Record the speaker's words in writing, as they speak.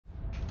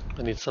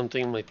I need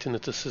something, my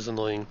tinnitus is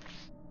annoying.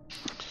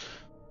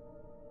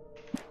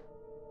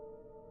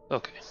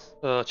 Okay,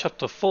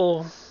 chapter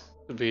 4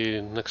 will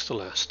be next to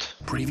last.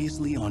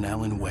 Previously on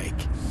Alan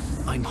Wake,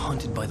 I'm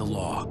hunted by the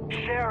law.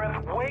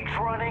 Sheriff, Wake's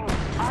running.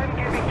 I'm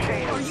giving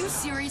chase. Are you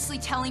seriously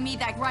telling me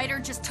that writer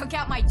just took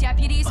out my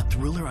deputies? A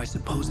thriller I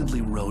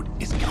supposedly wrote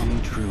is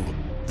coming true.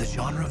 The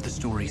genre of the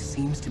story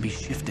seems to be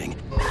shifting.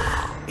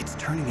 It's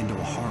turning into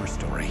a horror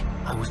story.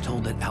 I was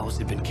told that Alice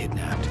had been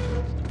kidnapped,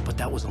 but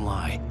that was a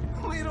lie.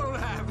 We don't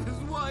have his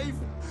wife.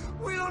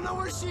 We don't know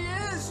where she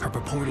is. Her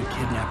purported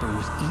kidnapper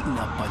was eaten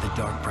up by the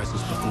dark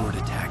presence before it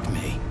attacked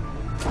me.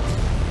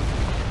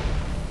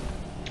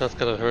 That's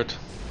gotta hurt.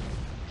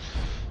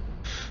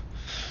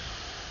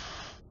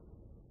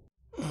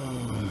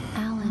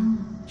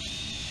 Alan,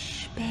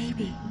 shh,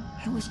 baby.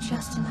 It was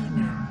just a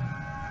nightmare.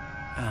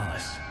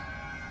 Alice.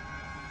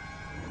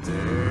 There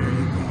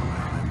you go,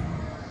 Alan.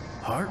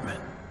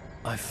 Hartman.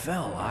 I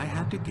fell. I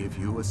had to give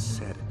you a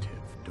sedative.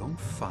 Don't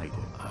fight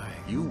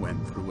it. You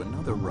went through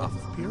another rough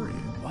period.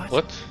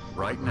 What?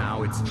 Right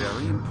now, it's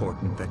very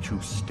important that you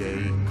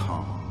stay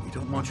calm. We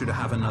don't want you to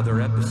have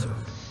another episode.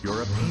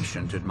 You're a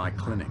patient at my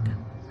clinic.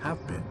 Have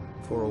been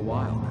for a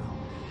while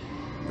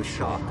now. The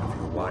shock of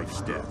your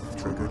wife's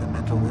death triggered a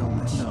mental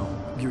illness. No,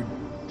 you're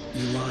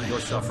lying.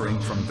 You're suffering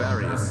from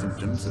various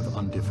symptoms of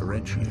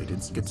undifferentiated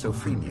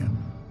schizophrenia.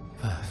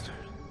 Bastard.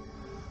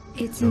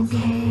 It's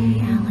okay,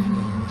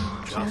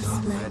 Alan.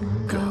 Just let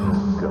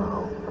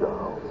go.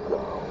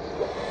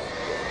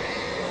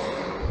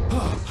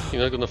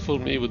 You're not gonna fool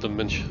me with the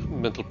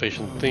mental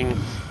patient thing.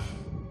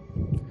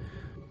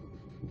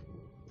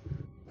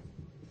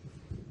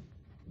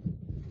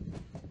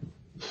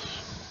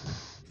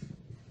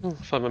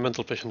 If I'm a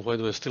mental patient, why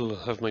do I still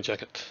have my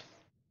jacket?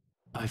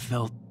 I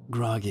felt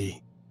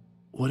groggy.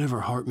 Whatever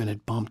Hartman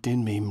had pumped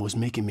in me was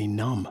making me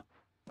numb.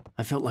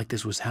 I felt like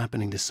this was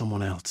happening to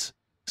someone else.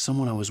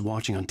 Someone I was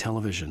watching on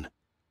television.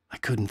 I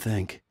couldn't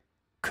think.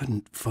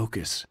 Couldn't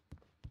focus.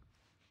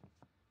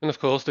 And of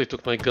course, they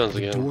took my guns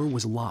The again. door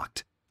was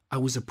locked. I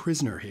was a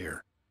prisoner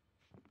here.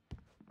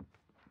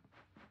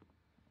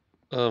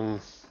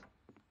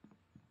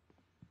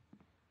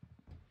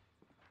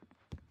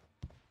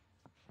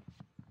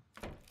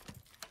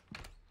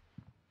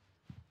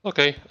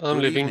 Okay, I'm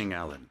Good leaving. evening,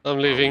 Alan. I'm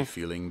Are leaving. we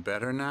feeling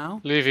better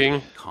now? Leaving.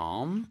 Feeling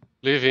calm?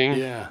 Leaving.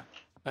 Yeah,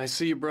 I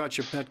see you brought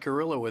your pet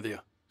gorilla with you.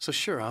 So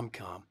sure, I'm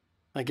calm.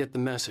 I get the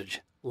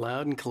message,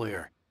 loud and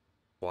clear.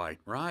 Quite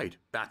right.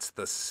 That's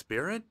the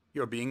spirit.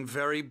 You're being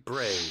very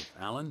brave,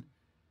 Alan.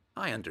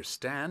 I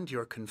understand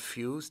you're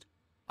confused.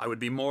 I would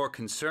be more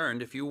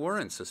concerned if you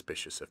weren't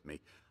suspicious of me.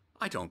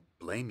 I don't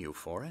blame you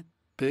for it.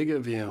 Big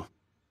of you.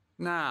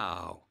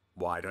 Now,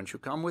 why don't you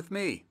come with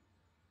me?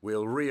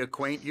 We'll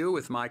reacquaint you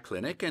with my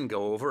clinic and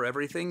go over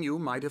everything you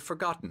might have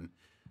forgotten.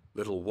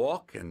 Little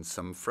walk and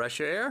some fresh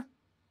air?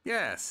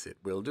 Yes, it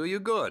will do you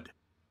good.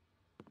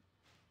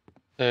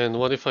 And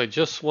what if I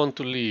just want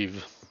to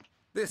leave?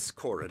 This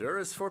corridor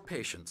is for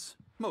patients.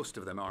 Most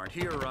of them aren't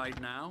here right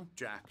now.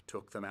 Jack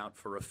took them out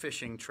for a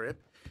fishing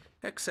trip,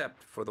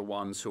 except for the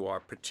ones who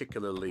are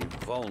particularly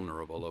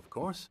vulnerable, of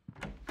course.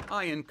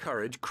 I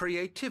encourage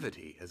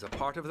creativity as a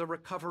part of the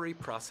recovery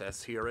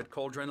process here at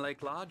Cauldron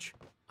Lake Lodge.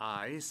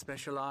 I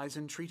specialize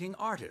in treating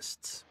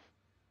artists.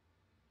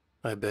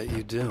 I bet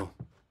you do.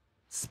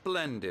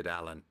 Splendid,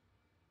 Alan.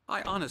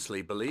 I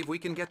honestly believe we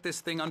can get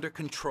this thing under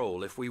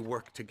control if we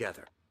work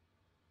together.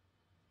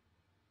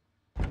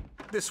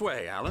 This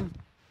way, Alan.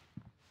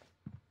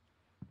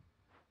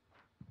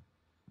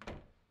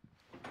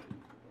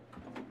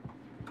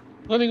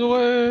 Running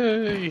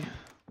away!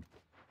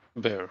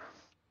 Bear.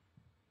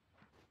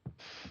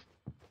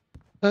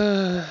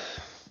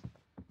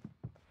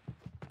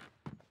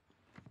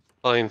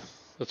 Fine,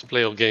 let's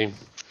play our game.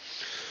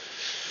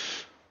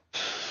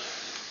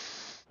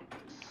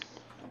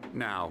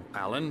 Now,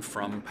 Alan,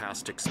 from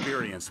past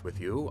experience with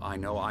you, I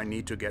know I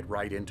need to get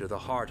right into the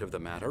heart of the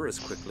matter as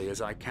quickly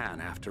as I can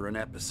after an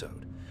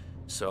episode.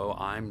 So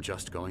I'm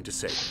just going to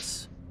say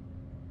this.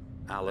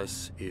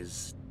 Alice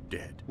is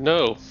dead.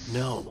 No.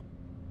 No.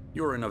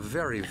 You're in a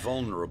very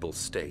vulnerable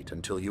state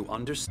until you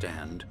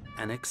understand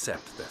and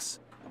accept this.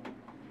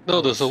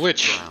 No, there's a Alice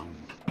witch. drowned,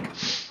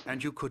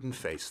 and you couldn't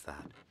face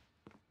that.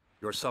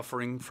 You're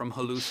suffering from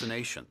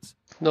hallucinations.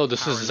 No,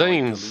 this is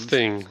Paranoid Zane's delusions,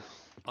 thing.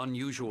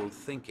 Unusual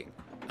thinking,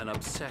 an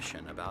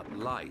obsession about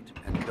light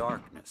and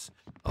darkness,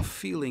 a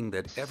feeling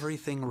that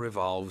everything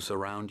revolves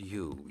around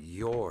you,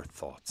 your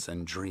thoughts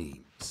and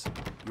dreams.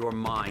 Your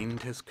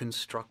mind has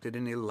constructed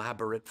an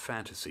elaborate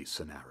fantasy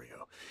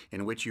scenario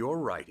in which your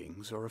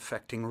writings are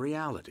affecting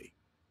reality.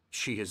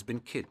 She has been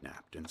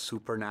kidnapped and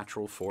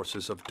supernatural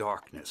forces of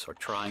darkness are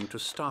trying to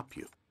stop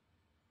you.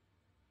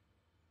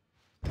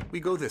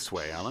 We go this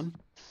way, Alan.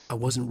 I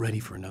wasn't ready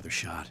for another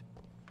shot,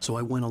 so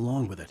I went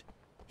along with it.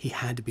 He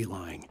had to be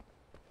lying.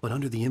 But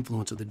under the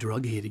influence of the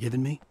drug he had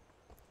given me,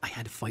 I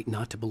had to fight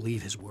not to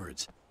believe his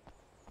words.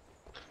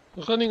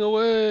 Running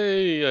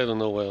away! I don't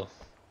know well.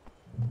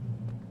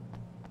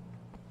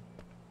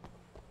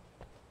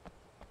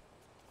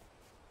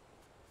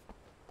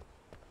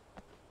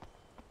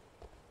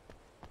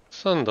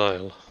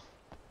 Sundial.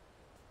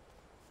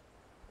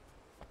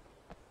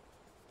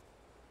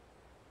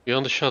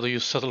 Beyond the shadow you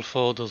settle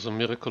for, there's a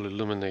miracle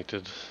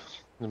illuminated.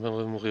 The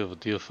memory of a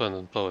dear friend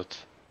and poet.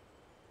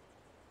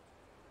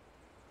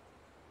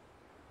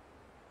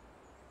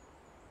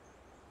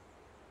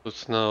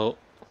 It's now...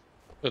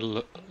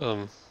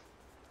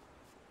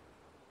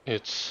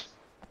 it's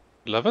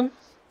 11? I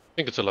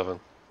think it's 11.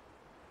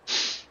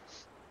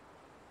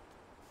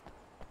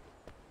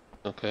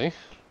 Okay.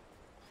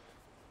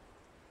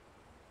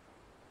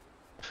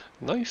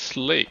 Nice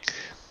lake,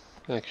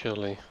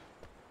 actually.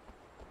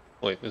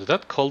 Wait, is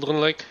that Cauldron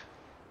Lake?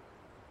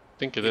 I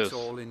think it is. It's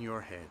all in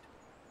your head.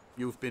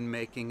 You've been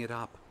making it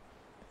up.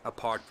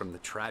 Apart from the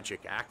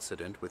tragic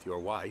accident with your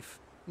wife,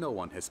 no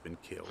one has been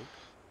killed.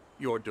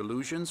 Your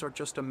delusions are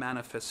just a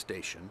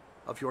manifestation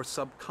of your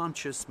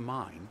subconscious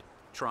mind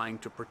trying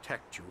to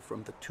protect you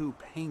from the too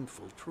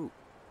painful truth.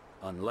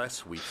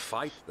 Unless we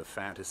fight the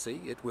fantasy,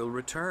 it will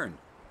return.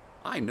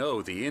 I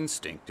know the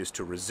instinct is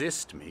to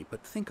resist me,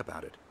 but think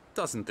about it.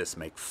 Doesn't this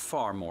make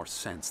far more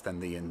sense than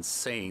the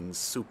insane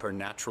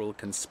supernatural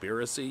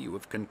conspiracy you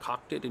have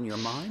concocted in your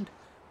mind?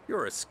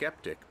 You're a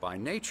skeptic by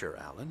nature,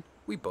 Alan.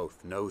 We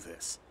both know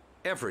this.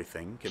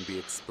 Everything can be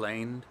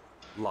explained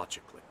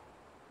logically.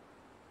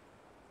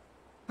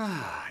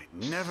 I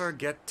never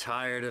get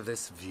tired of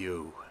this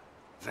view.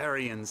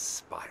 Very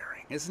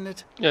inspiring, isn't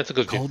it? Yeah, it's a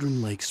good view.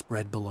 Cauldron Lake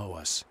spread below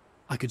us.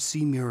 I could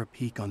see Mirror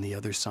Peak on the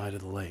other side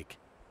of the lake.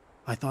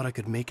 I thought I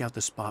could make out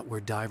the spot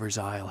where Diver's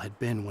Isle had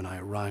been when I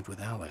arrived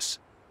with Alice.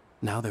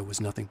 Now there was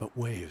nothing but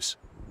waves.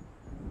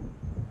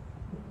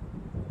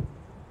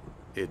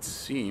 It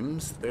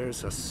seems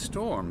there's a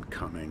storm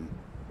coming.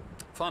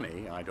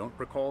 Funny, I don't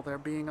recall there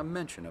being a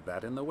mention of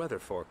that in the weather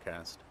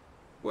forecast.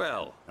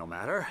 Well, no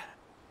matter.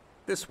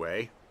 This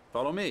way.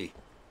 Follow me.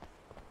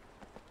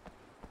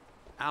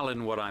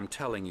 Alan, what I'm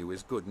telling you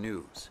is good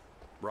news.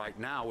 Right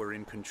now we're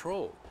in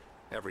control.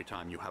 Every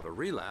time you have a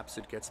relapse,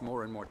 it gets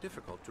more and more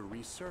difficult to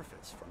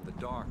resurface from the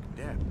dark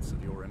depths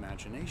of your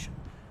imagination.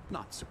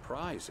 Not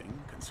surprising,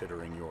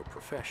 considering your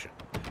profession.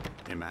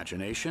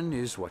 Imagination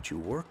is what you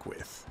work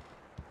with.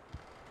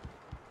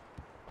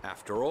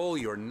 After all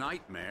your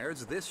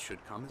nightmares, this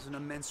should come as an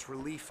immense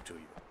relief to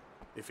you.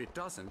 If it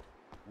doesn't,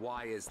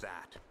 why is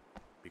that?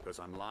 Because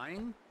I'm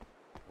lying?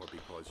 Or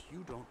because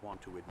you don't want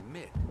to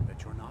admit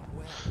that you're not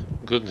well?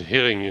 Good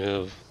hearing you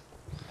have.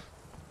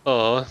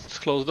 Oh, it's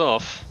closed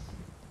off.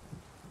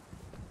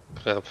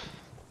 Crap.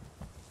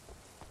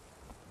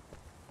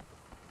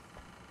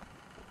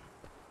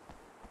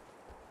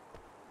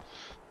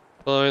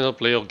 Fine, I'll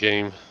play your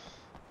game.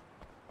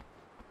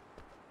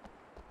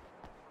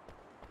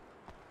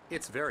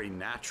 It's very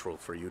natural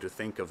for you to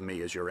think of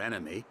me as your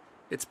enemy.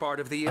 It's part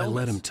of the I illness.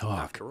 let him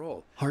talk. After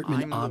all,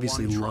 Hartman I'm the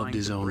obviously one loved trying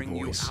his to own bring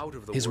you voice. out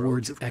of the His world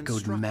words you've echoed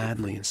constructed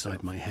madly for inside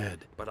yourself. my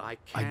head. But I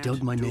I can't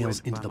dug my do nails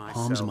it into by the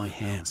palms of my myself.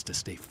 hands to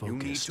stay You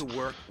need focused. to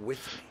work with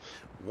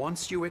me.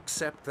 Once you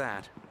accept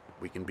that,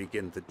 we can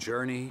begin the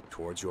journey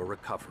towards your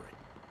recovery.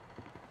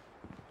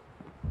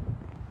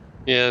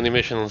 Yeah,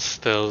 animation on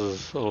stealth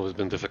has always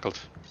been difficult.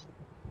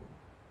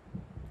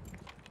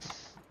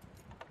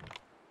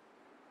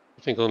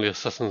 I think only Come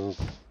since along.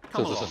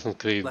 Assassin's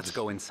Creed Let's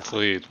go inside.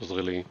 3 it was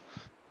really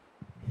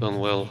done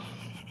well.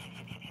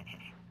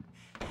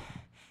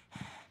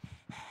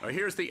 Now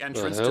here's the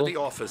entrance to the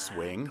office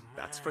wing.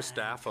 That's for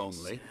staff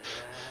only.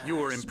 You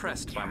were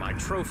impressed by my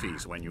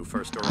trophies when you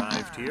first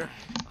arrived here.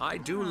 I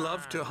do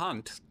love to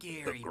hunt.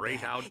 The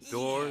great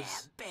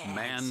outdoors,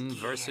 man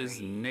versus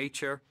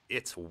nature.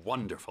 It's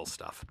wonderful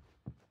stuff.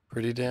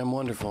 Pretty damn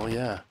wonderful,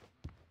 yeah.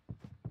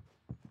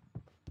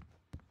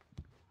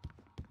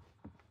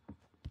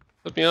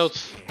 Let me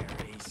out.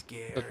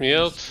 Let me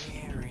out.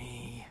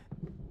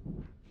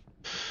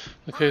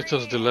 The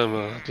Creator's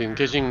Dilemma, the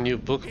engaging new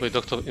book by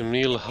Dr.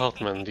 Emil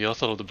Hartmann, the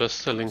author of the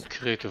best-selling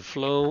Creative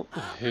Flow,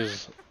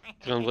 his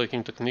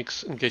groundbreaking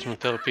techniques, engagement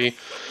therapy,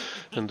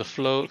 and the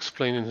flow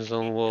explained in his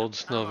own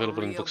words, now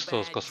available in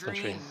bookstores across the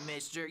country.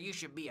 Mister, you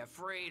should be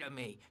afraid of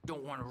me.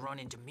 Don't want to run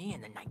into me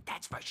in the night,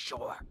 that's for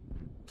sure.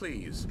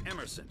 Please,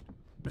 Emerson.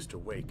 Mr.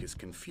 Wake is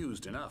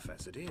confused enough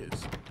as it is.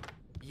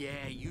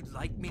 Yeah, you'd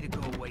like me to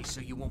go away so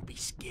you won't be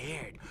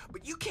scared.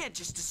 But you can't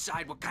just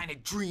decide what kind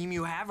of dream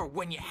you have or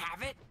when you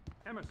have it.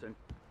 Emerson.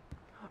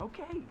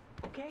 Okay.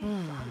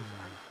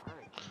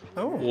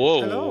 Oh,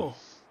 Whoa. hello.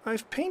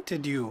 I've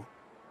painted you.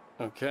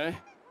 Okay.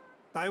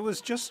 I was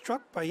just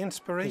struck by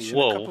inspiration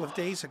Whoa. a couple of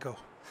days ago.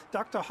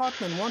 Dr.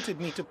 Hartman wanted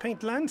me to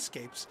paint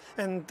landscapes,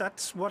 and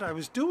that's what I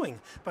was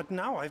doing. But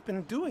now I've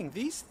been doing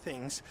these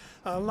things,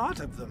 a lot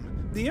of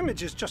them. The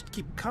images just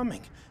keep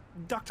coming.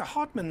 Dr.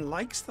 Hartman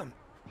likes them.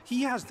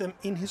 He has them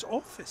in his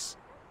office.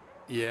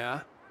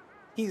 Yeah?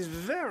 He's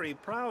very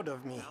proud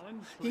of me.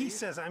 He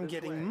says I'm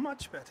getting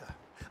much better.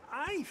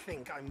 I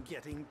think I'm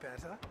getting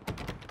better.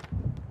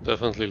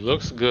 Definitely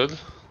looks good.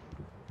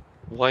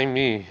 Why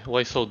me?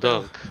 Why so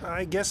dark?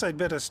 I guess I'd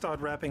better start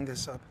wrapping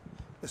this up.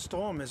 The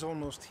storm is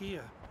almost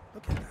here.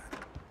 Look at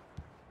that.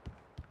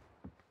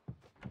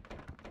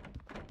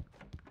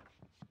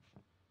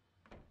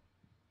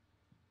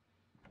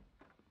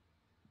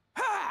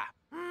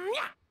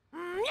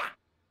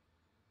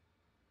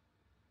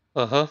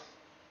 Uh-huh.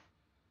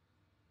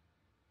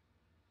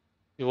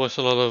 You watch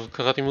a lot of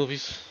karate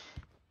movies?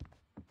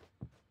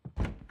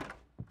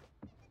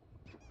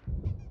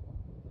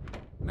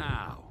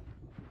 Now,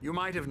 you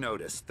might have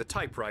noticed the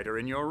typewriter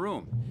in your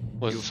room.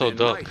 Was it You've so been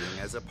dark? writing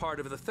as a part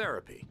of the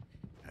therapy.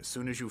 As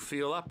soon as you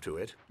feel up to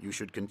it, you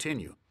should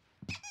continue.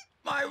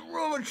 My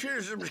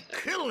rheumatism's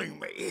killing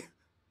me.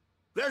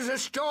 There's a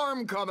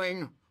storm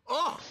coming.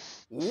 Oh,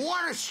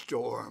 what a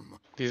storm.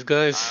 These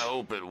guys? I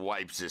hope it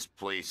wipes this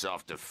place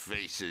off the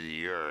face of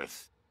the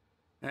earth.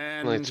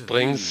 And Night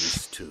Springs.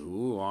 these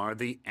two are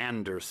the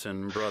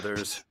Anderson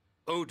brothers,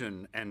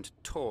 Odin and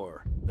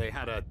Thor. They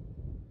had a,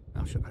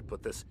 how should I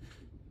put this?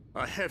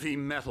 A heavy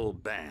metal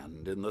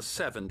band in the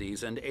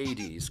 70s and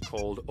 80s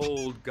called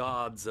Old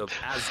Gods of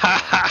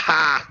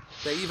Asgard.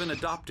 They even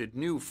adopted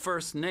new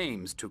first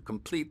names to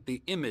complete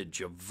the image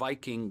of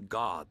Viking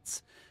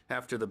gods.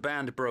 After the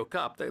band broke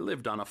up, they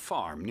lived on a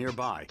farm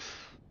nearby.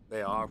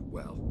 They are,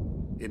 well,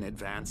 in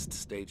advanced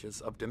stages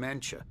of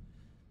dementia.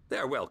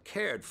 They're well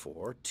cared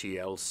for,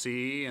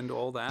 TLC and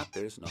all that.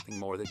 There's nothing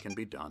more that can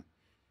be done.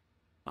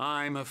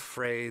 I'm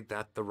afraid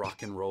that the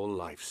rock and roll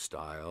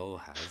lifestyle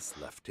has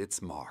left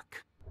its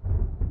mark.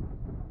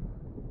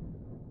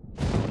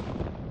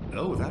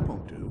 Oh, that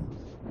won't do.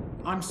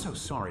 I'm so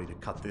sorry to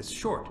cut this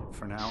short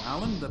for now,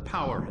 Alan. The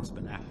power has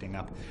been acting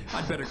up.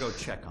 I'd better go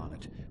check on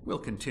it. We'll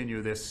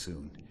continue this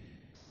soon.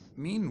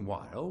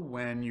 Meanwhile,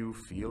 when you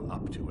feel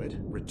up to it,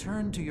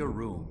 return to your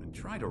room and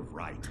try to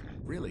write.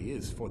 It really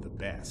is for the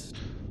best.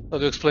 How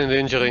do you explain the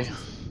injury?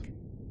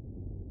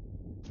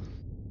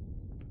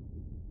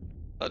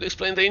 How do you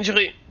explain the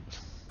injury?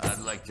 I'd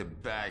like to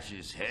bash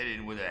his head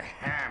in with a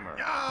hammer.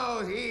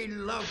 Oh, he'd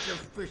love to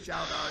fish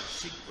out our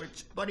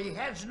secrets, but he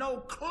has no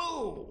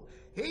clue.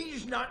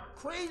 He's not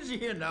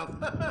crazy enough.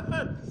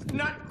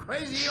 Not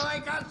crazy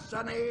like us,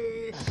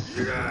 Sonny.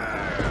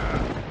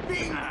 Yeah!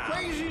 Being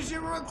crazy's a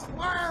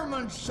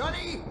requirement,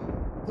 Sonny.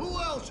 Who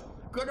else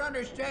could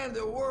understand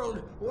the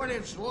world when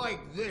it's like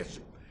this?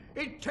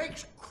 It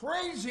takes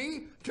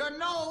crazy to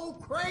know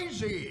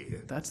crazy.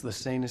 That's the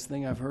sanest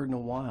thing I've heard in a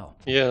while.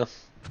 Yeah.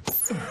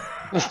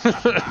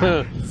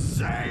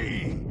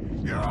 Say,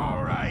 you're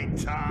all right,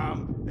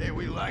 Tom. Hey,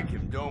 we like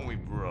him, don't we,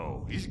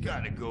 bro? He's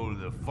got to go to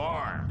the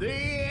farm. The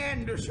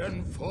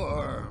Anderson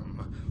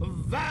farm.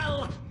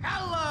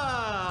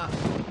 Valhalla!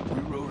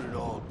 We wrote it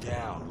all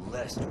down,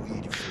 lest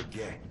we'd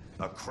forget.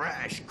 A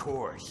crash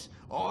course.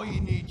 All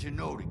you need to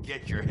know to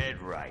get your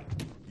head right.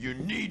 You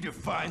need to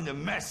find the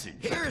message.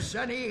 Here,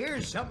 Sonny,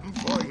 here's something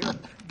for you.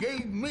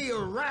 Gave me a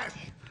rash,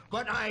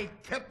 but I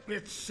kept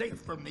it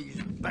safe from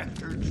these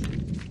bastards.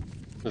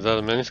 Is that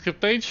a manuscript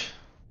page?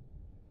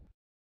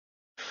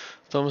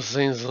 Thomas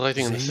Zane's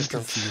writing an Zane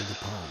could assistant. feel the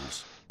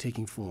palms,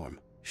 taking form,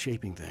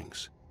 shaping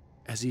things.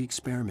 As he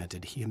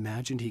experimented, he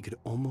imagined he could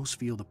almost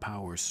feel the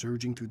power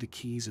surging through the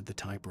keys of the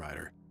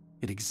typewriter.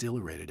 It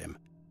exhilarated him.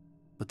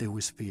 But there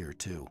was fear,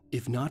 too.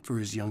 If not for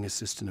his young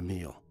assistant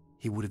Emil,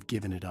 he would have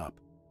given it up.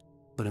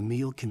 But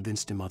Emil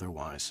convinced him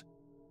otherwise.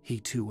 He,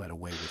 too, had a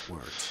way with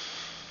words.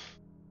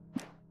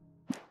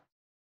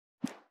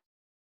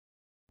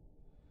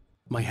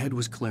 My head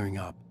was clearing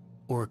up,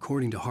 or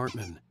according to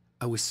Hartman,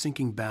 I was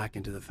sinking back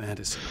into the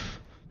fantasy.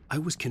 I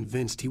was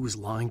convinced he was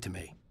lying to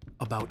me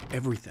about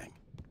everything.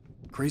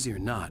 Crazy or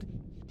not,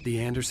 the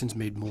Andersons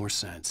made more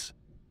sense.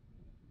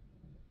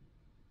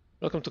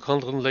 Welcome to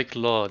Condren Lake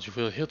Lodge.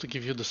 We are here to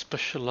give you the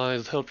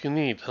specialized help you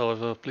need.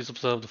 However, please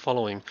observe the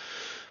following.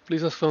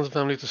 Please ask friends and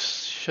family to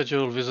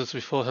schedule visits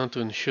beforehand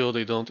to ensure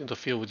they don't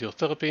interfere with your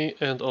therapy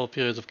and all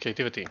periods of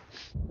creativity.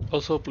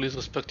 Also, please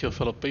respect your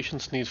fellow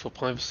patients' needs for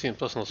privacy and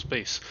personal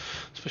space,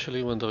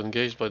 especially when they're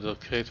engaged by the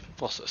creative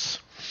process.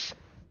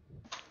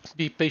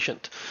 Be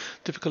patient.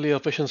 Typically, our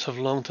patients have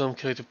long-term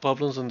creative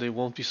problems and they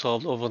won't be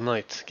solved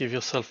overnight. Give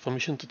yourself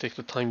permission to take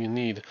the time you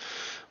need.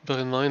 Bear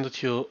in mind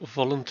that you're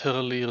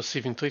voluntarily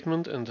receiving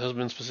treatment and has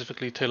been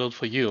specifically tailored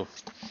for you.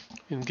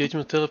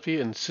 Engagement therapy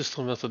and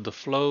sister method, the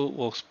flow,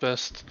 works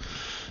best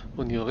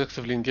when you're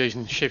actively engaged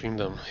in shaping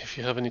them. If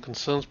you have any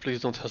concerns,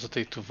 please don't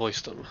hesitate to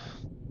voice them.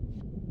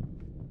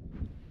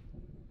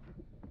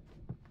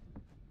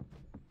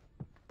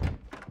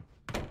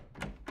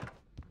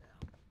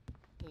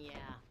 Yeah,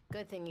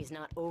 good thing he's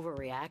not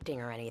overreacting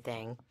or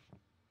anything.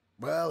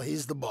 Well,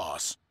 he's the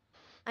boss.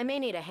 I may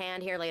need a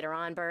hand here later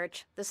on,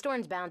 Birch. The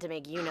storm's bound to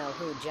make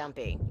you-know-who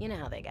jumpy. You know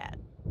how they get.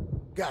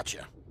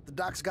 Gotcha. The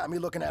doc's got me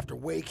looking after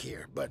Wake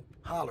here, but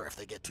holler if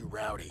they get too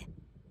rowdy.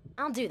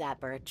 I'll do that,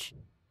 Birch.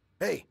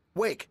 Hey,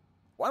 Wake,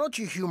 why don't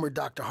you humor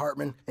Dr.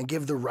 Hartman and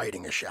give the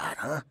writing a shot,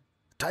 huh?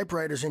 The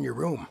typewriter's in your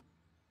room.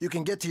 You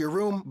can get to your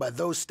room by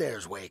those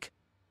stairs, Wake.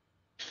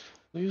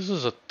 Who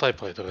uses a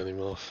typewriter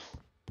anymore?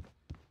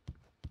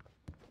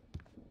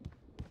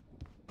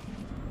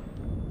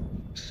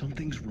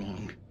 Something's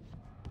wrong.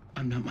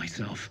 I'm not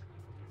myself.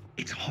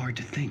 It's hard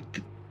to think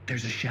that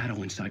there's a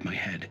shadow inside my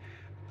head.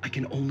 I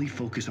can only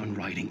focus on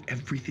writing.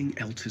 Everything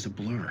else is a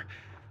blur.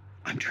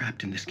 I'm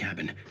trapped in this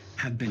cabin.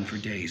 Have been for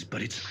days,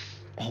 but it's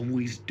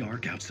always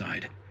dark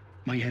outside.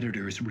 My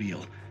editor is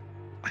real.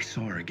 I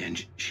saw her again.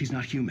 She's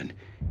not human.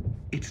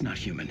 It's not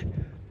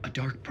human. A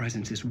dark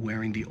presence is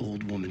wearing the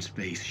old woman's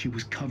face. She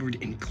was covered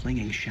in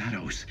clinging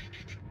shadows.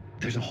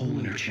 There's a hole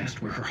in her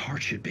chest where her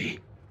heart should be.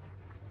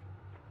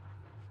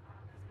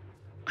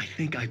 I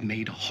think I've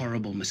made a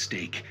horrible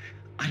mistake.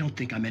 I don't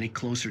think I'm any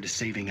closer to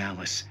saving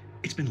Alice.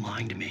 It's been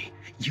lying to me,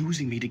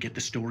 using me to get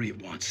the story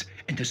it wants,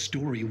 and the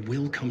story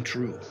will come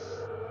true.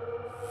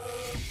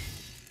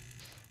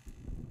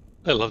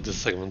 I love these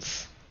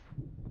segments.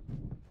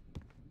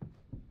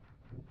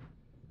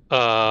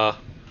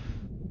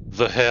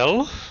 The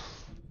hell?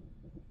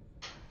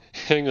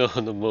 Hang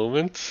on a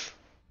moment.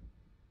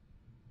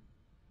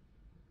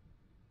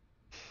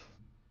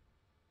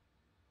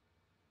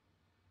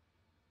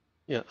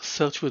 Yeah,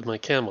 search with my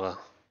camera.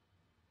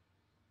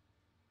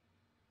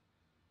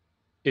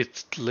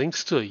 It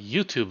links to a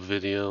YouTube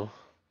video.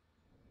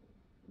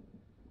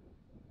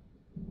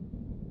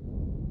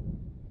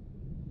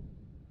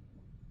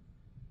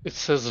 It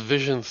says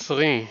Vision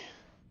 3.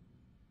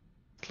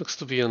 It looks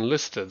to be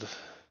unlisted.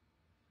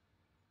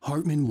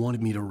 Hartman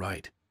wanted me to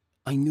write.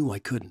 I knew I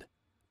couldn't,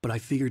 but I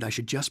figured I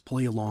should just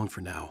play along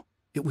for now.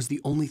 It was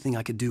the only thing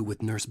I could do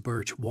with Nurse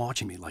Birch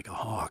watching me like a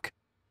hawk.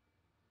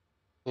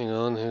 Hang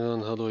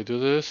on, how do I do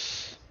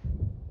this?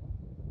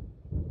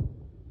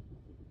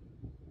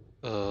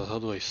 How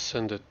do I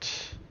send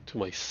it to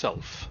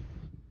myself?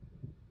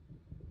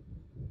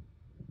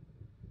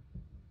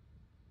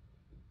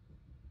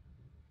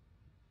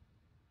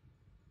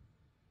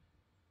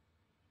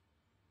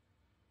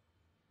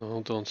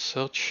 No, don't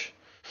search.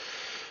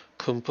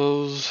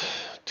 Compose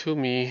to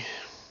me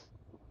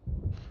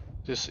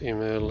this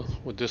email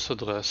with this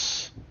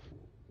address.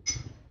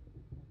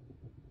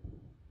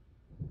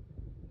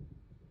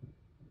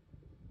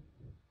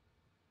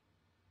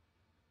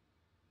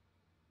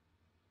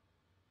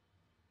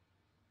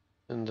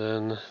 And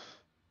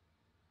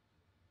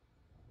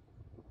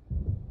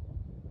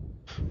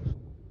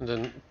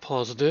then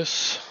pause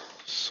this,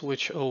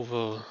 switch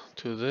over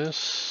to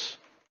this.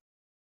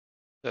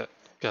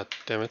 God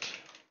damn it.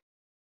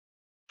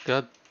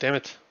 God damn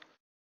it.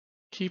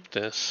 Keep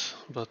this,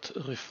 but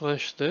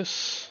refresh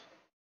this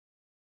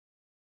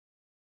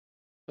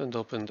and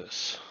open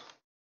this.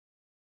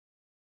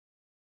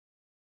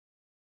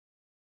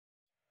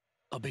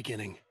 A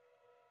beginning.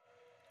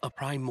 A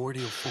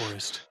primordial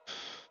forest.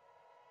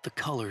 The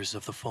colors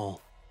of the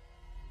fall.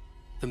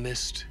 The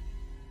mist.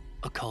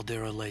 A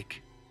caldera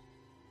lake.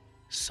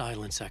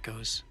 Silence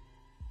echoes.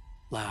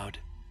 Loud.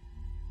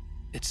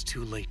 It's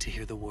too late to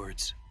hear the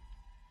words.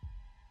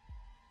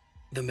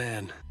 The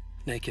man,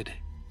 naked,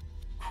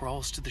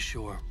 crawls to the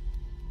shore.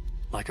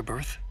 Like a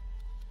birth?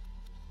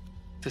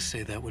 To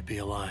say that would be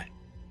a lie.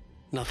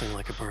 Nothing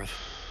like a birth.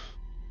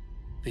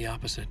 The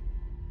opposite.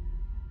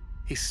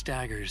 He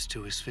staggers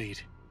to his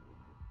feet.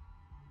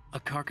 A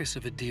carcass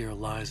of a deer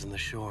lies on the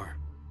shore,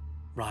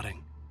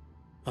 rotting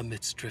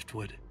amidst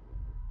driftwood.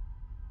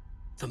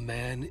 The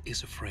man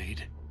is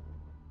afraid,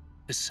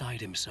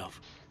 beside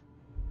himself.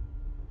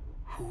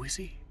 Who is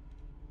he?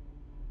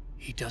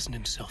 He doesn't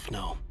himself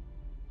know.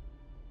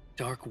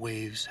 Dark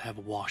waves have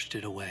washed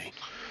it away.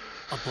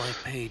 A blank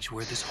page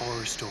where this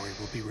horror story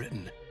will be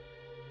written.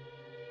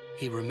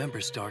 He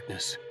remembers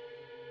darkness,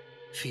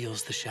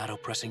 feels the shadow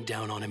pressing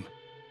down on him,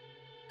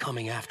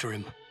 coming after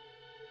him.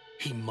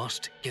 He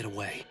must get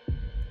away.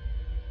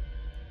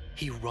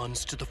 He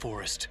runs to the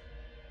forest,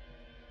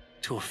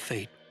 to a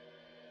fate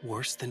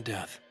worse than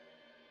death.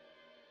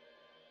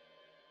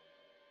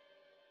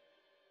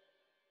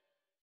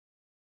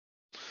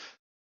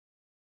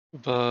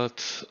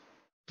 But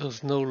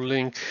there's no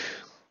link.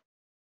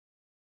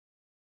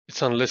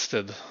 It's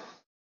unlisted.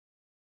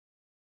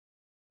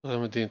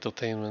 Remedy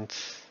Entertainment.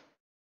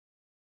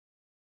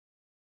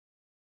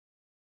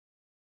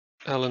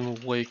 Alan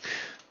Wake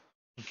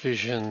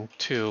Vision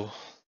 2.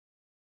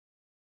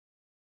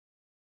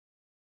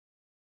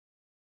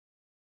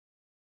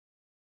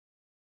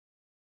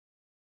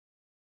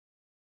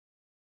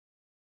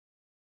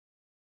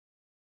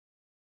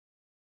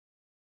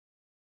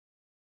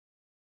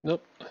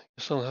 Nope, I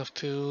guess I'll have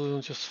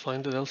to just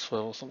find it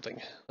elsewhere or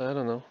something. I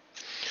don't know.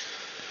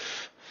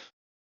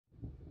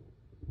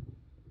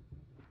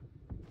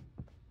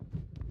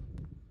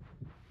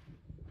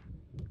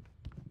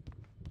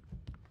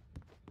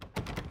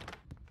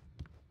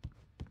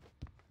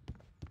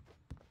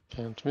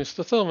 Can't miss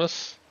the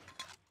thermos.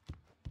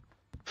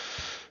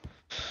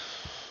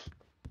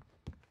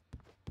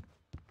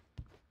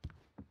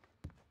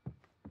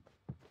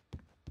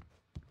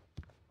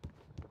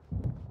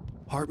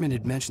 Hartman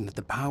had mentioned that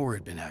the power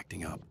had been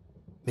acting up.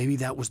 Maybe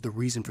that was the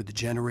reason for the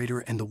generator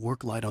and the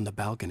work light on the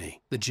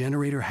balcony. The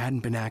generator hadn't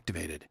been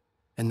activated,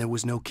 and there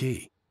was no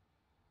key.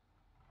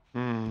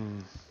 The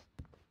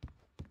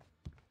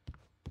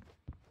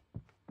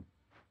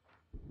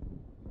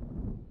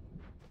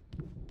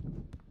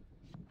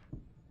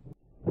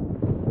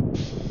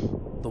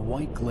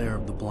white glare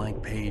of the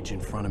blank page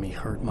in front of me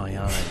hurt my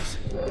eyes.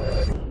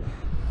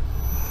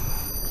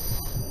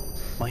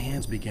 My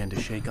hands began to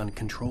shake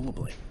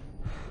uncontrollably.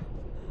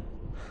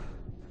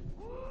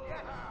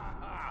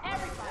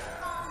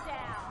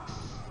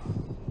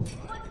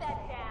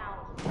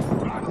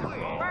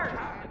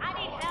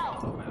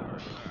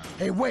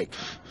 Hey, Wake,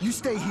 you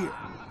stay here.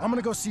 I'm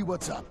gonna go see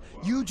what's up.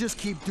 You just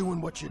keep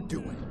doing what you're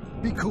doing.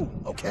 Be cool,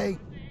 okay?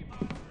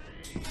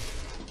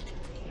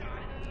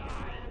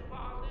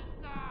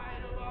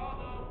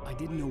 I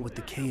didn't know what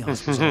the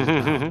chaos was all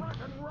about,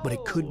 but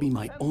it could be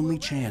my only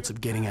chance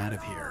of getting out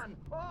of here.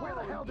 Where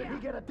the hell did he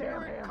get a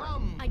damn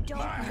hammer? I don't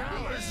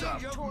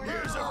know.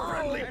 Here's a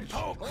friendly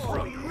poke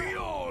from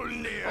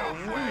Mjolnir,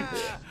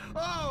 wench.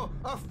 Oh,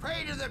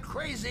 afraid of the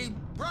crazy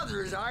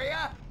brothers, are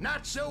ya?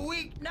 Not so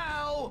weak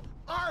now,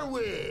 are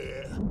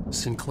we?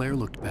 Sinclair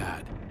looked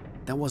bad.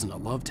 That wasn't a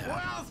love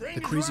tap.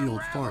 The crazy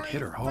old fart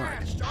hit her hard.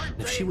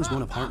 And if she was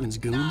one of Hartman's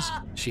goons,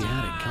 she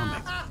had it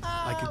coming.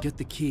 I could get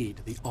the key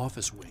to the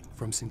office wing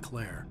from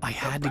Sinclair. I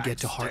had to get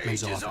to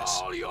Hartman's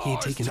office. He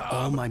had taken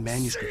all my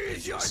manuscript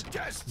pages.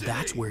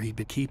 That's where he'd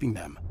been keeping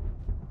them.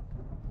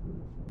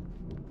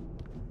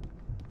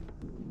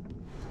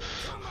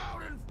 Come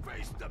out and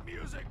face the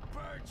music,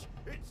 Birch.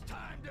 It's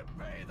time to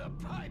pay the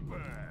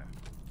piper.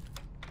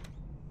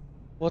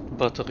 What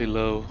battery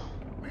low?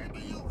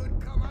 Maybe you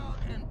could come out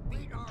and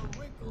beat our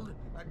wrinkled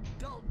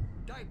adult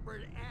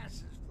diapered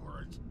asses for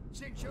us,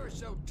 since you're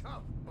so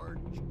tough, Birch.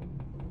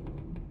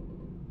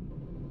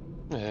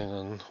 Hang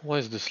on, why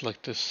is this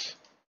like this?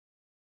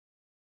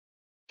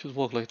 Should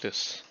work like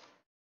this.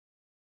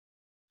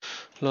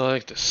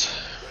 Like this.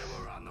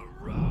 We were on the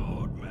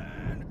road,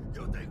 man.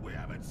 You think we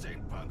haven't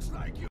seen punks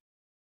like you?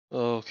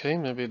 Okay,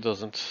 maybe it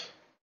doesn't.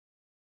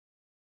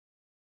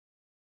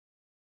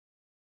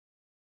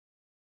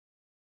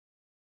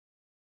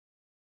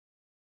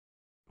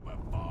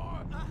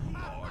 Before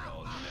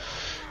mortal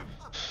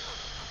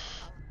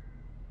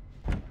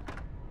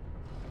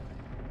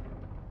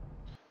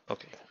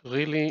Okay,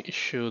 really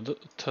should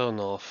turn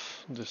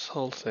off this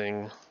whole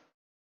thing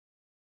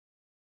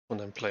when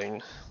I'm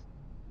playing.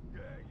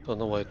 Don't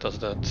know why it does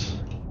that.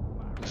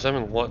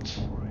 Examine what?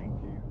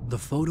 The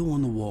photo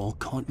on the wall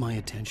caught my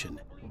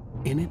attention.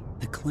 In it,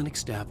 the clinic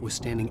staff was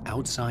standing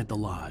outside the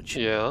lodge.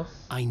 Yeah.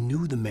 I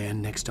knew the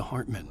man next to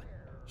Hartman.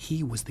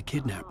 He was the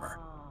kidnapper.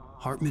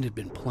 Hartman had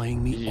been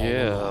playing me all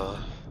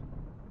along.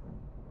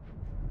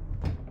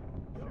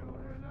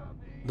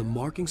 The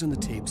markings on the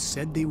tape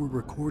said they were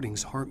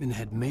recordings Hartman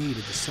had made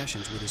at the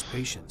sessions with his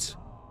patients.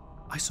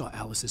 I saw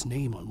Alice's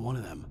name on one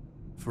of them.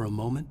 For a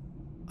moment,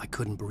 I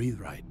couldn't breathe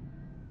right.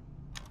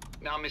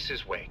 Now,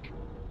 Mrs. Wake,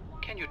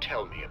 can you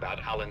tell me about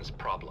Alan's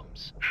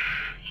problems?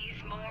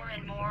 He's more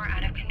and more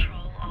out of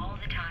control all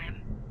the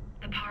time.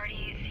 The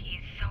parties,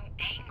 he's so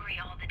angry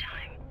all the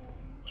time.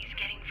 He's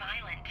getting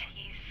violent.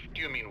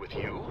 Do you mean with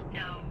you?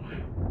 No,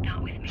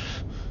 not with me.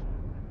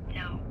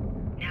 No,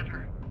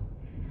 never.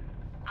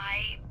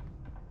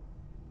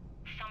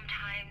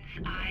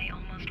 Sometimes I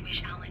almost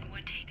wish Alan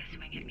would take a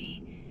swing at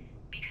me,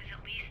 because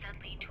at least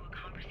that'd lead to a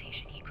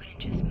conversation he couldn't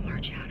just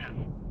march out of.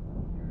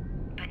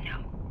 But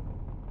no.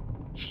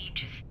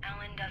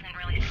 Alan doesn't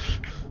really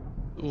speak.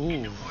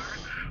 And the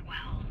work,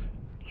 well,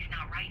 he's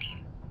not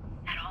writing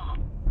at all.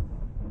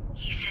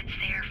 He sits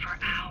there for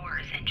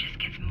hours and just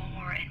gets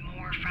more and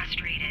more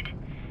frustrated.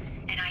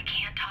 And I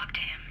can't talk to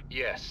him.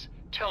 Yes.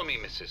 Tell me,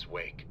 Mrs.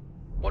 Wake.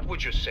 What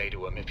would you say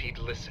to him if he'd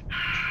listen?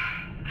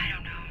 I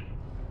don't know.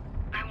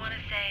 I want to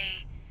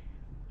say,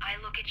 I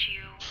look at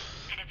you,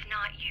 and it's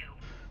not you.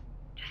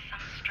 Just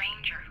some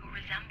stranger who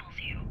resembles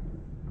you.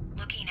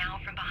 Looking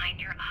out from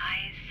behind your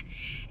eyes.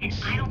 And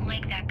I don't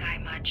like that guy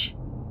much.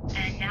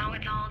 And now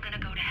it's all gonna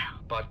go to hell.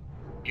 But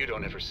you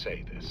don't ever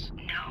say this.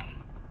 No.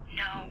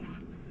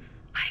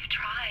 I've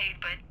tried,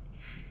 but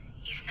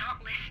he's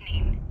not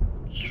listening.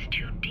 He's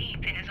too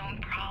deep in his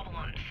own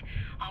problems,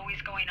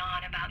 always going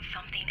on about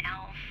something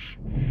else.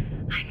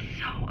 I'm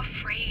so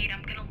afraid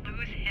I'm gonna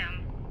lose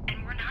him,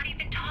 and we're not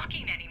even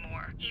talking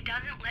anymore. He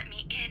doesn't let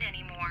me in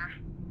anymore.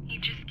 He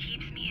just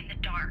keeps me in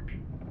the dark.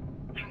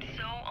 I'm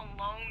so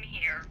alone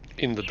here.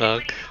 In the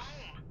dark?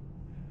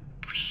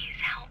 Please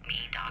help me,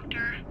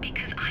 Doctor,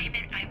 because I'm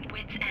at my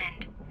wit's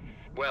end.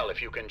 Well,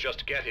 if you can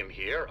just get him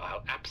here,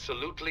 I'll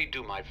absolutely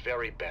do my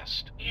very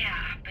best.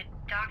 Yeah, but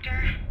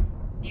Doctor,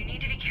 you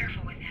need to be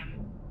careful with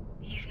him.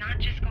 He's not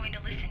just going to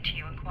listen to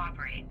you and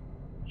cooperate.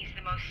 He's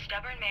the most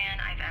stubborn man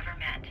I've ever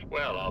met.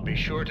 Well, I'll be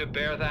sure to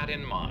bear that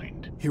in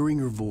mind. Hearing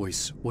her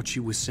voice, what she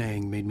was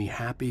saying made me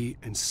happy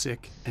and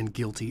sick and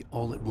guilty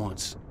all at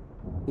once.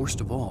 Worst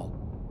of all,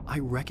 I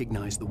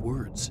recognized the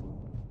words.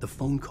 The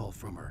phone call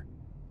from her.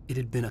 It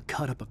had been a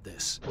cut-up of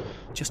this.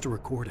 Just a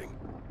recording.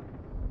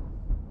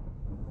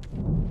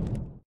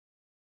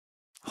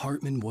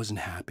 Hartman wasn't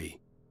happy.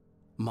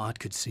 Maude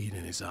could see it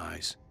in his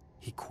eyes.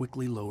 He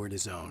quickly lowered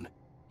his own.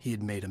 He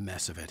had made a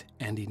mess of it,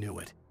 and he knew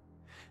it.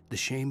 The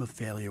shame of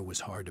failure was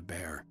hard to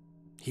bear.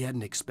 He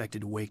hadn't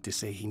expected Wake to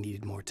say he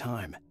needed more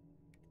time,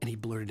 and he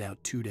blurted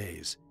out 2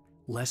 days,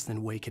 less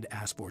than Wake had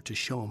asked for to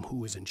show him who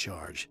was in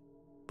charge.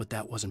 But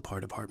that wasn't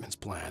part of Hartman's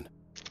plan.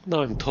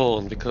 Now I'm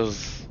torn,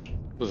 because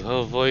with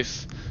her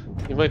voice,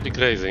 he might be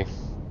crazy.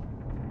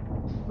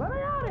 Let me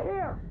out of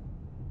here!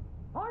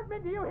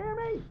 Hartman, do you hear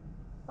me?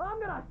 I'm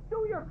gonna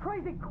sue your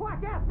crazy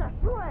quack ass to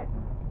shreds!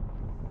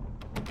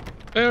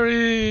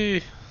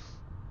 Harry!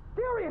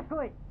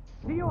 Seriously!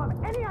 Do you have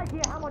any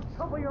idea how much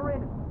trouble you're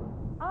in?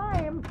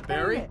 I am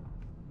Barry?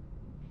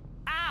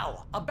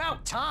 Ow!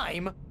 About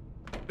time!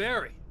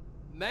 Barry,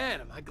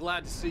 man, am I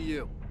glad to see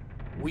you.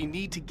 We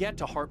need to get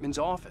to Hartman's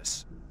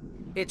office.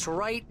 It's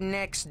right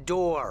next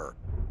door.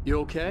 You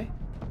okay?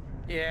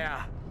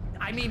 Yeah.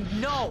 I mean,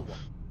 no!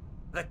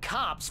 The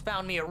cops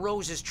found me at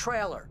Rose's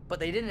trailer, but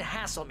they didn't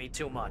hassle me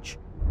too much.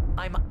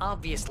 I'm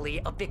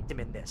obviously a victim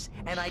in this,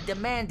 and I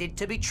demanded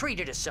to be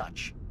treated as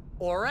such.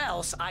 Or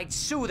else I'd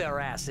sue their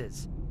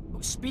asses.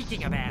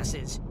 Speaking of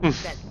asses,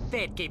 that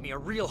Fed gave me a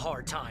real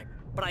hard time,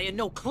 but I had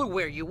no clue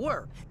where you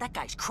were. That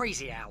guy's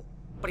crazy, Al.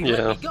 But he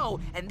let me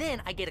go, and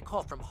then I get a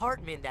call from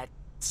Hartman, that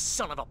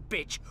son of a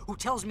bitch, who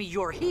tells me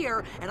you're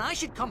here, and I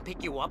should come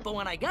pick you up, but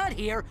when I got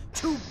here,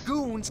 2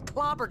 goons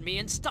clobbered me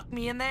and stuck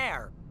me in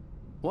there.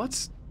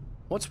 What's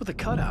with the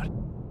cutout?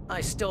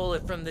 I stole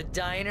it from the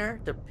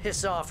diner to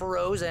piss off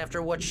Rose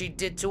after what she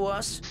did to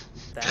us.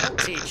 That'll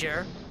teach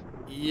her.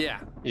 Yeah.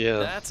 Yeah.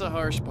 That's a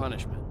harsh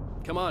punishment.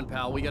 Come on,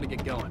 pal, we gotta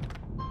get going.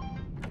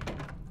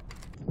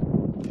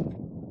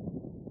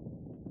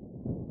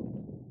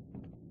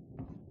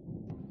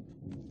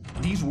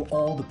 These were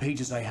all the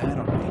pages I had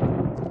on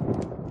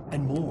me.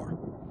 And more.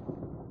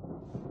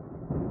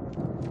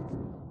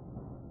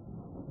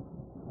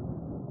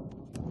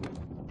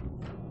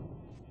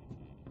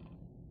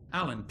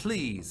 Alan,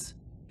 please.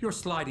 You're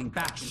sliding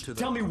back into the...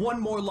 Tell me one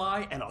more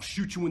lie and I'll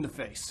shoot you in the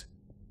face.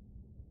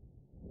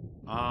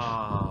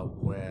 Ah,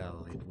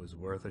 well, it was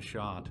worth a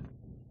shot.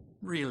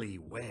 Really,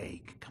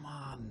 Wake, come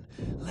on.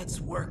 Let's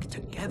work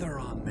together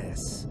on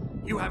this.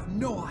 You have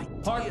no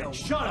idea... Hartman,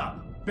 shut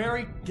up!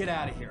 Barry, get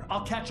out of here.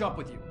 I'll catch up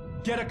with you.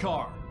 Get a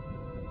car.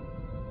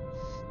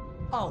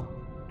 Oh,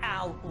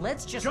 Al,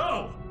 let's just...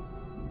 Go!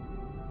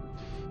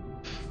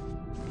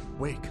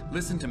 Wake,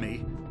 listen to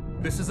me.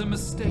 This is a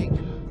mistake.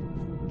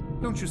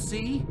 Don't you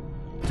see?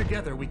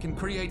 Together we can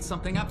create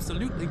something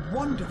absolutely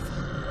wonderful.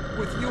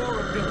 With your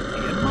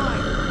ability and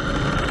mine.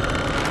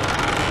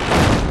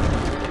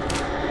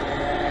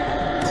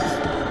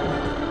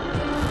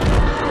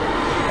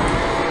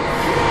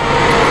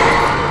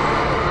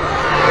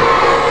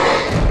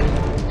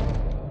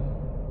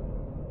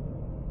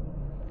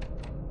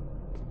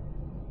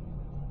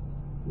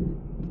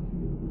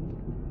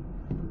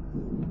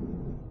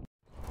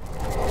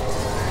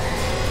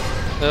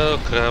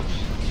 Oh crap.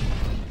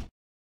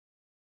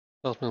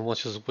 Hartman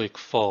watches Wake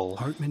fall.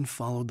 Hartman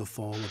followed the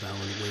fall of Alan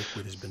Wake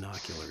with his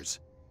binoculars.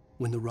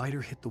 When the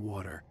rider hit the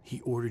water, he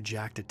ordered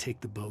Jack to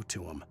take the boat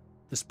to him.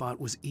 The spot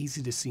was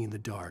easy to see in the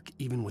dark,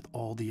 even with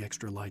all the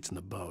extra lights in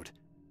the boat.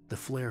 The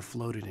flare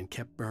floated and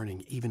kept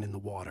burning even in the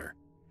water.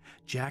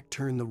 Jack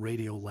turned the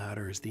radio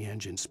louder as the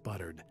engine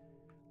sputtered.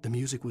 The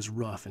music was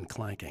rough and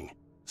clanking,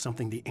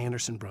 something the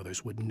Anderson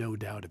brothers would no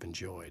doubt have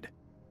enjoyed.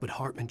 But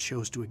Hartman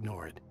chose to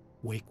ignore it.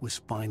 Wake was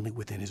finally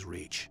within his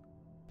reach.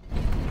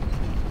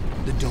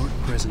 The dark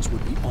presence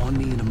would be on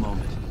me in a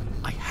moment.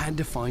 I had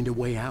to find a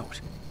way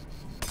out.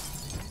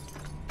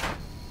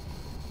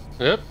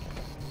 Yep.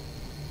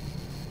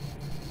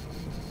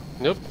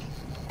 Nope.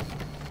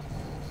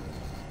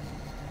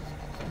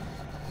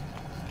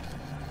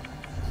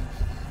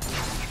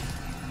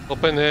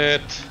 Open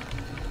it.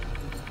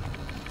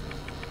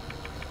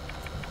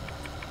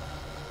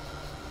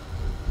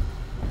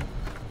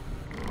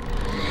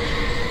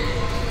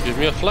 Give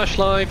me a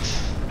flashlight.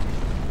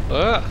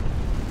 Ah.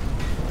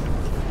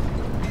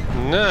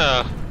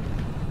 Nah.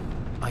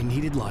 I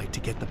needed light to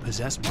get the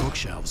possessed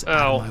bookshelves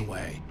out of my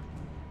way.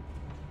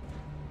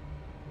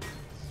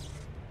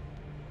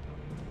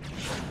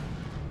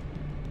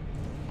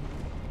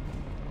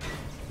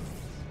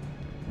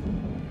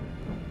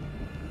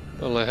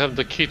 Well, I have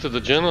the key to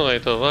the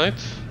generator, right?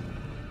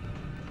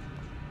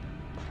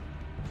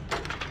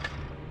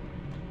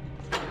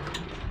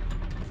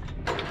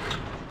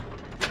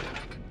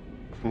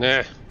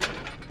 Nah.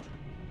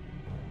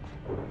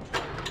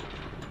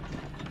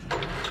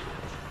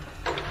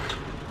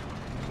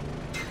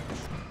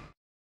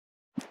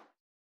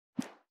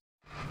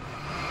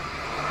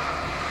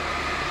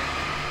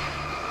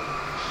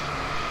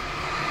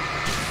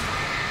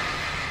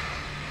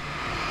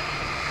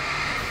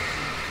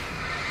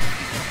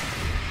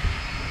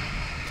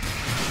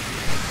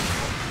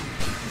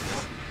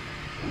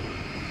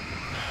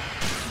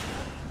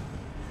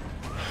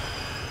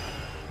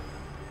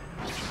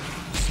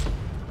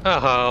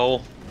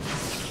 Ow.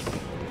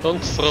 Don't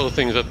throw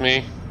things at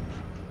me.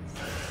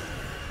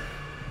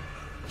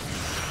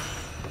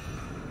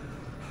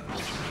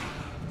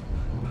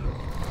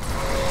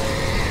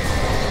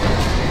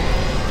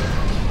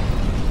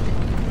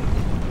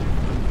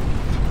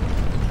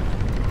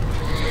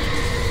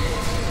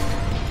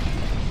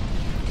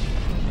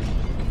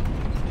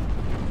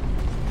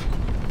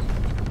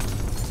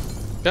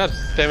 God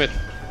damn it.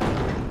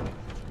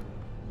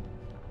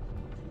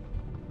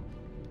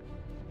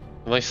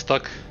 Am I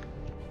stuck?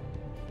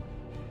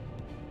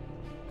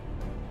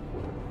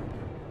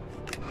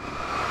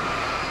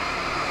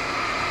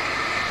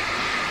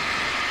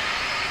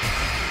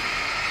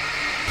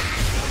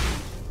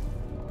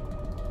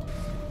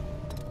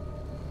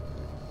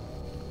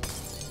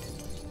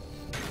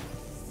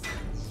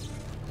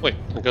 Wait,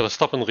 I gotta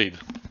stop and read.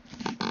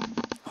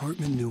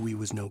 Hartman knew he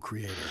was no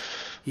creator.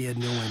 He had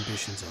no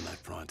ambitions on that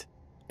front.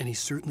 And he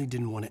certainly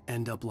didn't want to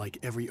end up like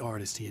every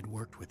artist he had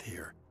worked with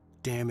here,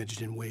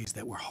 damaged in ways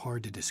that were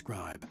hard to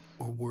describe,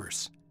 or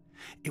worse.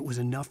 It was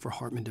enough for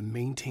Hartman to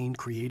maintain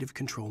creative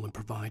control and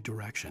provide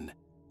direction,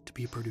 to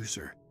be a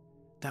producer.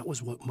 That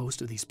was what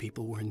most of these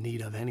people were in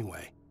need of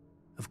anyway.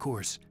 Of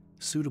course,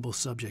 suitable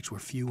subjects were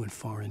few and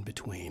far in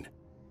between.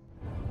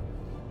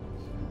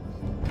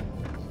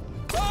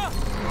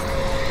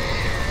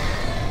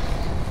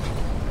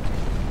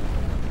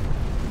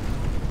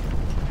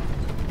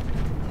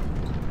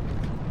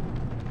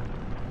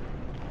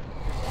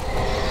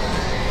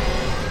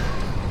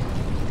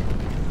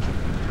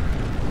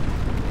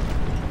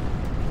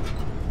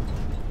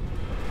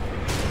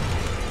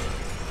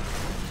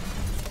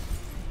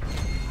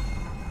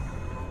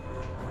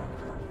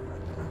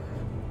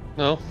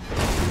 No.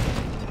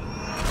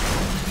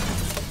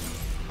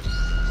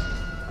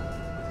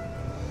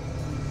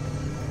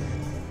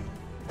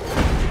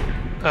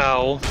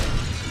 Ow.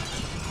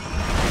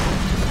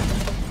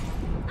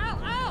 Ow,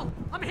 ow!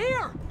 I'm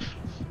here!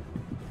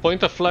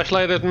 Point a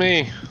flashlight at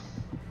me.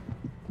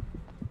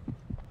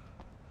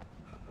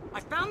 I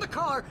found the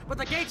car, but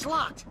the gate's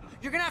locked.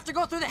 You're gonna have to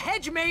go through the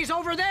hedge maze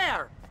over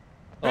there.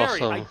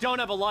 Barry, Awesome. I don't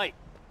have a light.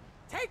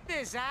 Take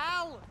this,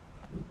 Al.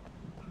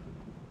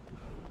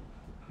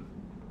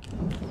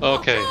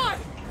 Okay. Oh, God!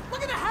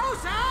 Look at the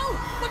house, Al!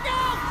 Look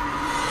out!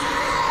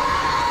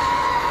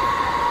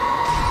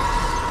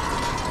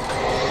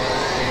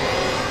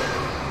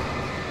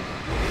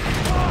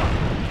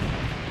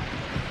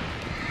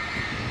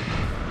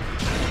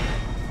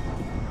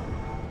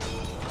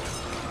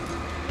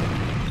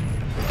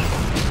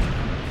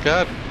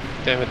 God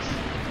damn it.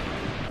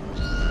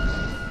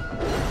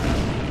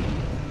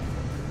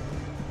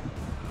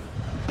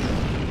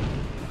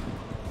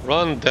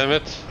 Run, damn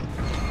it.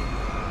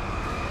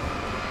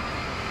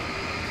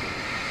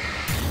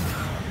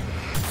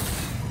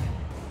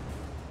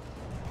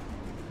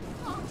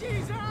 Oh,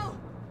 jeez, Al!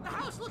 The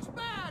house looks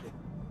bad!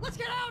 Let's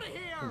get out of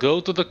here!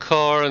 Go to the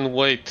car and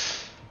wait.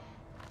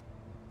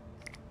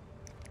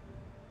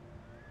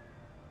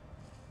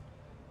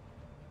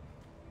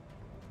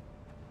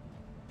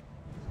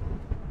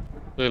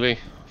 Really?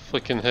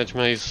 Freaking hedge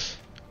maze.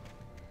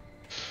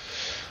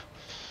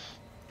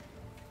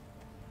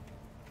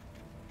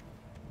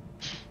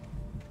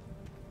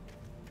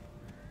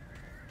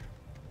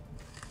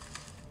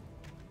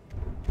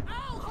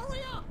 Al, hurry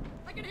up!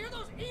 I can hear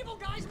those evil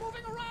guys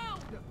moving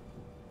around!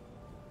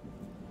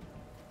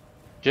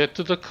 Get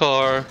to the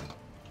car,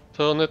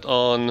 turn it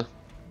on,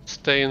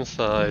 stay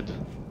inside.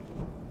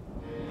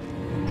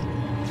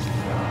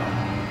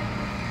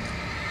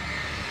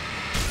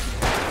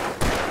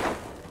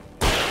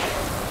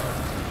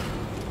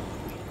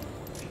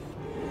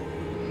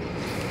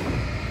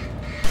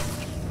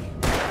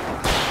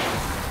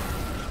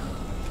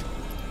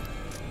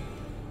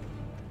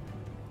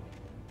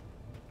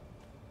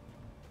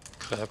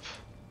 Crap.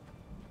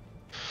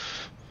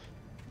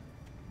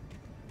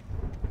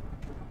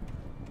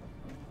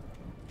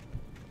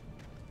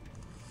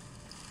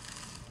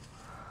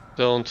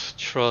 Don't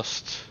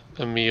trust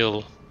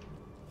Emil.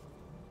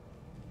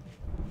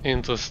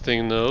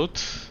 Interesting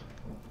note.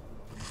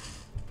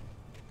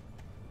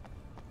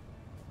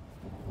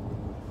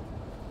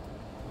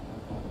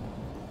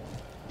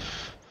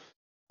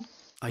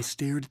 I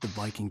stared at the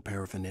Viking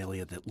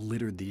paraphernalia that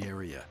littered the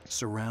area,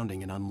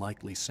 surrounding an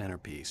unlikely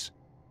centerpiece.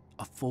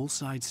 A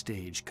full-size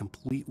stage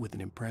complete with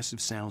an impressive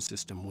sound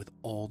system with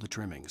all the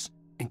trimmings,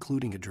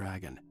 including a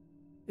dragon.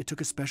 It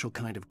took a special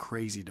kind of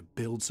crazy to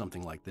build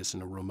something like this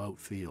in a remote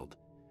field.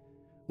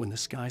 When the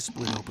sky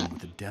split open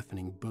with a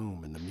deafening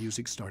boom and the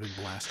music started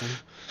blasting,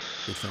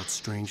 it felt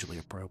strangely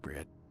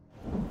appropriate.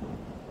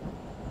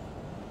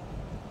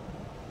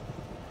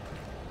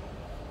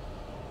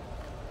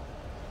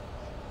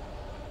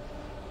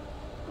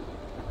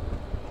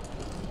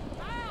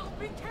 Al,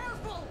 be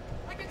careful!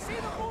 I can see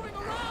them moving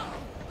around!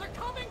 They're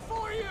coming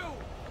for you!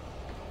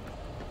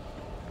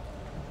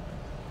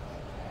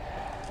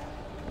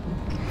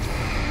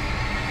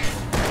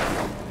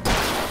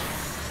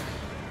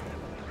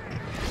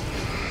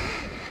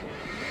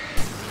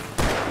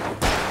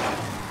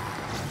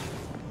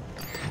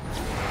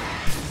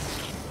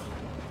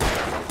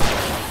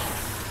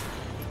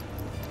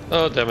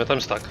 Oh damn it, I'm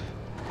stuck.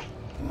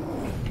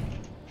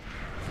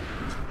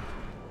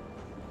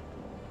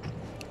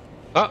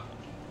 Ah!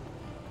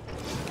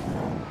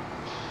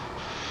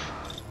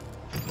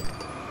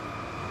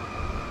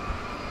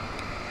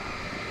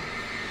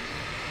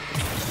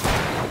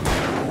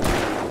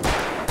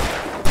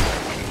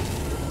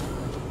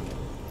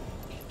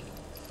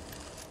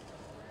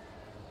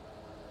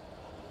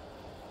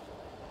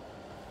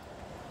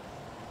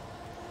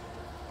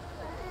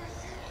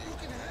 You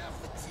can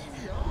have the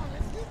TV on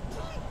if you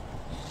want.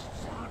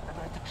 Sorry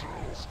about the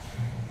trolls.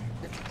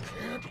 If you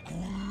can't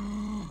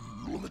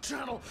on the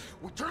channel,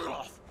 we turn it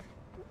off.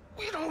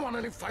 We don't want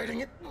any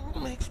fighting. It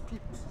makes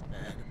people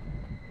sad.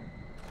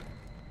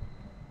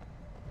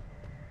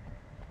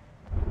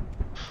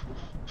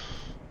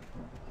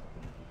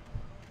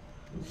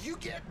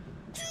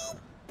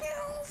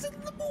 glass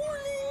in the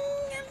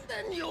morning, and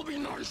then you'll be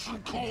nice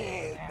and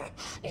calm.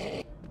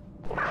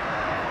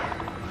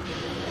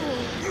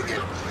 You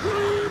get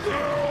 3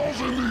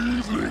 bells in the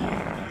evening.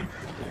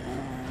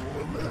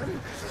 And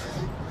then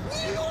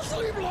you'll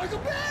sleep like a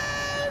baby.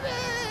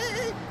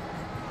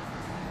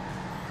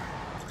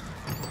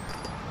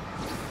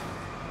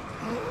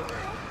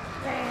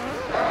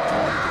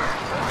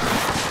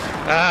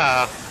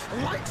 Ah!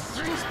 Light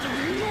seems to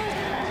be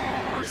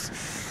yours.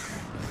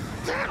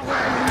 That way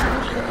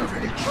you don't have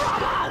any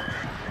trouble,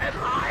 and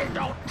I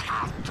don't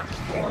have to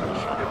spoil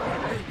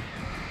you.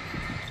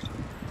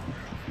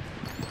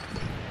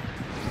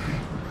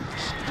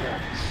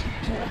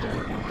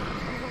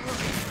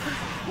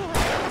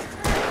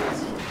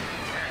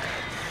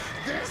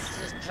 This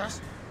is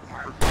just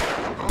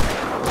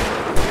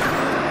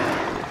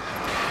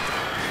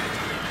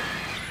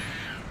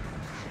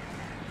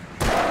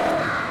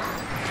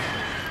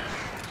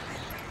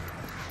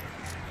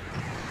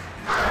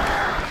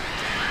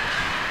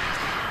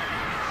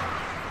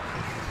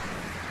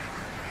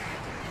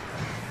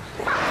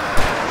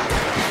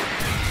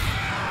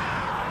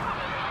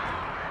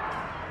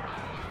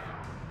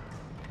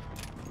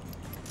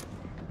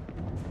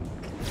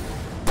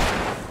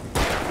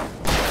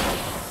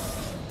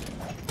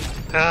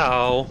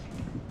Ow!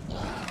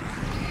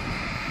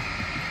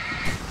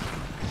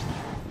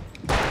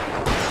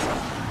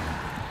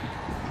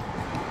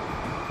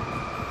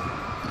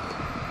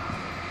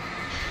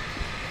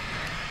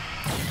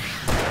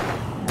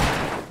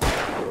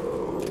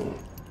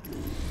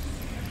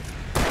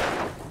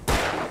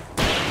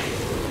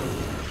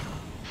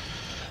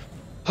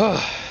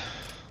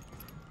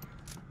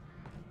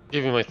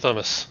 Give me my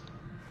Thomas.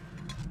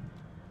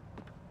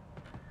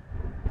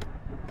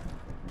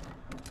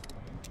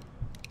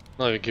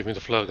 Now you give me the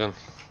flare gun.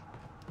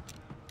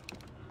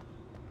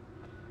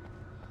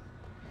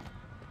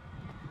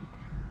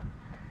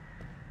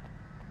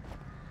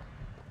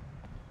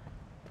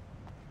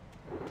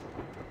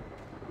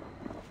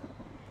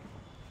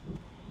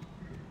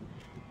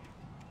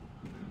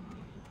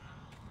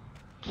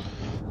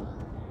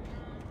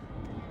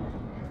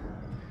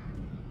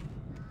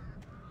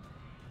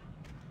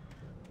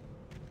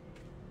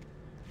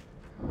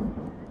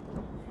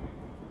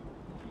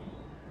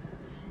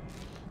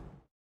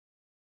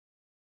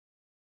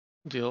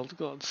 The old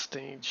god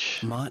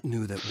stage. Mott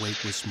knew that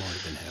Wake was smarter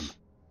than him.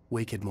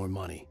 Wake had more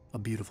money, a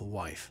beautiful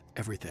wife,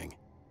 everything.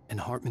 And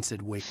Hartman said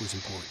Wake was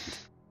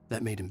important.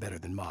 That made him better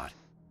than Mott.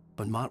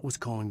 But Mott was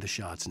calling the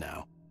shots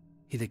now.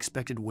 He'd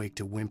expected Wake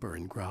to whimper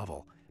and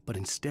grovel, but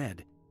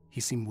instead,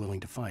 he seemed willing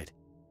to fight.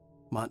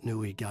 Mott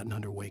knew he'd gotten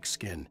under Wake's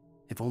skin.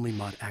 If only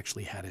Mott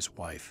actually had his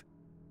wife.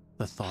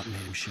 The thought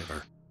made him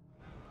shiver.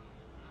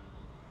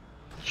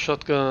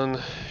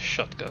 Shotgun,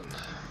 shotgun.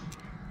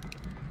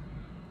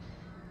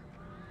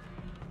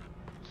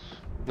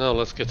 Now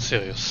let's get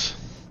serious.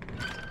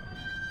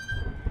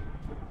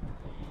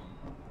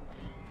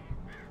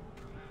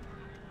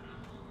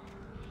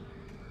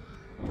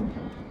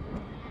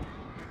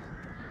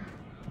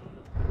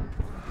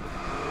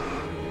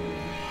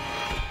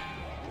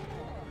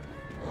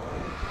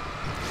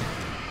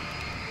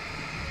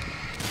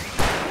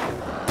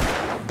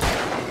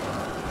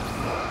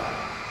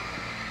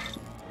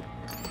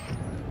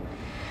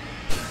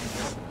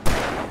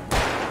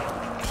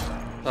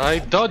 I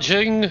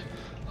dodging!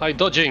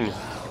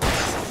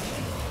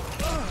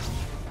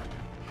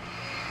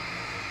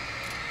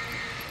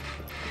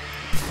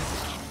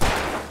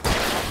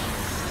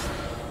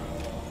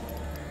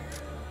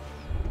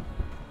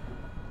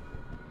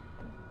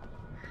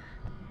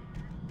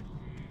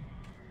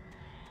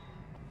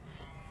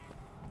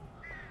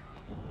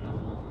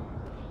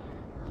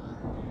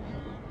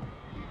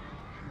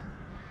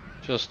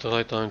 Just the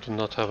right time to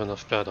not have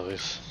enough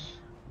batteries.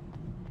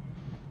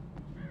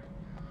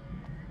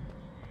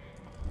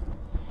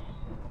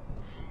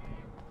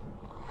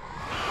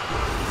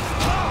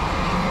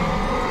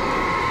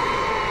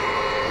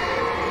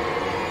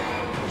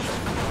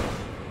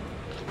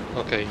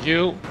 Okay,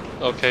 you.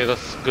 Okay,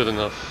 that's good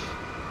enough.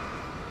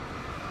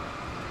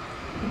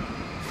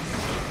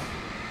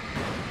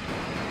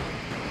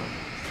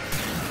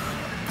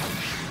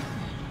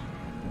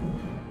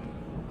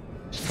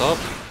 Stop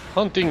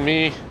hunting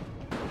me.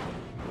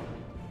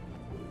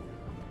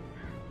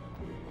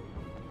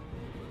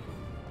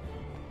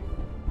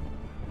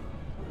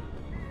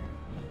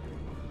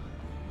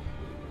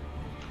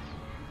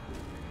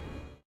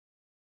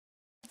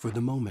 For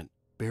the moment,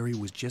 Barry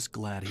was just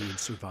glad he had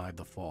survived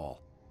the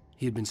fall.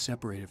 He had been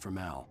separated from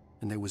Al,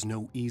 and there was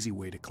no easy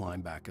way to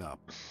climb back up.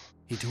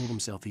 He told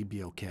himself he'd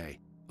be okay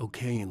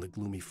in the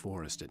gloomy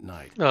forest at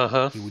night.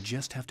 He would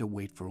just have to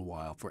wait for a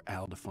while for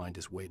Al to find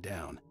his way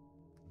down.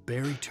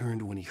 Barry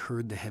turned when he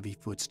heard the heavy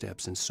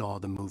footsteps and saw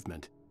the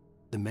movement.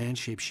 The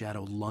man-shaped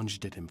shadow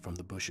lunged at him from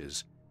the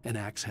bushes, an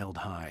axe held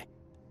high.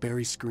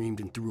 Barry screamed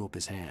and threw up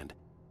his hand.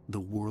 The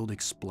world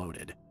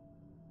exploded.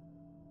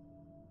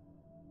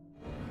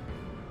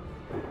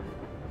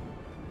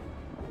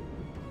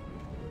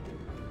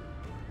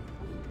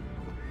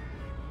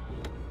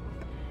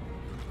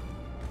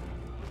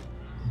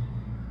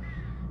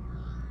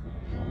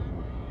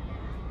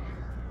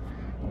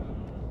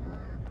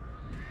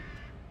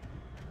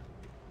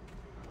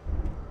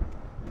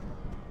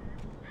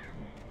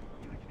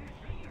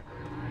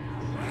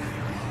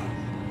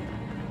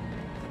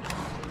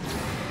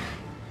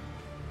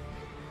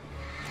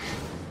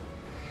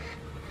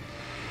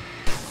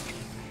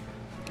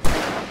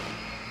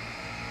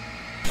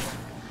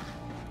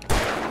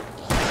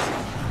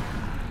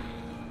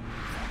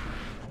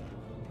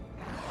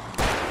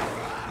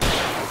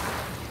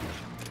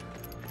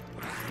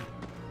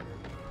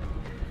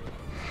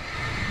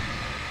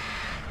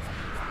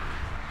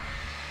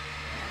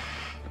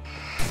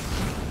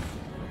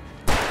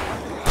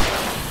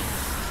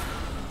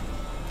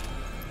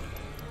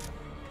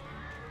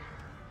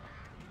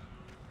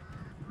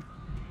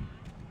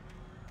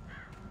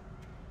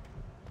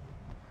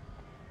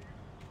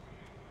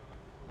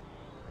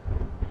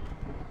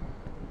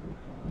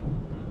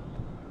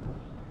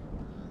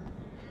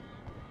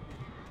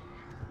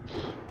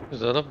 Is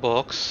that a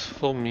box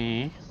for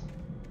me?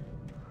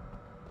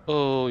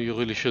 Oh, you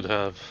really should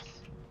have.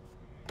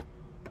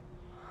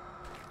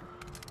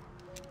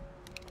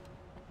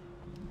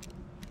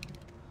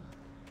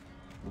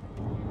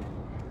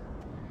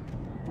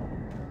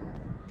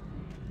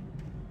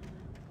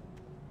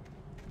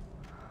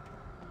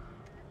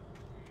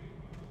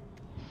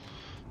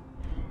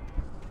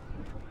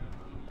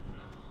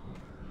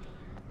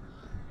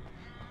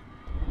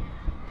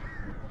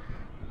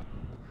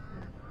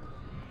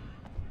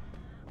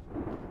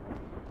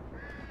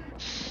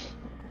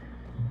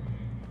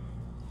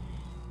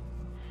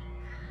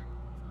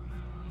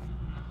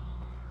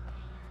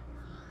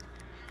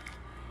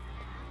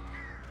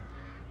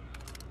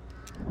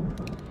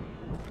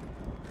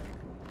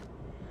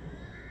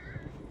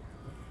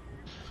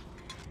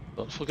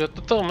 Don't forget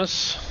the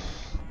thermos.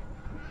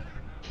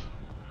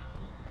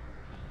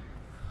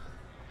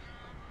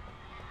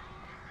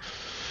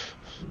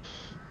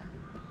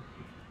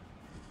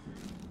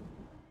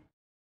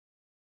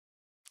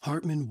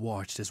 Hartman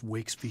watched as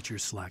Wake's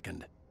features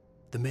slackened.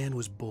 The man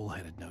was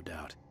bullheaded, no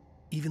doubt.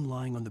 Even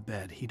lying on the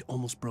bed, he'd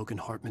almost broken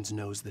Hartman's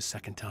nose the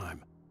second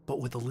time. But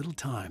with a little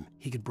time,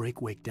 he could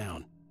break Wake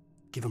down,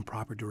 give him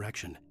proper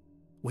direction.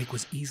 Wake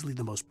was easily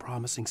the most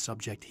promising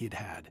subject he had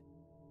had.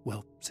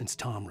 Well, since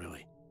Tom,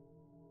 really.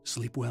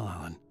 "Sleep well,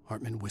 Alan,"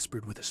 Hartman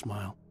whispered with a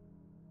smile.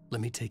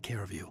 "Let me take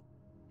care of you."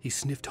 He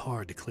sniffed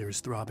hard to clear his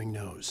throbbing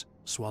nose,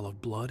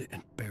 swallowed blood,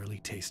 and barely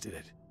tasted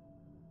it.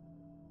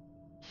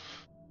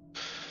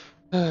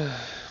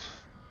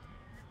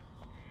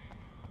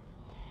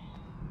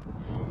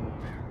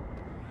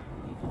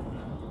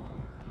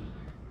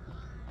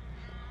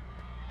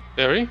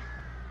 Barry?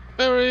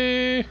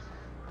 Barry!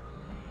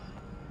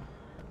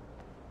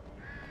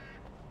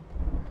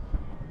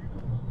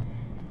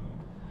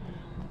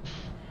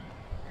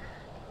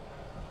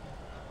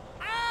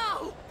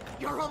 Ow!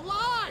 You're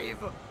alive!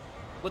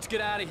 Let's get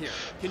out of here.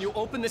 Can you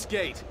open this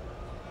gate?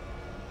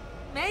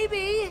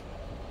 Maybe.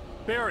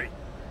 Barry!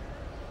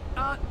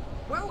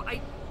 Well,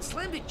 I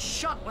slammed it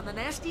shut when the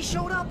nasty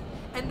showed up,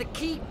 and the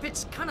key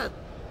fits kind of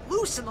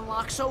loose in the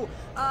lock, so,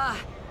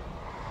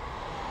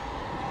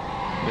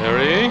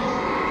 Barry?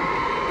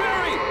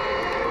 Barry!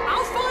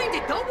 I'll find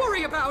it, don't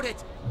worry about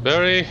it!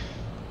 Barry?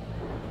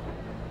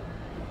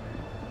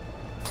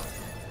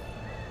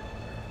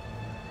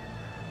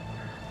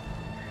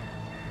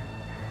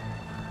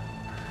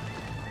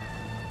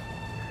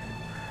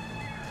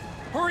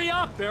 Hurry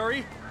up,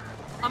 Barry!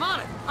 I'm on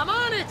it! I'm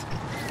on it!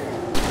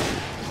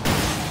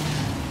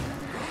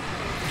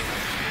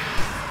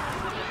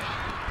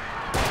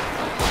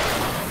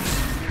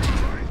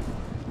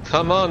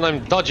 Come on,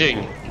 I'm dodging!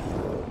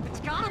 It's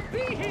gotta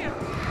be here!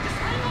 Just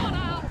hang on,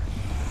 Al!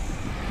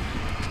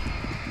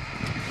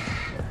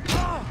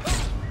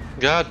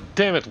 God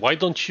damn it, why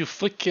don't you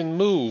freaking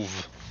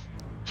move?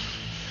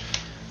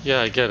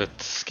 Yeah, I get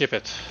it. Skip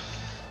it.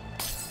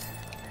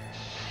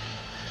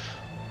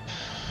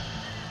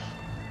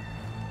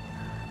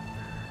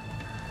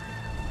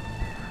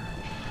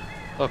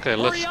 Okay,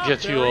 let's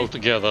get you all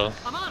together.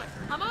 I'm on it!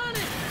 I'm on it!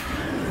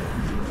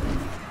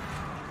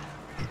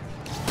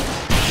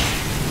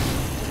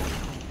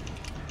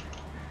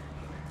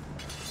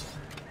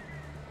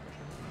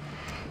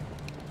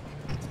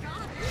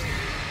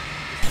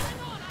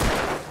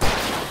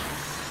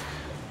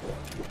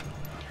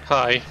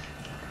 Hi.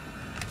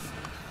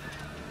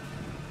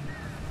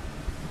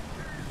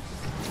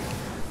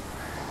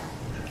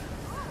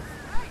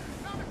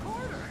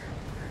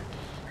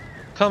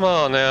 Come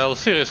on, Al,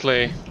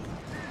 seriously.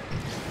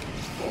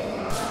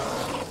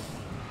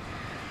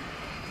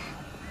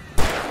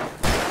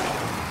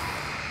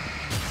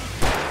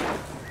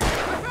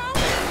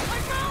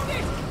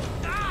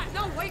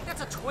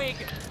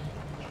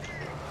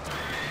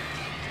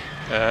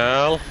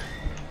 Al.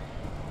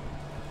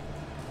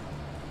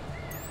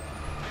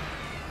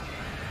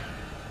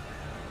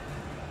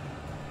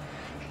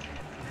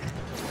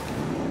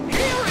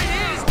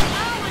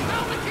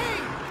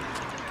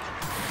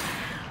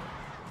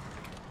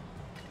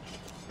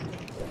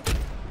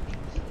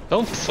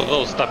 Don't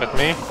throw stuff at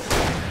me.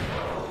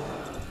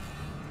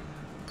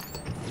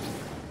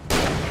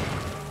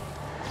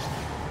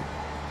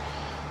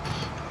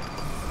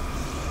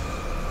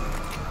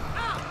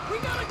 We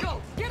gotta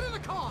go! Get in the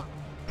car!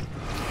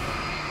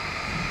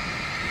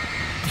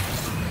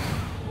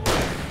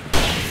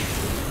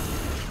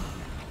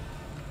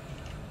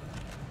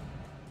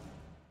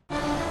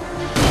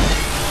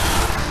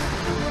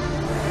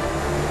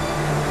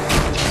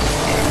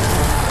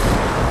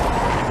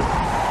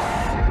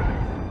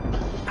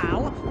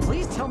 Al,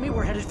 please tell me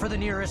we're headed for the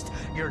nearest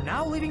 "You're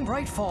now leaving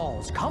Bright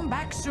Falls. Come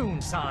back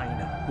soon" sign.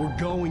 We're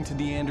going to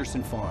the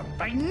Anderson farm.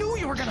 I knew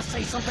you were gonna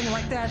say something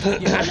like that.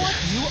 You know what?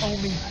 You owe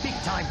me big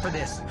time for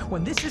this.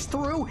 When this is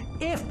through,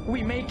 if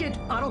we make it,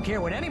 I don't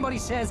care what anybody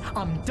says,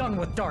 I'm done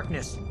with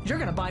darkness. You're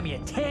gonna buy me a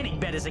tanning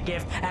bed as a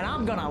gift, and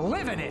I'm gonna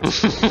live in it.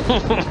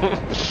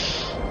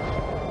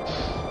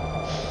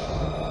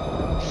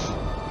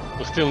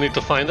 We still need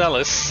to find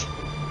Alice.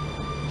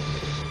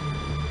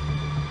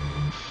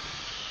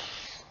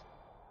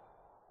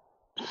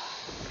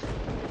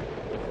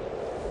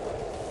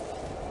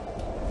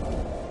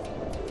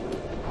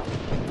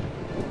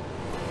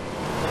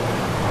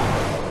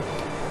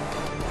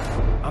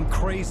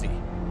 crazy,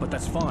 but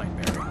that's fine,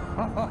 Barry.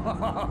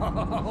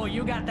 Oh,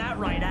 you got that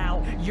right,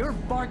 Al. You're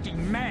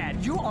barking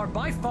mad. You are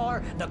by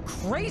far the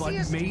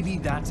craziest... But maybe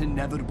that's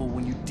inevitable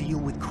when you deal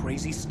with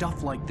crazy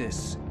stuff like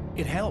this.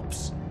 It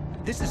helps.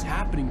 This is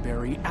happening,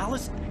 Barry.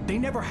 Alice, they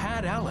never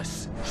had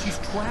Alice. She's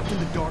trapped in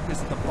the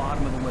darkness at the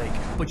bottom of the lake,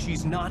 but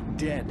she's not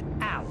dead.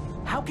 Al,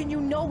 how can you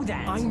know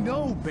that? I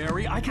know,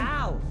 Barry. I can...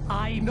 Al,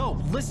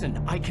 No,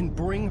 listen. I can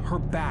bring her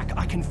back.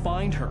 I can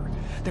find her.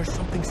 There's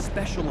something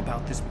special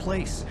about this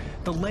place.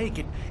 The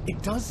lake,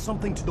 it does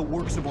something to the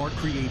works of art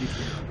created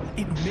here.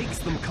 It makes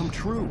them come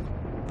true.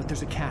 But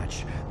there's a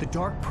catch. The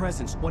dark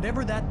presence,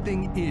 whatever that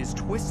thing is,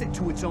 twists it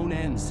to its own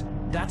ends.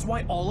 That's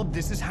why all of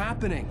this is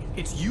happening.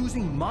 It's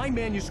using my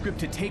manuscript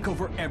to take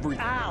over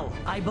everything. Al,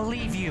 I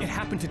believe you. It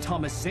happened to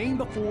Thomas Zane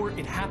before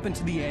it happened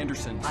to the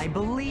Andersons. I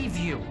believe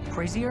you.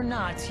 Crazy or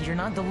not, you're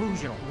not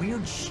delusional.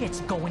 Weird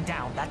shit's going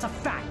down. That's a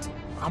fact.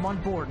 I'm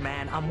on board,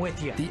 man. I'm with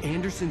you. The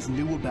Andersons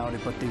knew about it,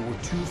 but they were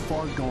too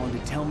far gone to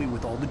tell me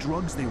with all the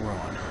drugs they were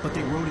on. But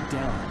they wrote it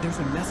down. There's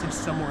a message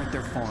somewhere at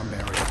their farm,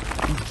 Barry.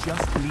 We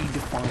just need to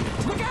find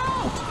it. Look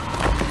out!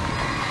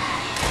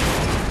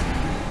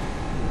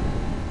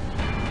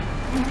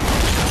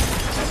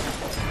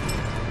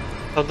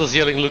 How does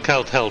yelling "look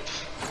out" help?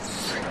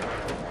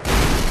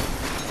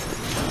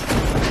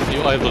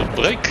 You either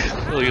break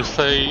or you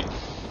say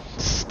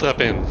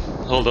strap in,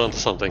 hold on to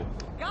something.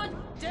 God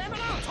damn it,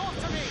 Al, talk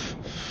to me!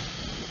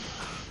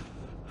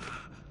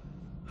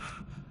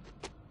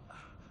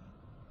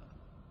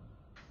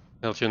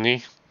 Held your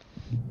knee.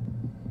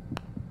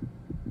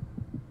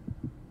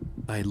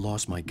 I had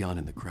lost my gun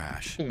in the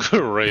crash.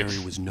 Great. Barry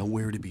was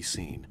nowhere to be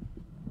seen.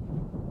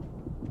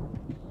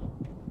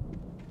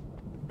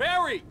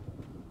 Barry!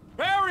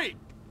 Barry!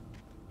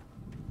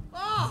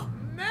 Oh,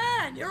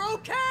 man, you're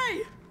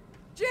okay!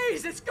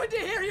 Jeez, it's good to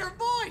hear your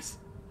voice!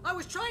 I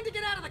was trying to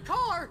get out of the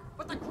car,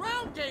 but the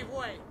ground gave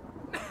way.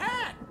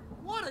 Man,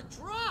 what a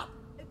drop!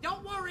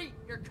 Don't worry,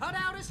 your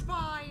cutout is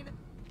fine.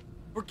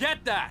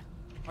 Forget that!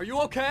 Are you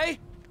okay?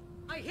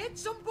 I hit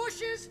some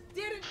bushes,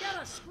 didn't get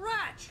a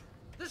scratch.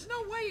 There's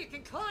no way you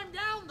can climb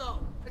down, though.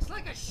 It's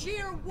like a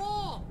sheer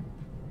wall.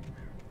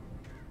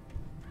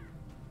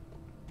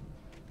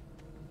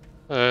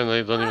 And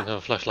I don't even have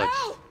a flashlight.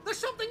 Ow! There's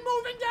something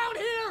moving down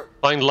here!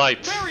 Find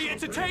light. Barry,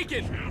 it's a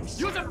taken!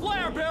 Use a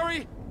flare,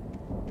 Barry!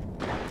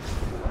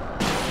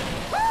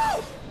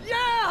 Oh!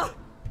 Yeah!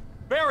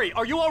 Barry,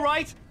 are you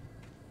alright?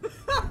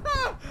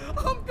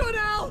 I'm good,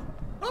 Al!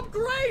 I'm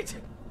great!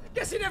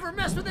 Guess you never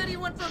messed with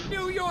anyone from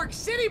New York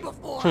City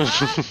before,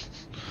 huh?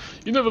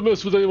 You never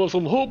messed with anyone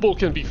from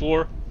Hoboken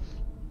before.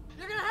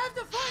 You're gonna have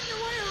to find your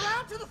way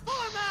around to the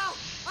farm, Al!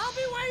 I'll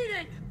be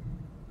waiting!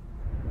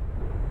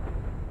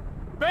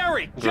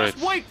 Barry, just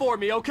wait for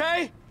me,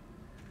 okay?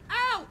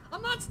 Al!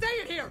 I'm not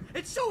staying here!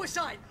 It's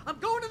suicide! I'm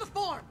going to the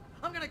farm!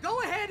 I'm gonna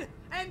go ahead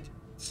and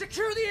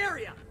secure the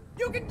area!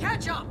 You can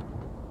catch up!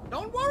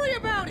 Don't worry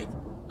about it!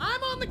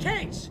 I'm on the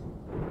case!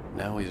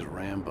 Now he's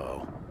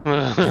Rambo.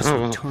 This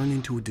would turn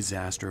into a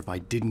disaster if I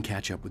didn't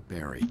catch up with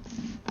Barry.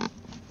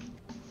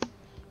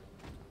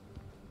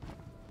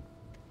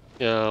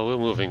 Yeah, we're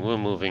moving, we're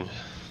moving.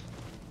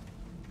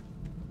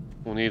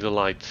 We need a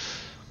light.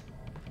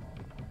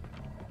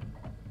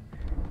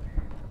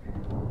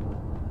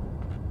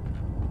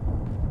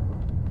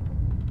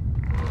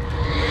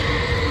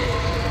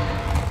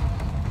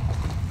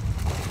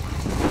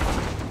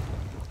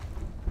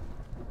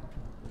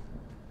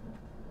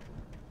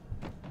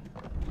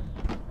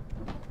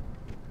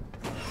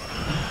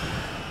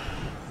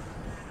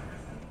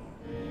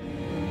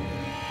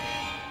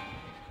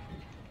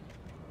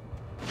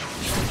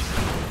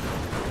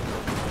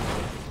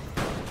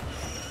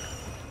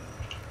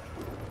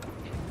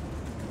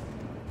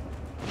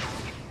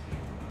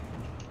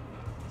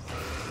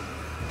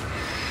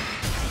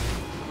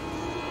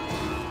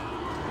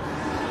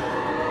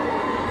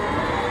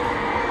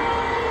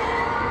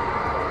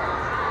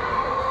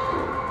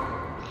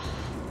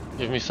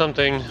 Give me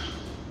something.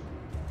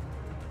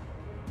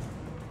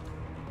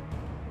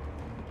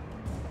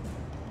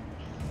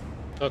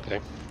 Okay.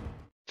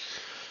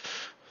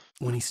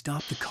 When he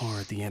stopped the car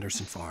at the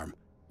Anderson farm,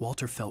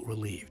 Walter felt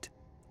relieved.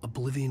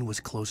 Oblivion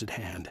was close at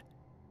hand.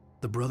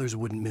 The brothers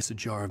wouldn't miss a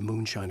jar of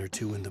moonshine or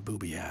two in the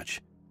booby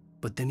hatch.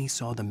 But then he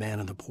saw the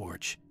man on the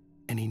porch,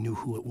 and he knew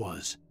who it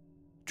was.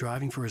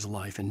 Driving for his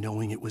life and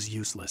knowing it was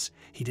useless,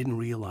 he didn't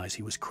realize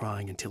he was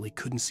crying until he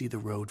couldn't see the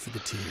road for the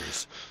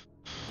tears.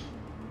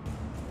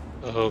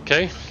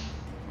 Okay.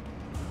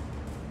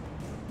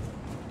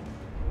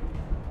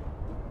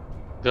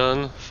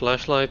 Gun,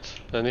 flashlight,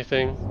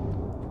 anything?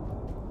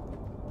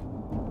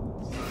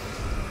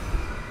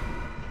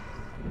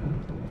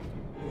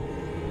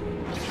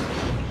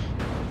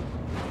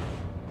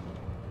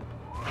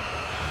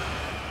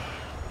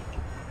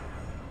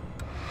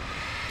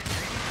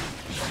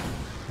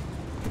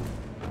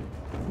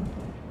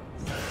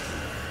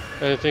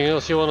 Anything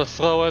else you want to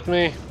throw at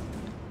me?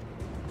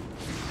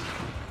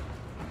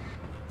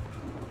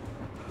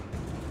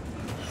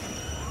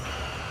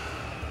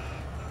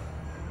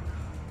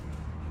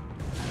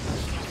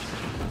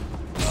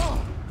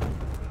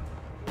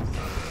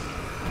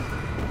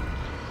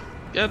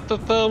 Get the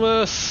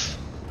thermos!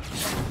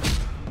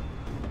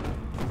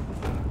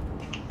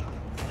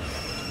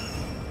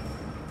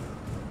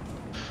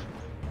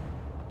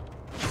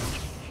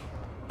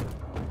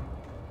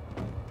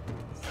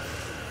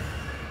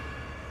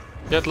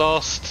 Get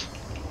lost!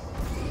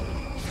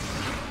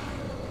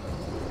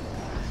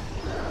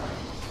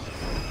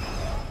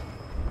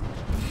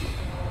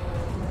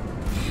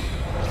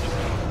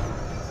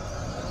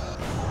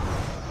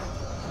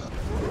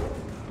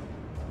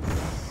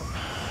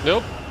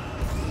 Nope.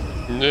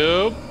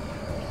 Nope.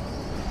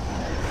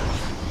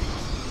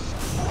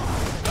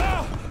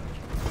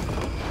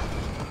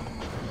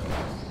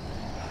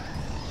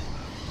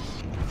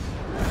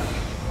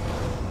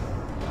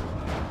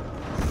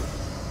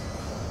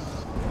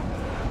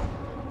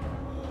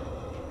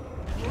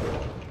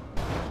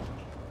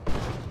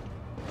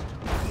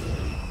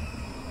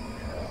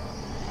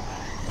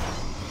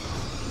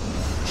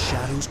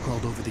 Shadows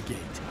crawled over the gate.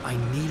 I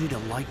needed a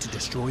light to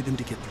destroy them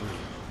to get through.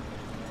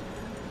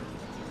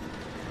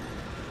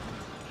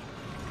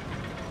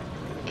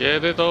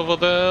 Get it over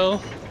there.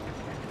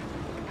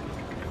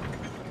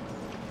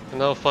 And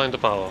now find the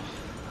power.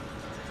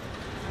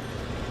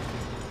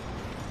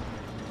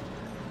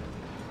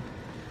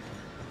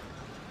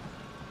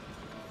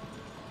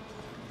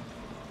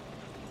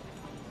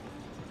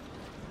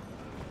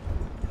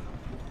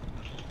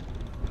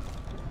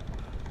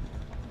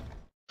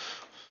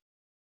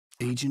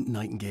 Agent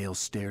Nightingale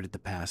stared at the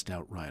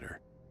passed-out rider.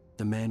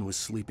 The man was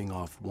sleeping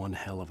off one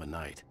hell of a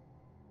night.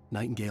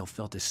 Nightingale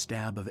felt a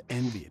stab of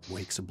envy at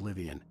Wake's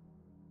oblivion,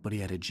 but he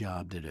had a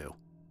job to do.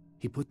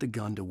 He put the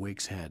gun to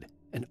Wake's head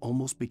and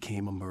almost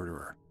became a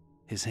murderer.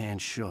 His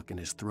hand shook and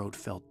his throat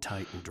felt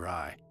tight and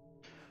dry.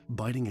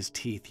 Biting his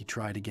teeth, he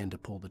tried again to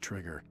pull the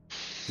trigger.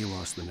 He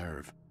lost the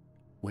nerve.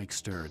 Wake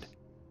stirred.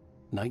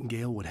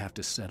 Nightingale would have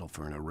to settle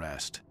for an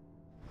arrest.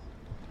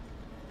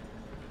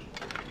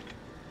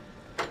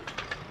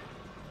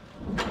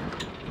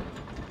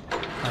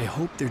 I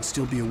hoped there'd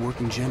still be a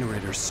working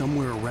generator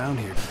somewhere around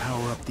here to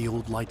power up the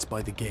old lights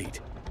by the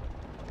gate.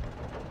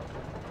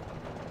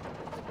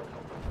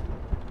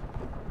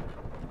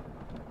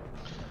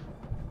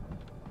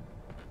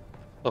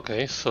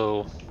 Okay,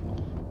 so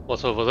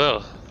what's over there?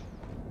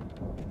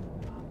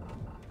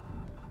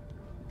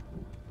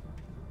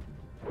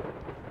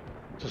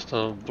 Just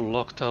a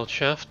blocked out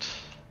shaft?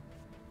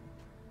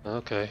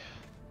 Okay.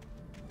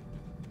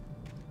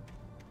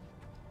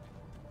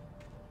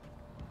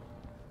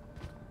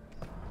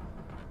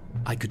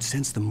 I could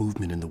sense the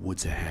movement in the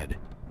woods ahead.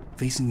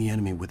 Facing the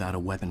enemy without a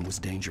weapon was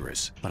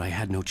dangerous, but I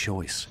had no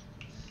choice.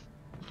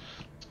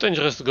 It's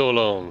dangerous to go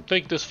alone.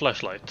 Take this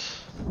flashlight.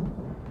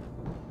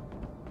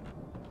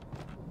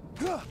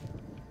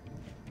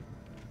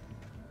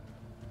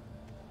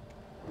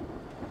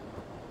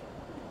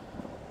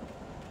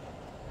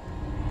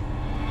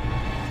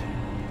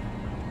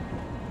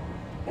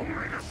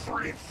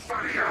 Omega-3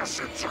 fatty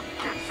acids are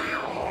good for your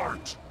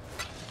heart.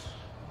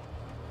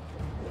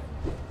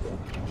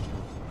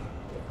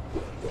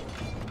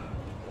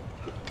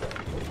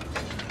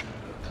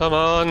 Come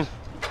on!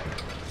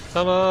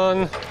 Come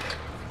on!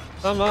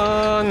 Come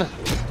on!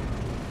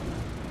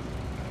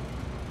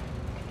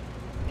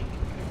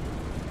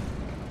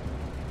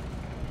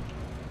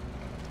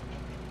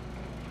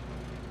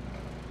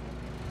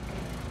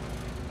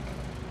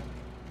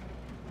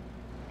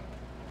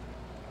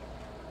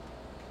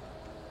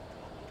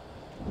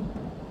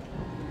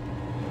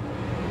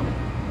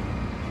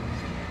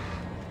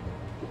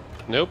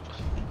 Nope.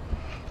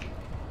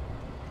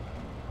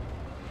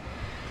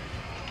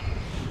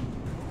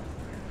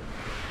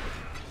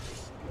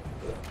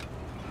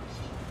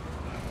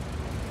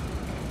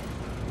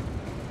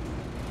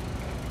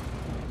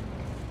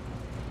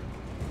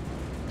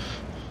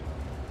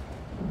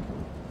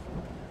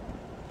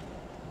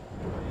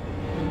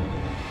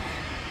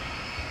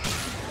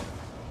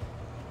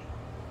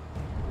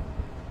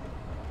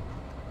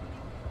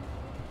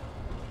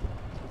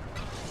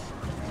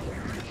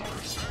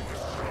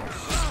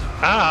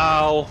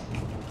 Ow!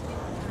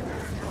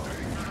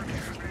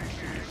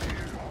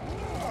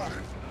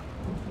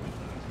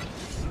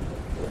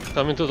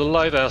 Come into the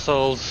light,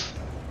 assholes.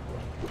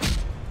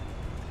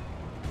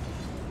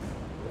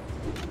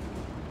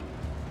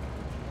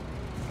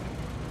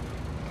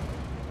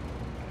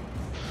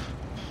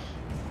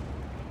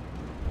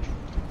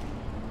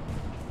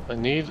 I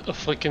need a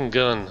freaking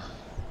gun.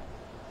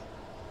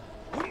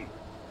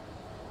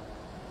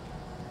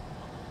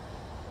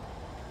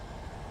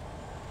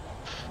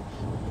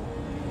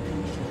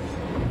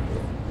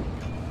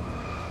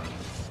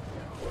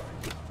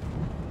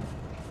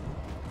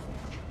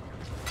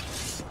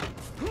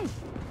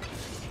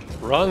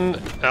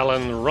 Run,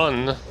 Alan,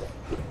 run.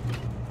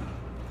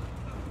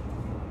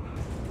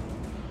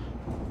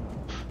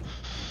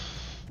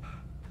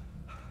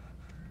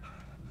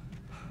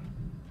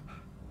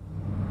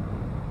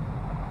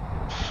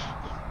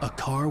 A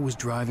car was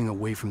driving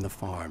away from the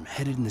farm,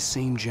 headed in the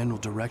same general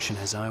direction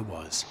as I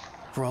was.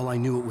 For all I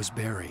knew, it was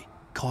Barry,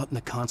 caught in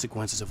the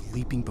consequences of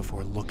leaping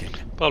before looking.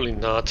 Probably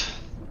not.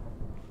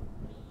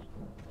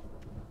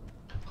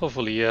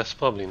 Hopefully yes,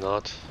 probably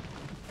not.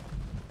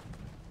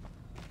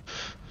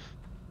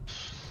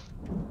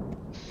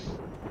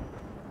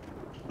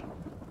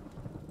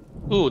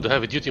 Ooh, the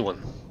heavy duty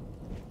one.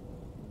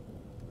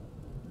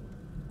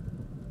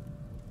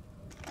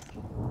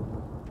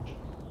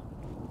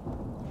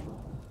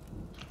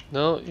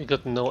 No, you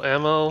got no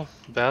ammo,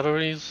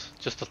 batteries,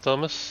 just a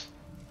thermos.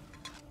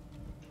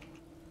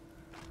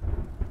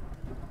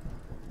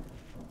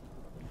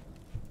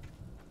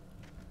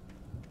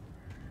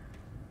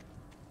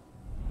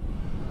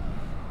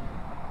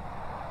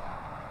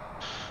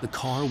 The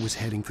car was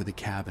heading for the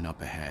cabin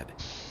up ahead.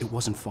 It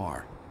wasn't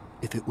far.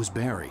 If it was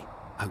Barry,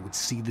 I would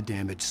see the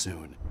damage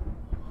soon.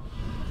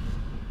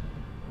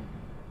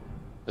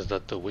 Is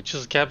that the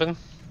witch's cabin?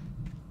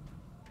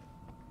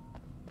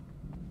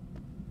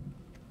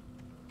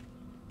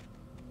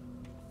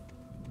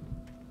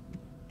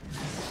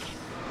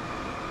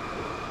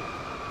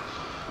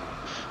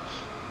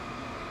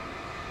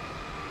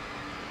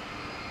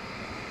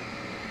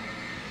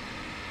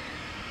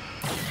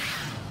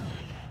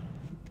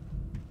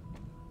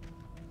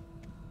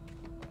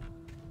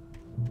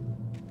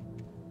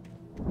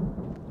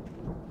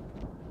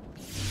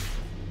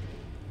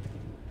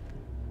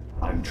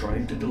 I'm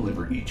trying to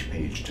deliver each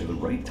page to the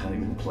right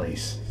time and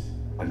place.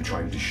 I'm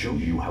trying to show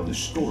you how the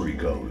story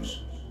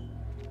goes.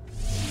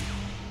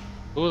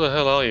 Who the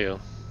hell are you?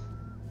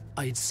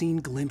 I had seen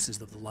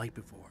glimpses of the light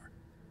before.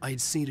 I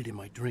had seen it in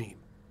my dream.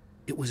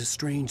 It was a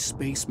strange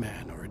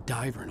spaceman or a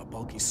diver in a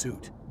bulky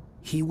suit.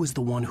 He was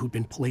the one who'd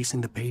been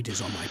placing the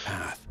pages on my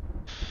path.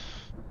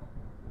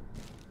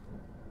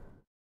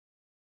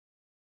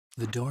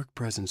 The dark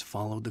presence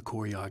followed the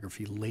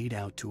choreography laid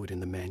out to it in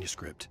the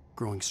manuscript,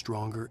 growing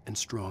stronger and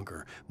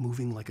stronger,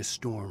 moving like a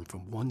storm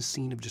from one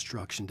scene of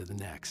destruction to the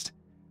next.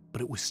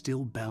 But it was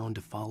still bound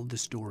to follow the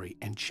story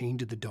and chained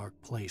to the dark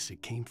place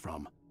it came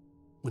from.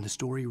 When the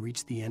story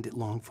reached the end it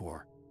longed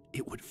for,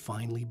 it would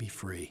finally be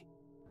free.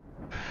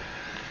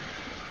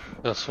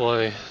 That's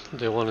why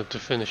they wanted to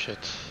finish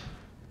it.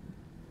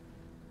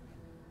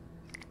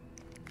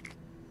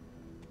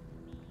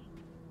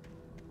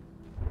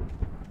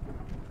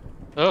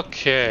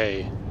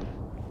 Okay,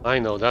 I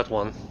know that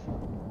one.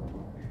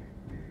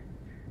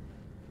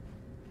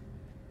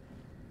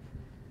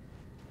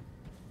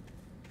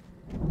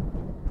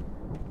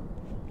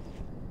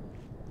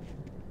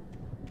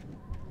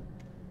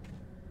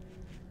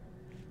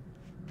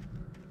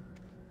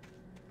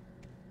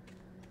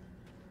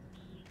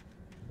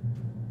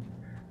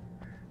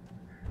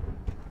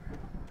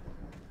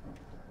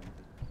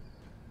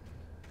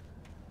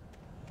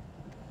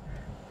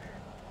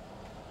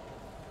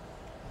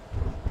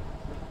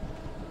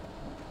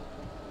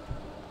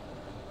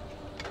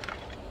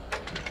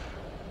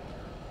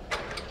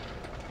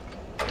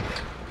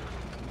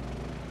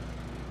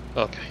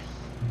 Okay.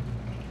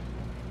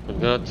 We've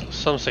got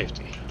some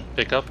safety.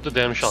 Pick up the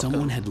damn shotgun.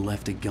 Someone had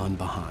left a gun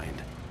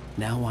behind.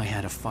 Now I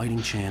had a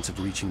fighting chance of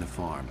reaching the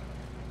farm.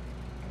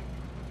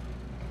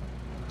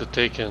 The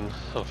Taken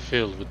are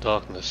filled with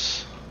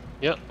darkness.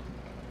 Yeah,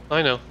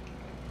 I know.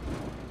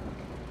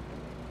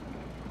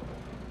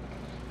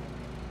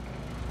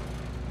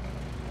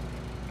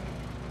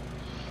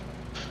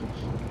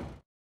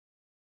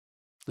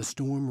 The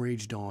storm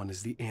raged on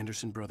as the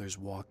Anderson brothers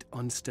walked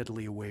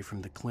unsteadily away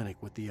from the clinic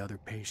with the other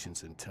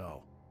patients in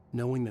tow,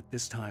 knowing that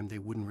this time they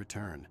wouldn't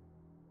return.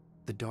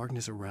 The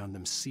darkness around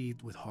them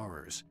seethed with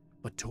horrors,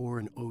 but Tor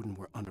and Odin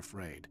were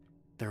unafraid.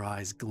 Their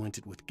eyes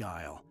glinted with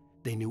guile.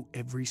 They knew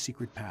every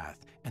secret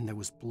path, and there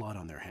was blood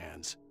on their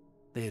hands.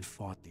 They had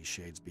fought these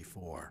shades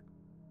before.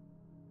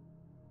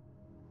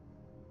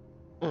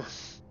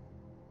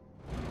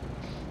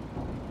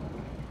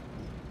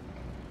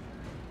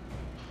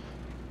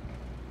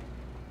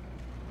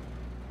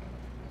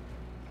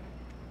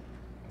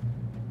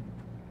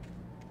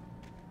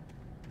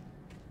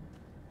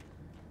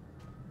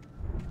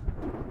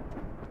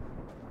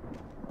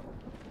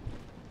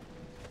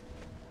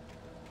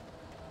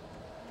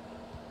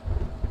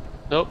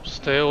 Nope,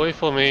 stay away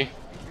from me.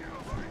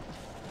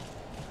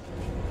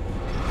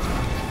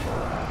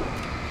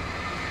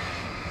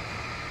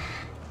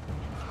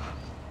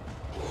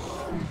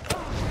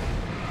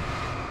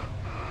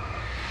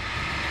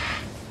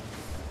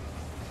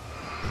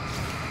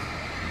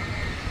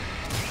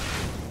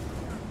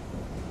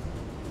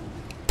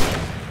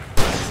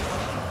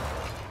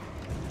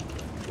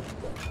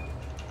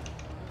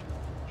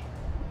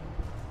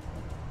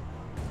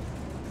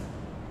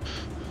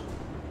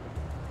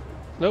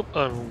 Nope,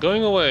 I'm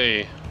going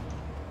away.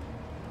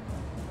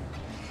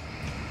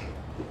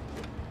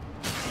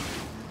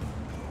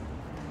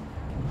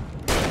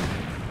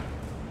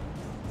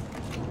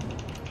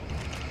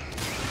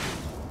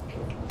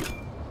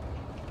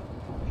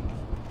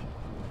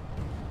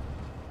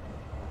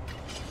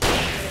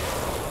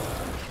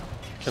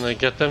 Can I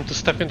get them to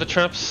step into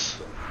traps?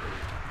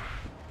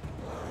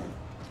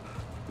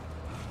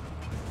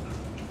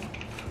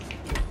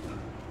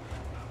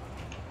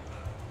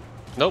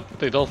 Nope,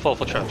 they don't fall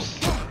for traps.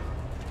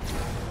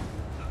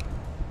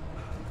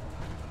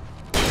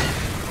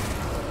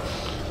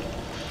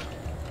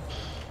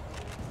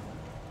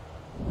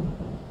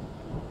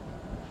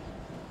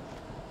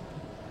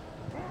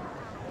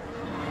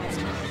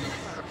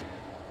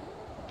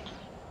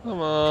 Come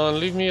on,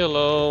 leave me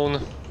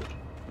alone.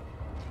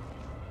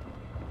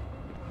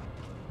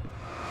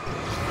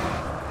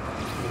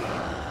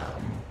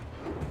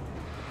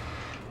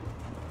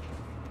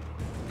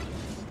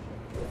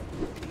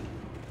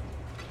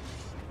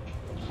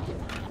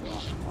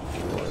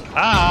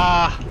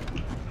 Ah!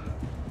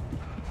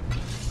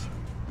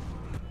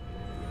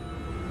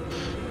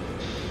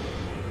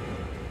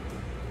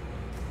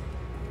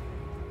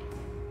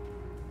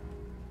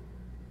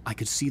 I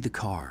could see the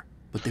car,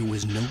 but there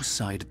was no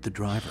sight of the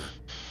driver.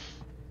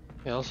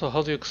 Yeah, also,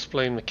 how do you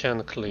explain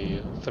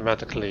mechanically,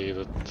 thematically,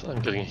 that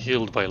I'm getting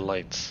healed by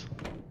lights?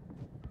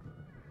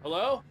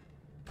 Hello?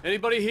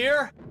 Anybody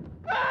here?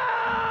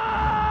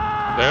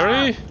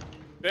 Barry?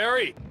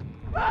 Barry!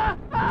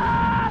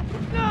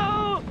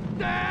 No!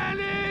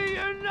 Danny,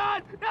 you're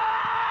not!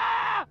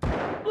 Ah!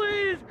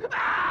 Please!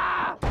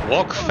 Ah!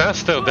 Walk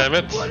faster, damn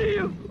it! What are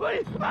you? What are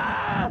you?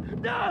 Ah!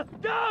 No!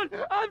 Don't!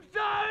 I'm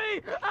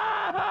sorry!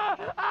 Ah!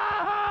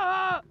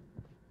 Ah!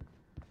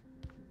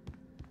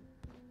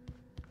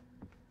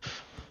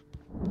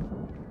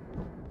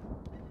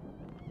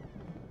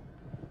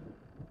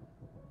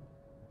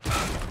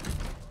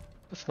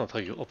 That's not how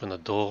you open a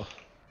door.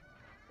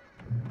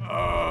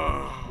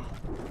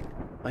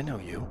 I know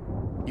you.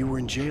 You were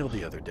in jail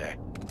the other day.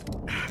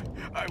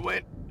 I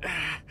went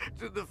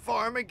to the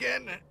farm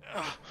again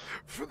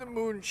for the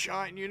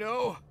moonshine, you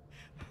know?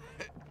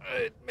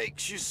 It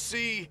makes you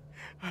see.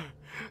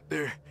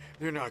 They're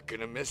not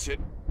gonna miss it.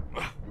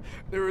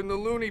 They're in the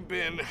loony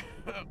bin.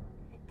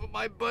 But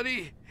my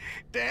buddy,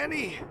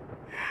 Danny,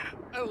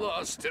 I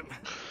lost him.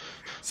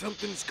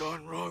 Something's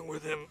gone wrong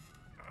with him.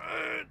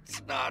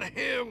 It's not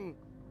him.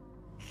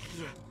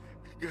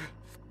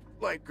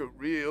 Like a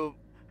real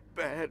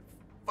bad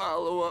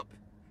follow-up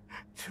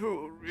to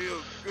a real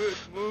good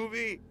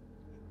movie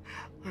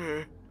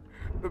where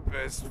the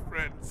best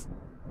friend's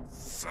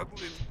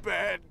suddenly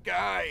bad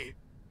guy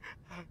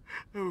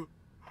who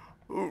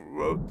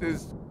wrote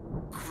this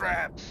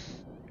crap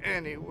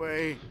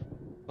anyway.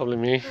 Probably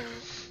me.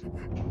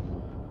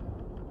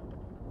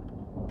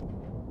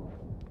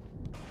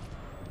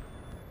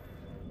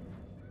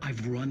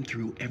 I've run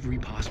through every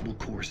possible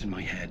course in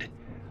my head.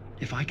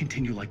 If I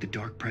continue like the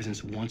Dark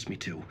Presence wants me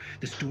to,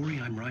 the story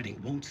I'm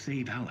writing won't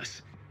save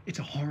Alice. It's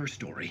a horror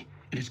story,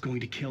 and it's going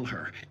to kill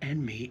her,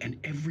 and me, and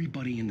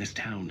everybody in this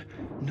town.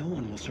 No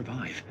one will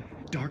survive.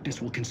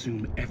 Darkness will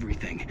consume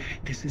everything.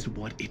 This is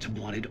what it's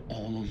wanted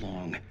all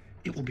along.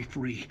 It will be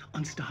free,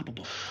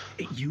 unstoppable.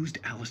 It used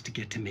Alice to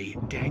get to me,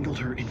 dangled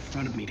her in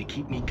front of me to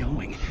keep me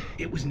going.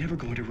 It was never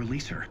going to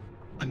release her.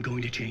 I'm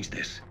going to change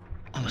this.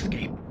 I'll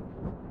escape.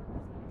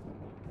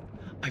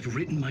 I've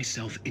written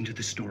myself into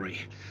the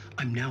story.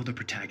 I'm now the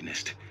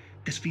protagonist.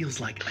 This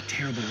feels like a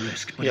terrible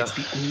risk, but it's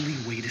the only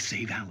way to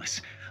save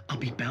Alice. I'll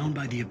be bound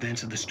by the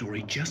events of the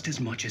story just as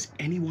much as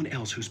anyone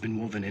else who's been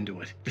woven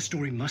into it. The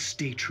story must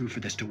stay true for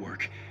this to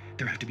work.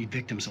 There have to be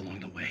victims along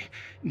the way,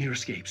 near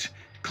escapes,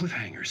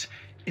 cliffhangers.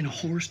 In a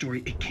horror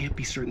story, it can't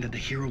be certain that the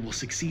hero will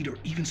succeed or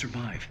even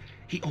survive.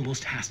 He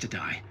almost has to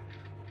die.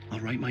 I'll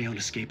write my own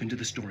escape into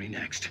the story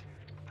next.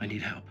 I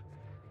need help.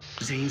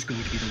 Zane's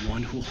going to be the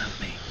one who'll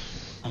help me.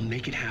 I'll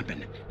make it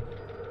happen.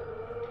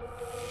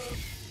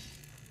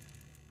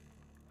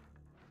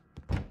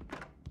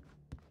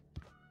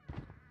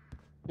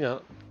 Yeah,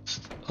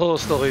 horror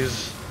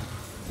stories,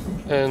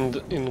 and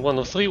in one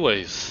of three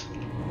ways.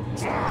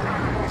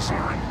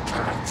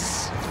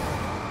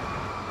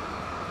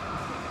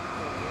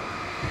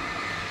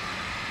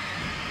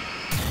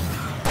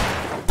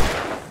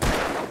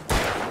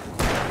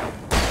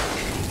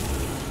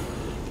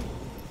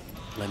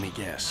 Let me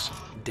guess.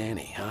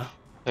 Danny, huh?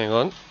 Hang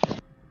on.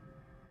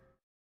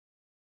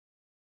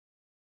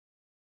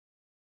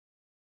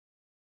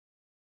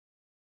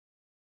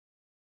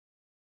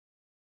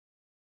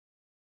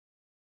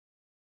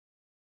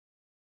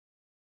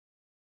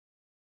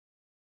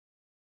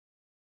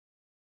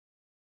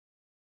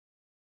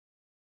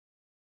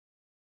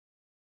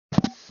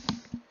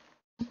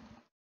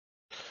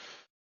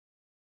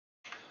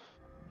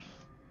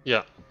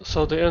 Yeah,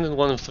 so they end in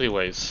one of three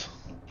ways.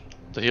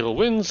 The hero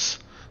wins,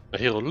 the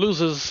hero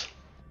loses,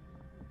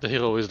 the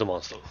hero is the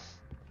monster.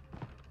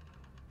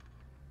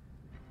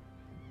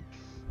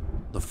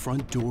 The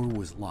front door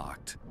was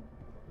locked.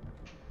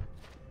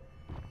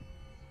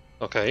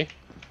 Okay,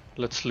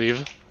 let's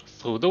leave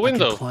through the I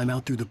window. can climb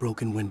out through the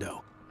broken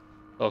window.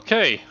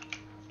 Okay,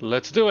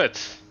 let's do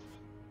it.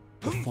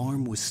 The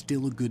farm was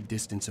still a good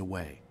distance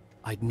away.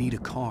 I'd need a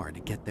car to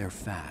get there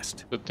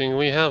fast. Good thing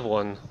we have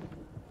one.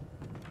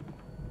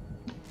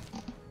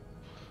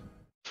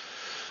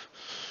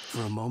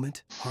 For a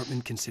moment,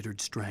 Hartman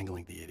considered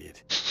strangling the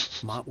idiot.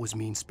 Mott was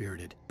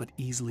mean-spirited, but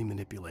easily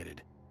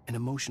manipulated. An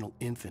emotional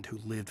infant who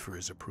lived for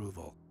his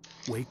approval.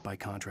 Wake, by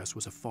contrast,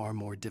 was a far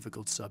more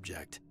difficult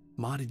subject.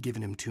 Mott had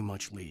given him too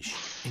much leash.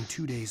 In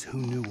 2 days, who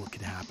knew what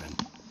could happen?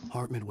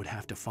 Hartman would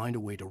have to find a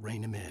way to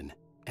rein him in,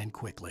 and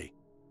quickly.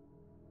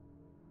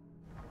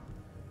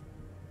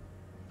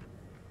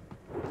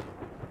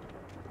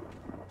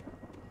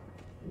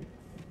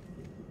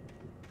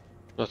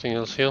 Nothing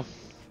else here?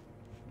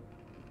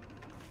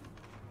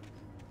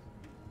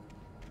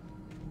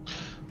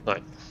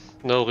 Right.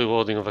 No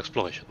rewarding of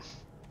exploration.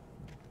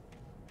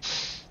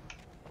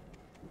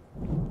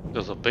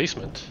 There's a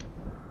basement.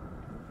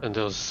 And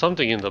there's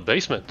something in the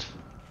basement.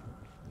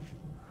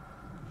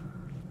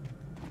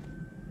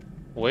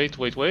 Wait,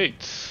 wait,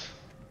 wait.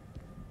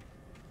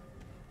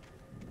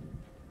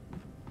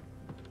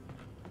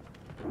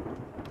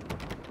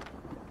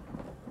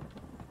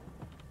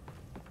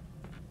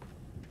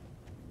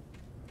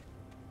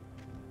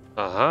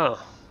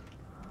 Aha.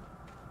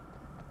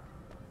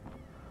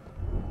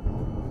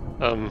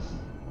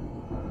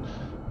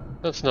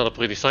 That's not a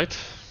pretty sight.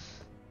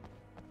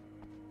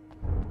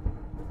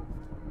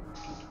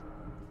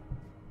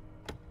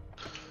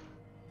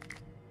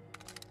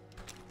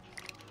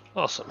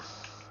 Awesome.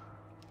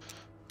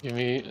 Give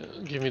me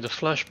the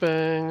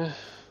flashbang.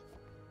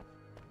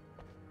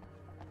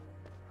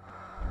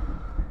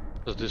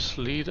 Does this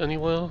lead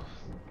anywhere?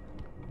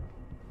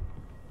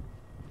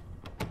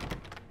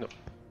 No.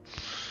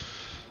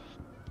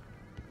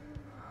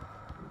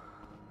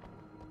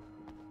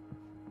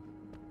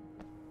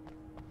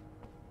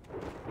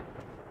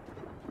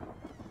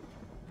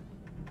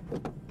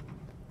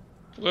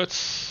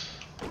 Let's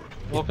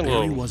walk and roll.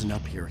 If Barry wasn't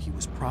up here, he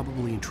was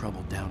probably in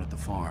trouble down at the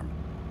farm.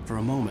 For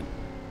a moment,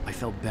 I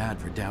felt bad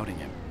for doubting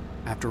him.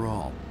 After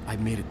all, I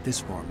made it this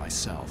far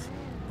myself.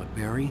 But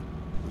Barry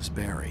was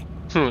Barry.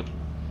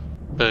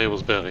 Barry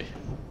was Barry.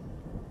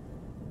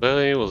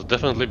 Barry was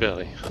definitely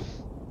Barry.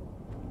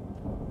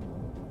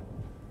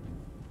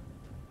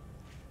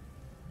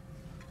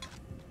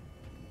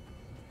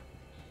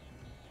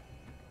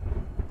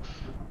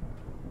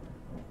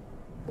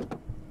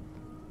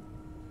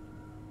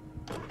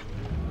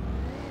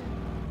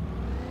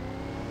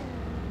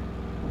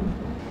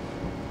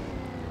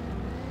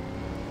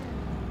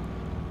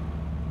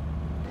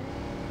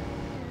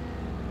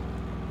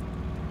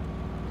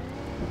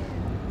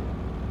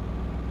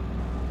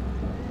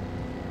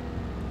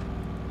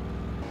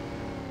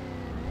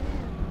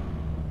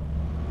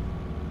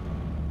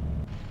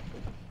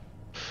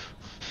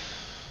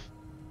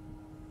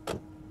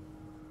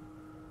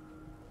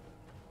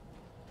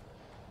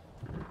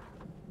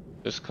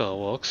 This car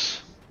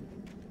works.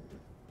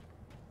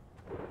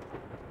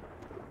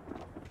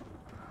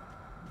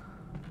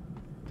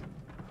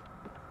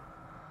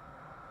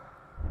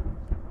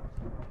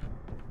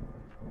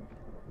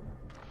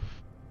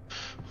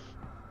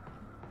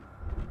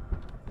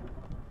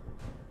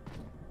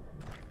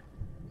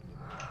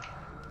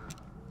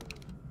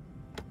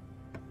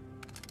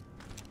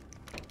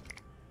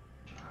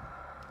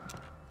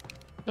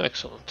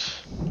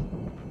 Excellent.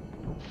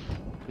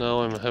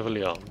 Now I'm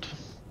heavily armed.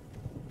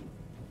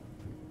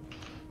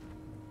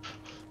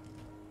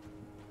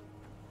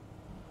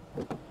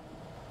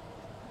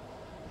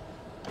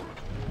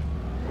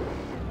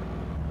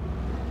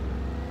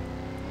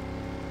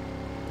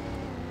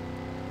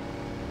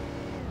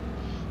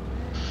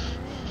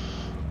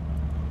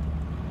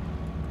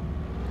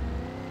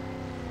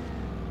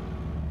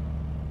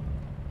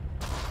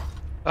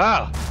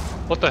 Ah!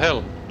 What the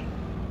hell?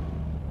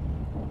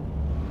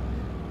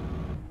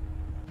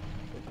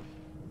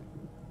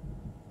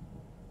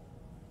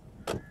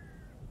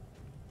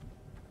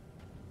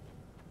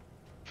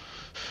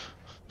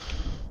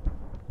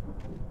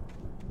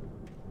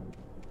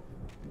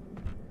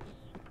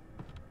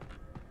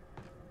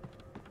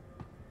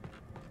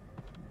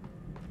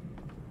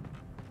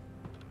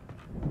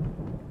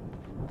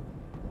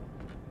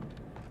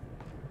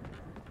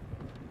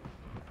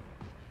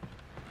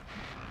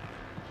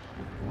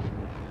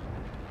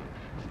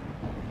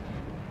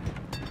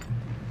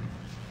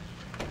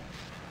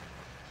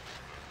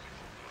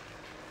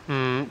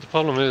 The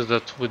problem is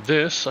that with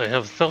this I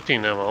have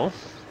 13 ammo,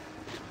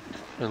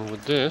 and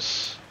with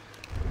this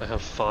I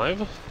have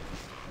 5.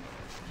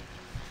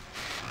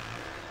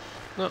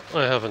 No,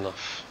 I have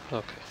enough.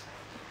 Okay.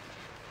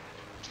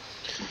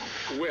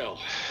 Well,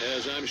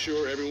 as I'm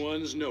sure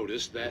everyone's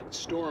noticed, that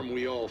storm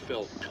we all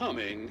felt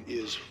coming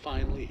is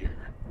finally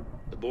here.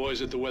 The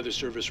boys at the Weather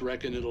Service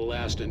reckon it'll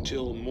last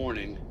until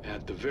morning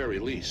at the very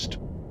least.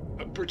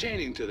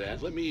 Pertaining to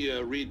that, let me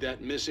read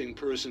that missing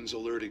persons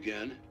alert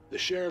again. The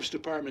Sheriff's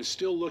Department's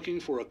still looking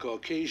for a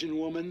Caucasian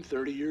woman,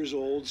 30 years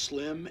old,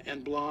 slim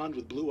and blonde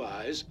with blue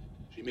eyes.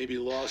 She may be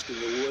lost in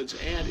the woods,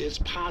 and it's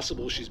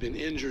possible she's been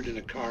injured in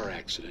a car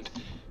accident.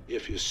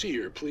 If you see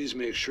her, please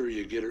make sure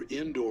you get her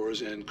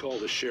indoors and call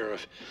the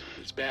sheriff.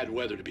 It's bad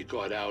weather to be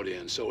caught out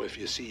in, so if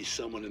you see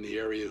someone in the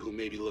area who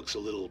maybe looks a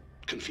little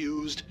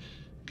confused,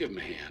 give him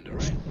a hand, all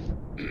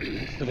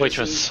right? The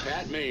waitress. This is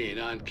Pat Maine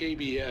on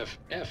KBF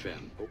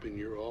FM, hoping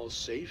you're all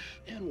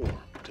safe and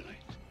warm tonight.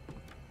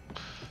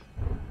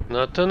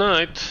 Not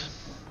tonight.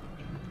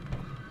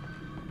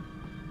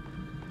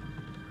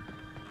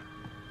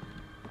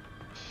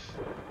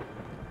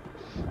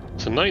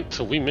 Tonight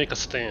we make a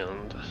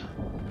stand.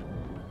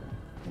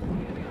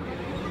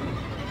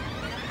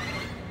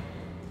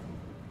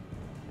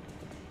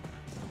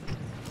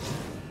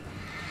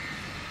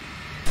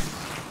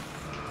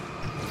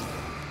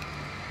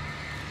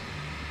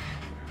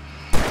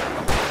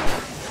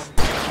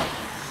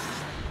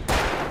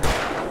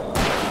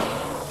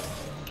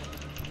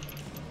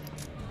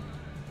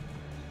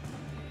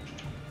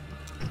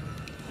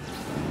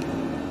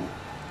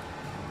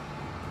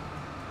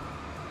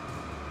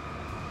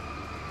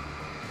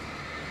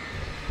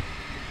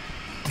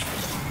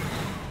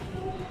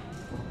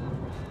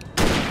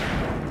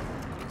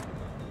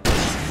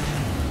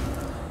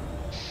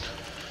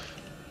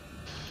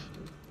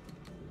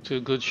 2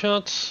 good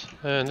shots,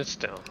 and it's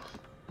down.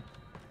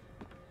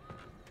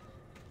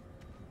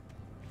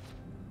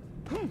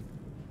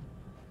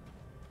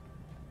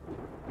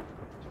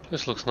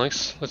 This looks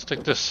nice. Let's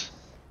take this.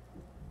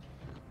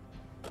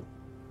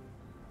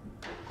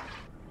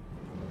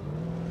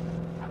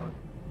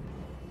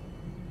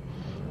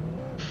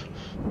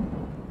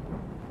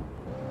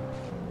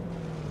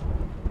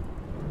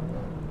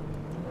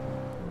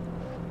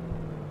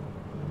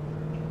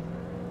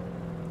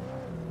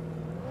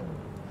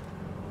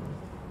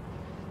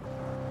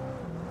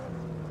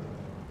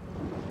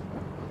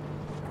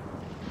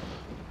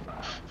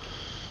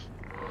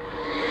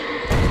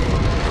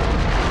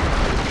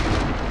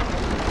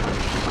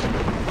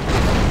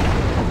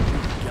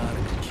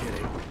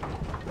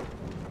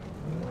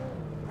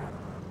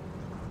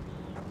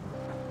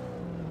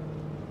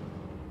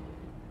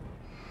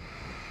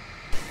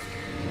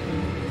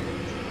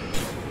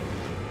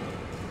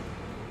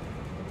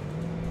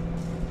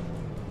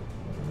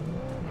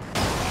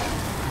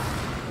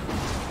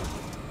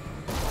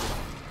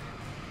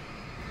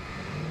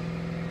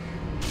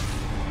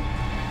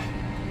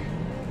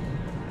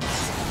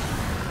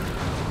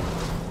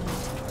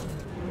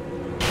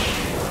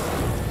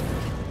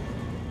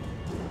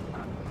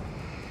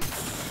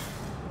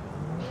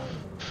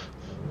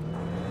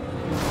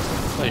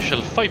 I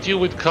shall fight you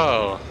with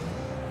car.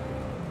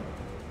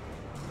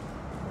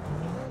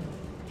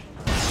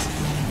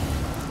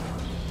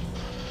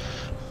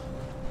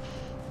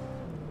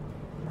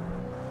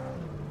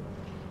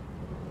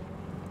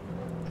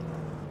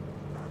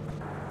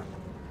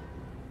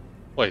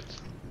 Wait,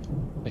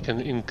 I can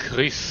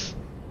increase,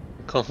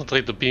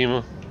 concentrate the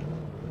beam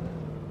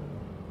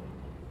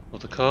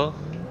of the car.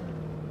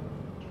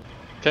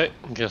 Okay,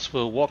 guess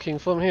we're walking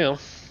from here.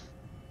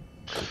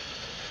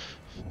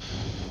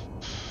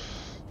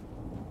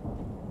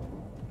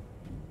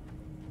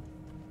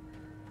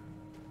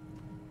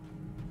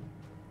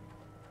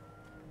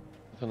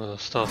 Gonna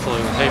start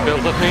throwing hay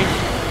bales at me,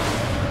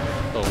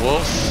 or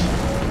worse.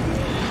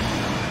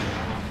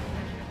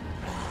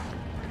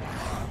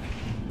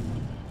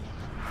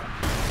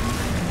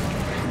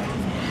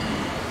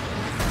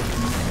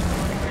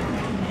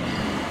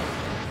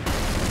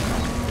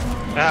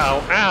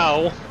 Ow,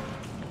 ow!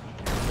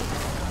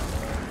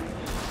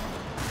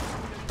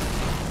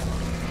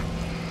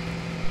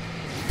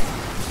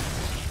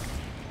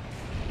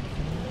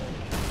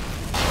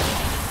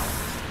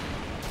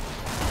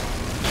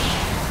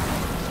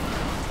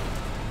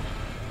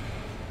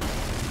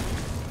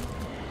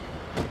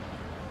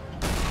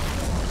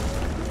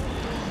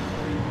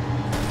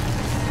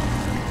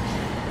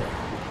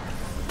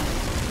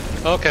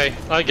 Okay,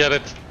 I get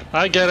it.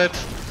 I get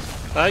it.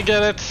 I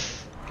get it.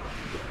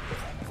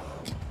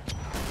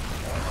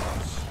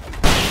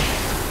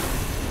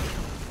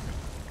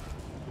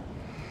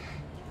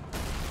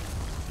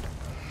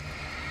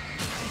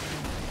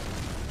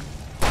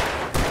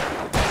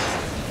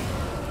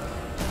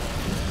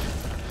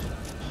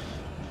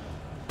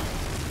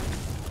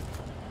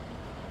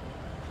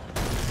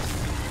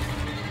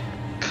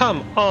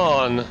 Come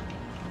on!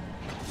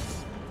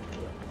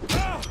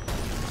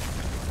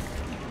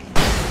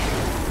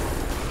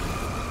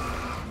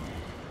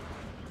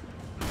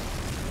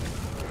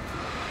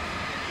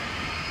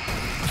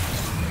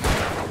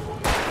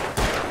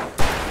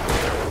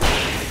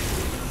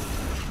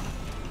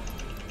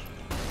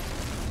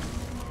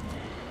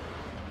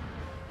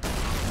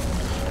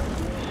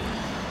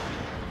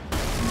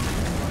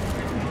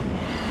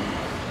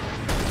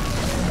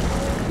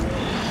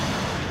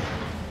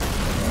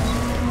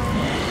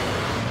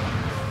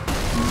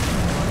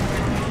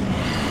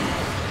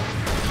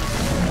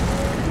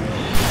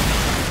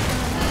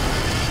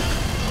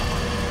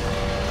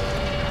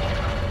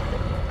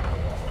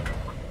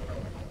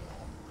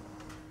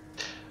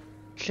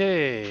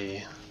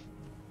 Okay.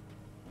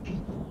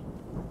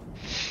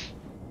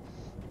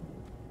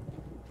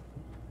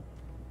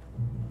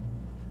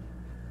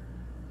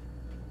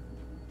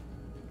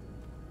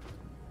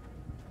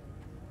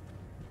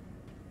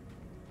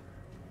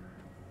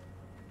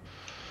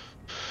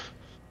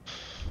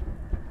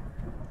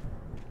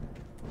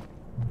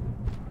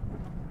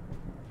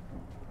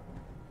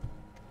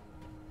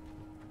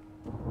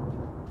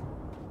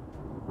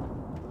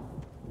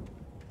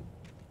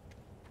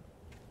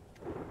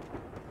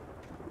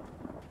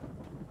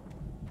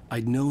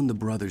 I'd known the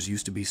brothers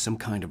used to be some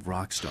kind of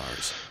rock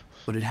stars,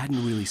 but it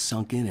hadn't really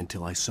sunk in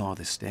until I saw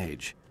the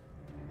stage.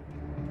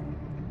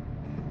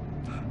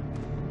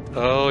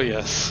 Oh,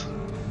 yes.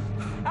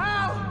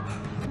 Ow!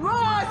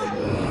 Run!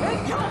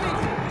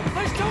 Incoming!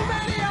 There's too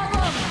many of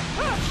them!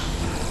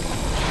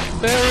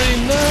 Barry,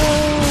 no!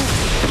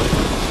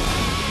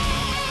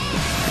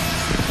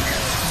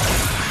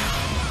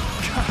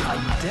 God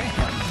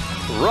damn!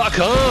 Rock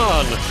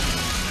on!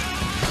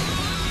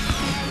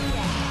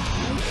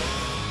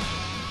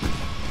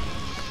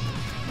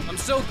 I'm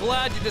so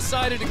glad you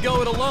decided to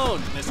go it alone,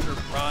 Mr.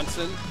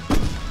 Bronson.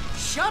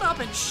 Shut up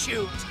and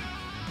shoot!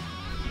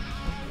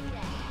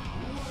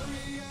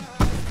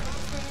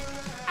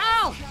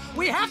 Al!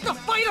 We have to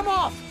fight him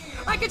off!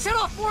 I can set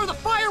off more of the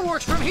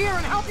fireworks from here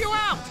and help you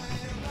out!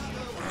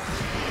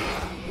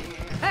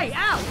 Hey,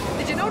 Al,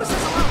 did you notice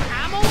there's a lot of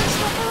ammo and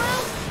stuff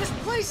around? This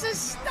place is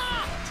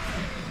stocked!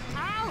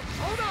 Al,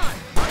 hold on.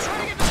 I'm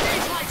trying to get the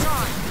stage lights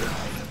on.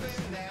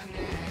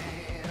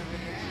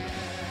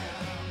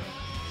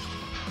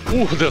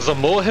 Ooh, there's a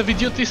more heavy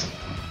duties?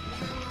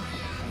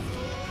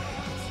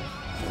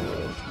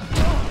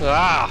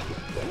 Ah!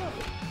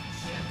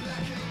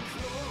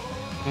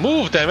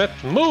 Move, damn it!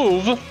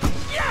 Move!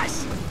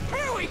 Yes!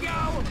 Here we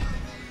go!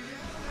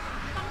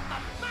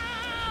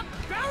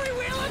 Barry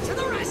Wheeler to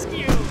the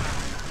rescue!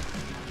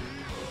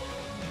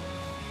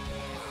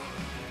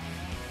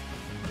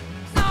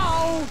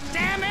 No!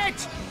 Damn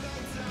it!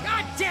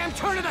 Goddamn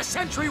turn of the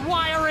century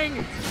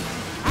wiring!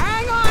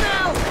 Hang on,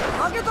 Al!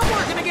 I'll get them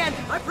working again,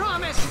 I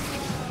promise!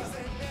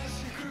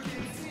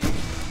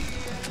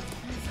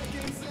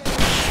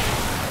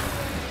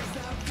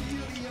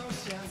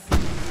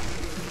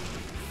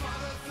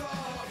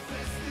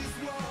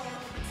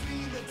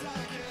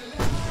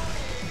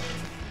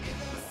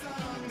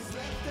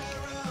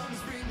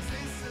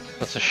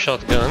 That's a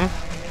shotgun.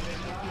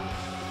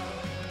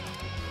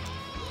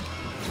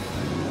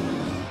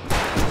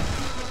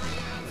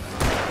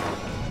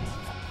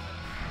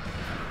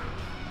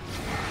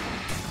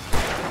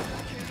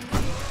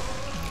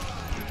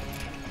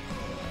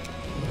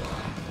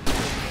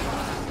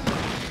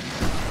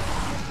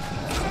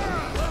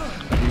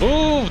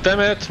 Move, damn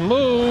it,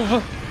 move!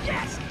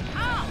 Yes!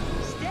 Al!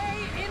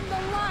 Stay in the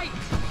light!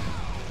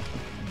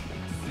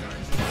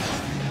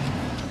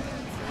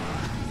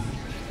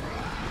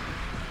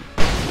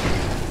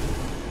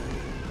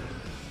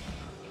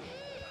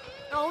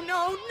 Oh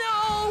no,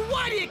 no!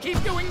 Why do you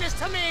keep doing this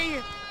to me?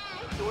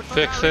 Do it for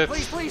Fix Barry, it.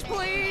 please, please,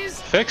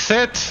 please! Fix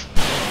it!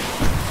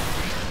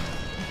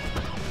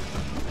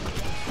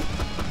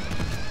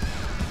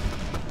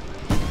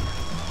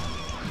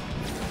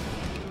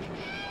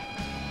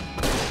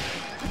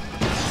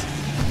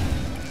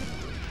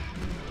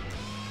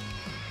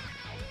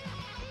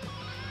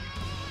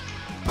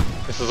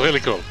 This is really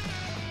cool.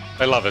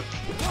 I love it.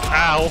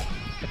 Ow!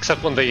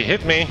 Except when they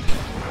hit me.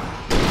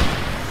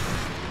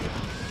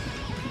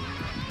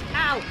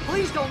 Al,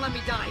 please don't let me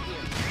die here.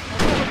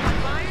 Although if I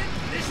buy it,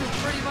 this is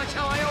pretty much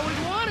how I always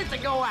wanted to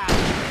go out.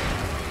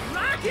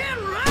 Rock and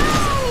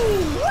roll!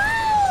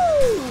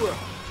 Woo!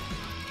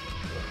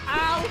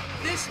 Al,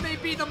 this may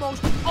be the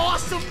most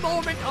awesome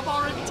moment of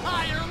our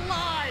entire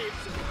lives!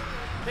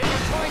 They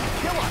were trying to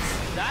kill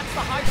us. That's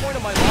the high point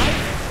of my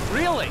life?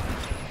 Really?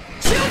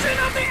 Children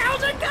of the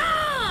Elder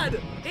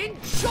God!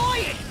 Enjoy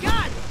it!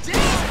 God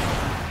damn!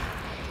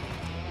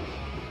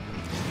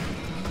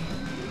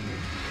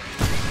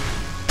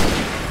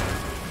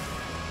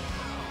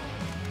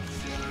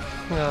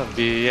 Of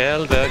the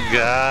Elder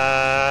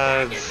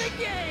Gods. In the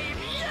game,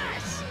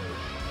 yes!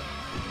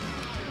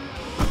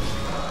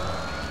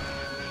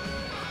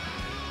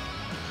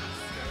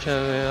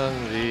 Carry on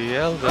the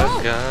Elder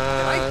Oh, Gods. can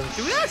I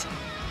do that?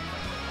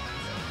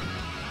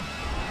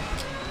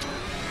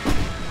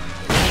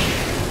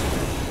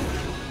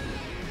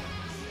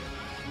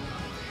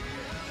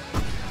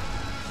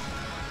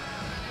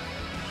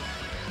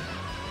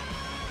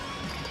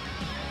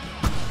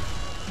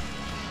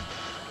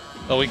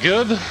 Are we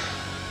good?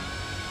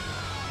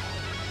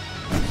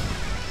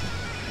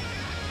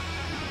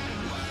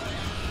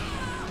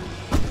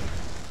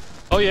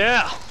 Oh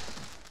yeah!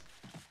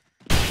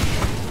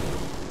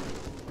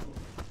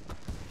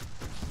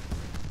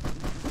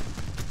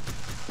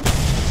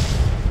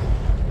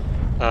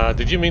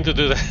 Did you mean to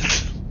do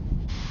that?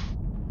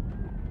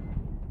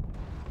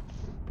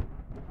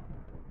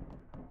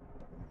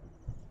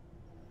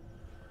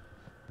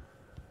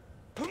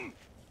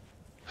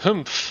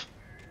 Humph.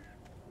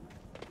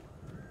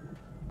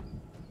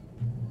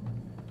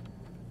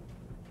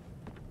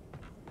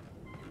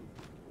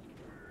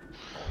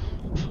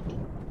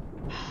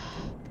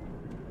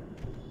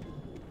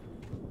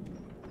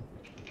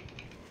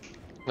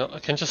 No, I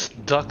can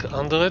just duck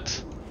under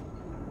it?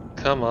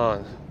 Come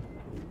on.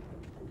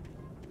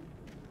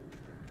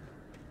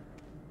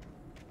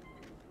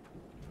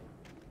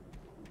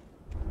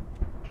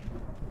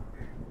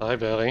 Hi,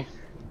 Barry.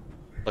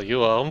 Are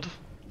you armed?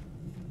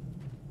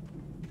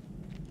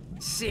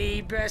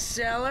 See,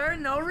 bestseller?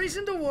 No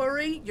reason to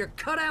worry. Your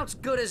cutout's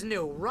good as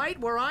new, right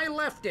where I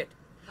left it.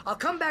 I'll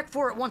come back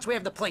for it once we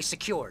have the place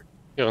secured.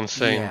 You're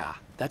insane. Yeah,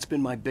 that's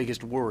been my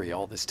biggest worry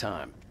all this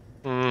time.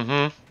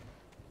 Mm-hmm.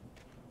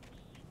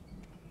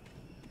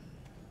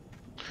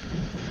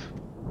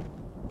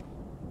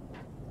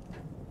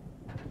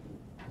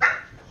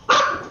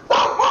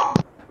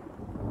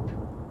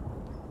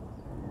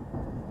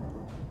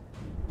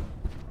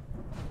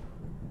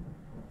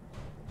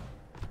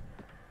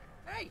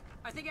 Hey,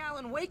 I think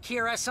Alan Wake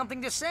here has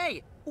something to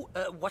say. Ooh,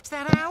 what's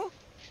that, Al?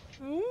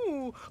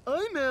 Ooh,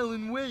 I'm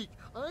Alan Wake.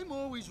 I'm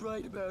always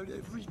right about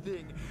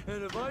everything.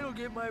 And if I don't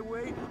get my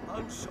way,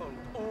 I'll sulk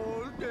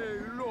all day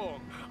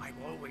long. I'm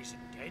always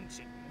intense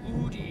and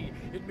moody.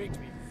 It makes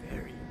me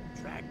very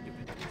attractive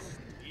and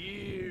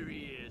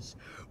mysterious.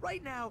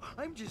 Right now,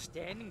 I'm just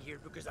standing here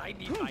because I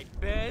need my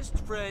best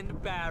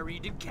friend Barry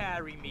to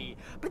carry me.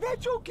 But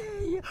that's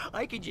okay.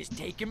 I can just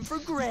take him for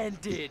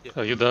granted.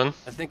 Are you done?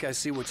 I think I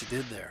see what you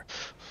did there.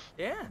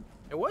 Yeah,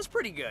 it was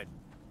pretty good.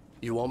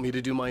 You want me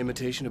to do my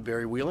imitation of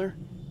Barry Wheeler?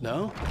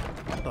 No?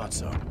 I thought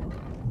so.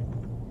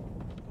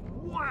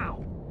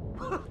 Wow!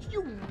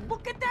 You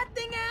look at that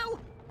thing, Al!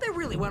 They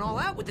really went all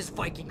out with this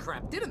Viking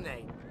crap, didn't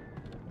they?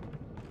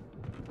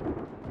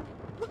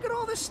 Look at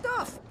all this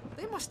stuff.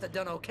 They must have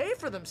done okay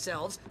for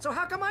themselves, so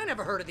how come I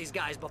never heard of these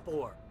guys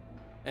before?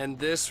 And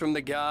this from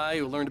the guy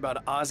who learned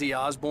about Ozzy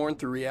Osbourne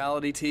through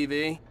reality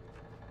TV?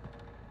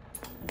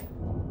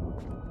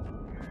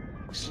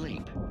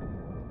 Sleep.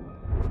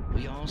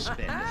 We all spend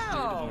a third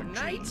of our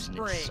Night dreams in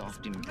Springs. its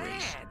soft embrace,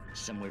 Man,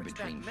 somewhere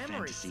between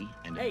fantasy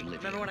and Hey, oblivion.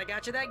 remember when I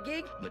got you that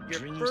gig? But Your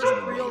dreams first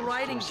are the real way of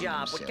writing forcing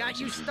job. What got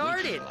you themselves into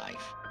waking started?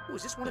 life, Oh,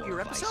 is this one of or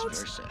your vice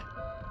episodes? versa.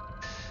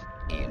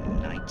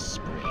 In Night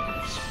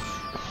Springs.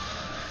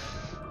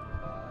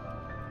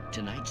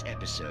 Tonight's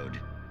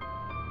episode,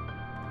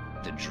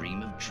 The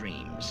Dream of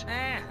Dreams.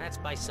 That's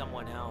by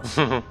someone else.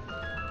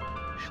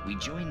 We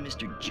join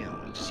Mr.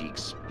 Jones as he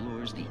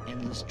explores the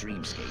endless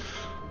dreamscape,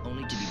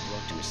 only to be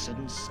brought to a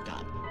sudden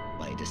stop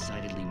by a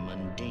decidedly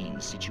mundane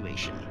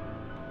situation.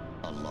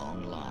 A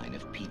long line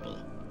of people.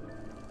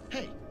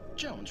 Hey,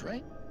 Jones,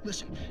 right?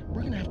 Listen,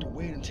 we're gonna have to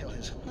wait until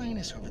His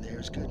Highness over there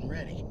is good and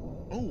ready.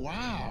 Oh,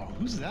 wow.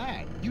 Who's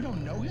that? You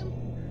don't know him?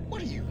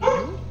 What are you,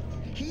 new?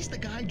 He's the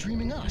guy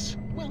dreaming us.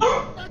 Well,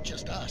 not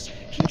just us.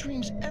 He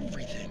dreams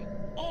everything.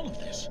 All of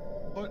this.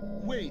 But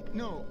wait,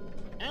 no.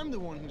 I'm the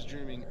one who's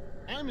dreaming.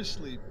 I'm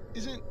asleep.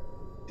 Isn't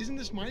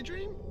this my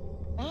dream?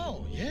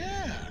 Oh,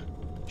 yeah.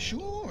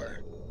 Sure.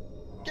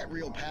 Get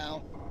real,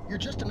 pal. You're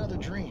just another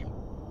dream.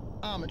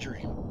 I'm a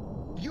dream.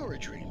 You're a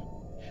dream.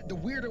 The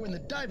weirdo in the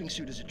diving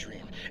suit is a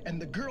dream.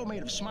 And the girl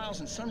made of smiles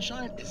and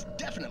sunshine is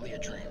definitely a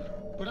dream.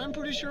 But I'm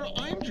pretty sure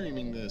I'm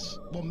dreaming this.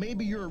 Well,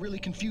 maybe you're a really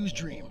confused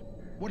dream.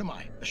 What am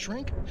I, a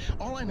shrink?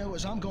 All I know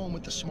is I'm going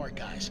with the smart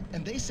guys,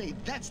 and they say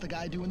that's the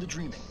guy doing the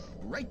dreaming.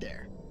 Right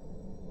there.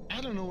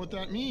 I don't know what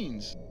that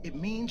means. It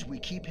means we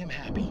keep him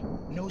happy.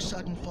 No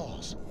sudden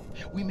falls.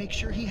 We make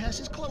sure he has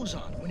his clothes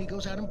on when he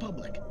goes out in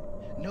public.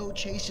 No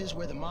chases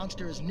where the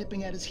monster is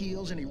nipping at his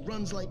heels and he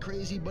runs like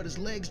crazy, but his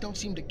legs don't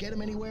seem to get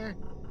him anywhere.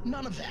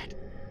 None of that.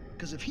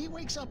 Because if he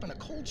wakes up in a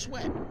cold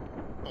sweat...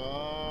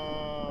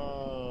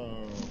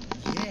 Oh...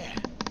 Yeah,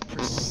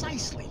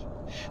 precisely.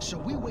 So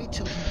we wait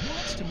till he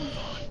wants to move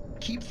on.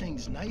 Keep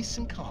things nice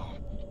and calm.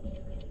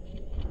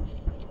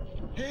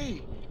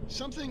 Hey,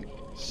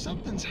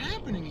 something's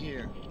happening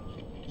here.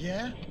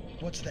 Yeah?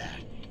 What's that?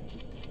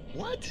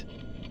 What?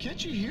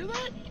 Can't you hear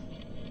that?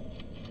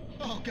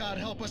 Oh, God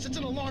help us, it's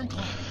an alarm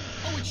clock.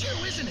 Oh, it's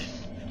you, isn't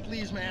it?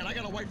 Please, man, I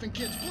got a wife and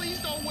kids.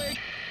 Please don't wake.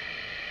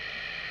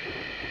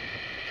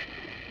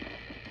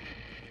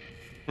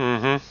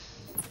 Mm-hmm.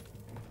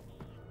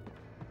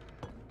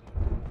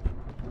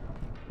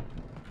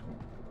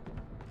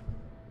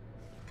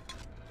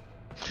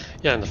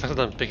 Yeah, and the fact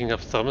that I'm picking up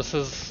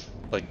thermoses,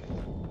 like,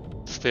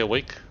 stay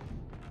awake.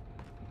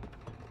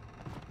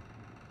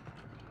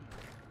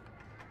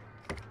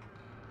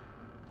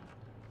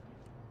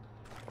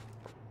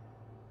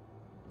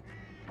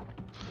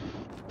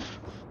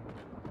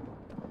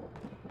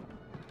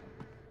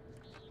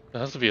 There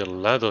has to be a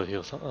ladder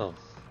here, so oh.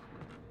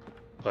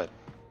 Right.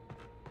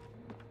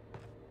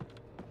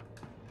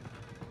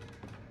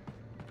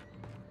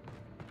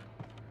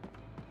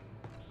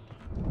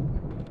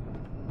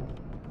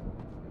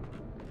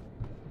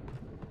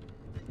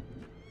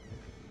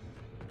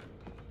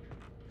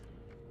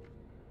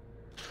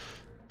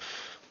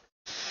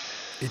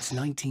 It's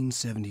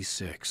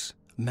 1976.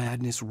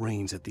 Madness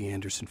reigns at the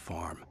Anderson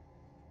farm.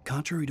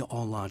 Contrary to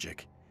all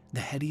logic,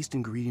 the headiest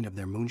ingredient of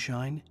their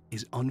moonshine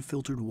is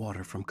unfiltered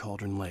water from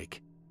Cauldron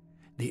Lake.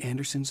 The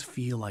Andersons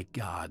feel like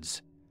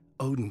gods.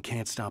 Odin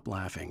can't stop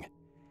laughing.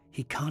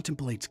 He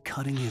contemplates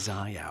cutting his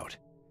eye out.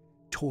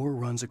 Tor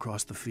runs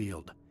across the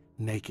field,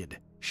 naked,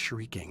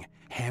 shrieking,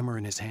 hammer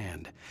in his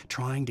hand,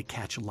 trying to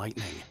catch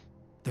lightning.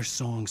 Their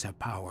songs have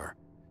power.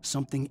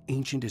 Something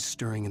ancient is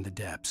stirring in the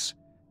depths,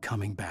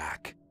 coming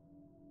back.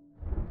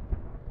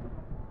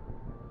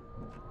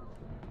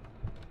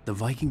 The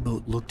Viking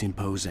boat looked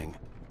imposing,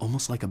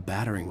 almost like a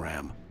battering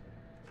ram.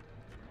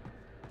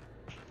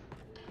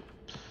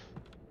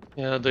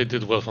 Yeah, they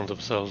did well for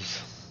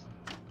themselves.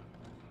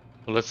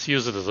 Well, let's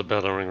use it as a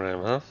battering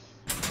ram, huh?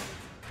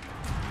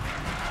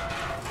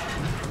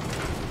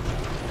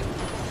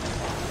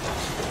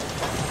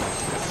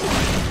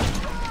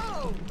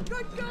 Oh,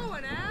 good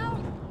going,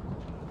 Al!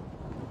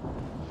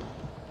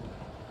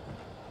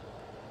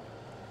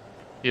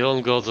 The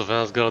Old Gods of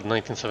Asgard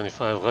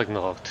 1975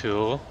 Ragnarok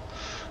Tour.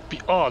 Be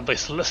awed by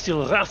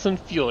celestial wrath and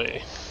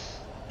fury.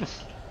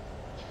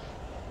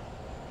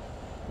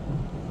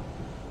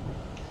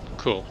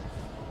 Cool.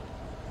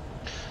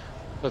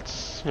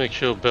 Let's make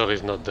sure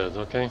Barry's not dead,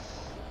 okay?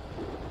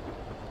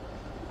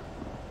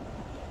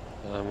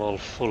 I'm all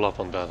full up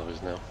on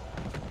batteries now.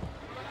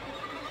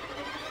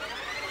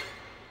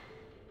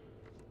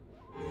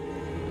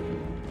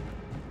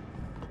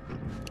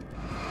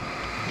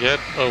 Get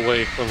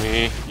away from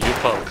me, you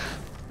punk.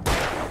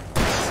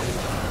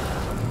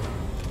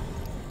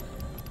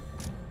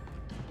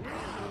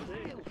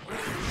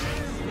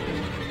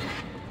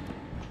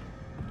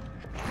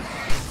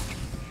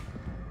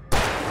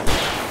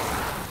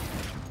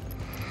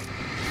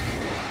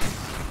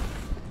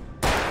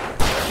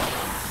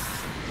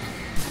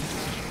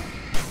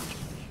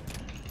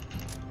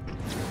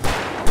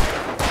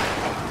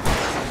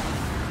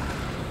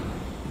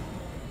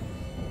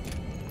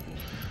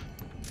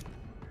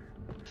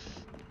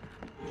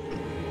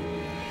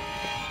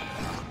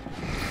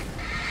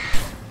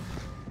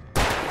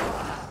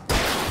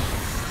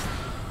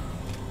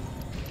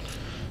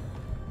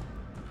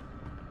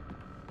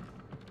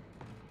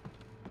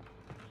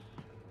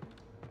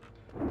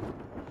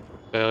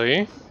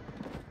 Barry?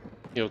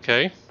 You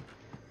okay?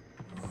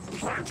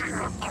 Planting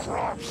the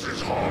crops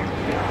is hard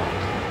work.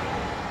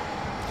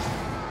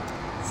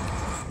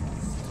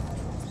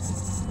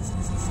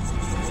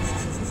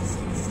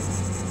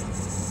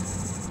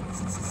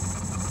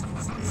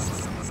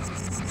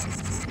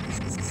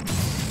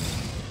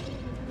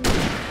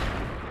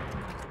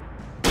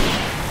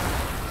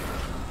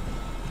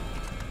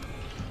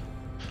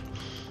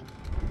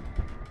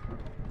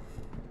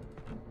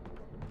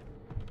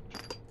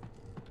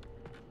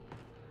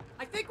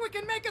 I think we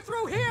can make it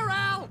through here,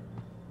 Al!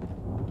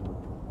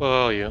 Where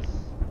are you?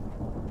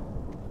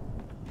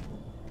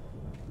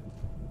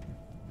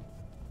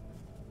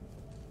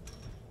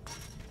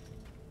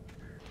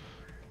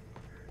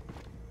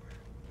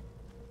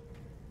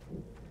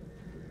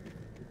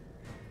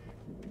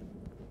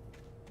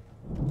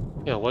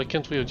 Yeah, why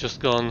can't we have just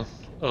gone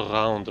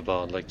around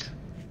about, like,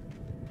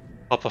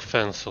 up a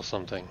fence or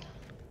something?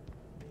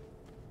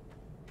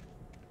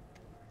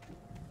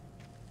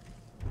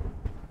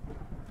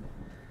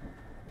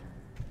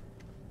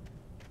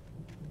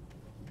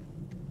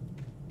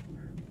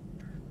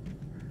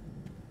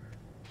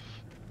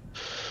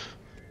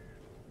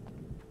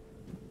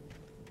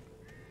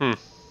 Hmm.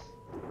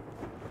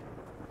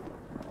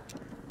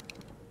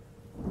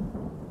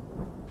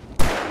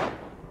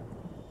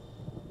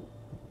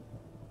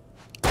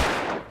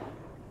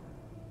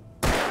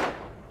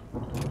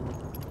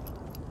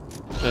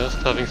 Just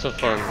having some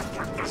fun.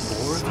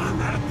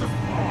 I'm at the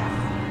farm.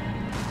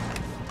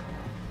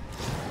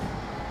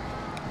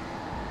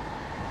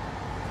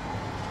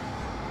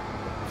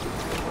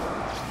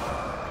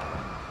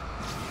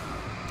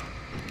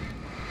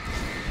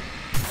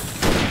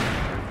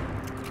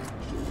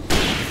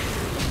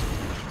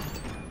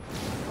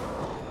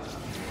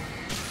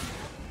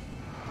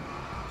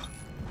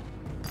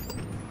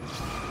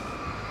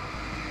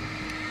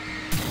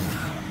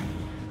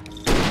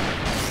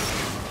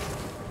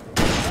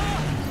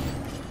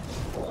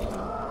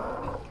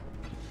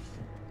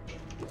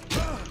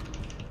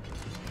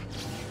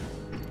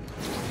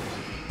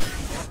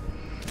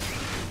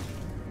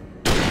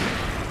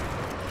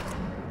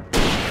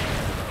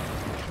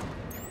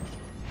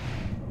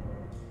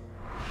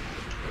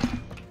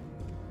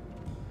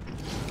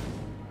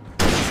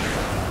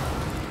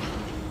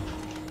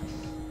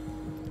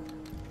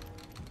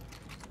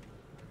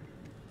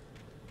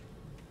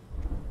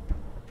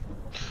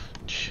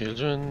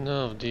 Children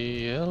of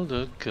the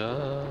Elder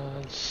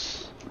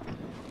Gods.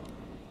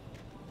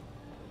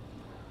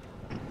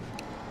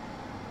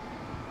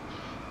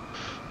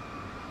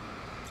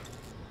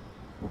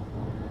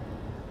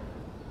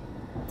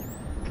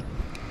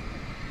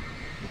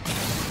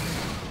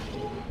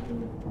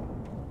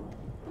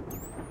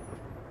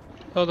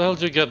 How the hell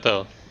did you get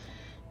there?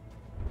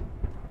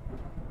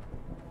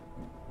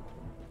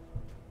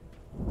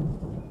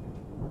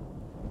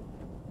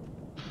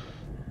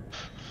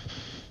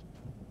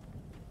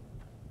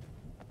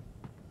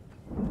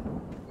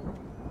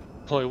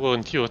 Why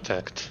weren't you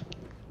attacked?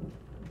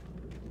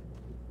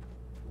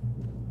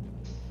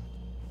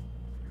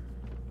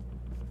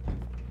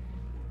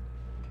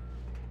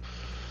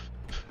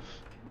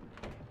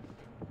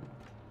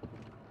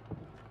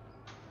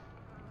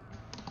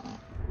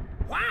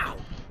 Wow!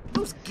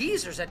 Those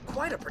geezers had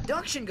quite a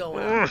production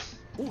going on.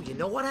 Ooh, you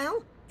know what,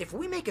 Al? If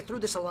we make it through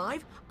this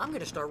alive, I'm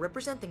gonna start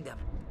representing them.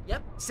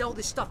 Yep, sell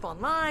this stuff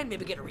online,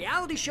 maybe get a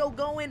reality show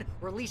going,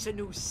 release a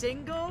new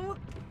single.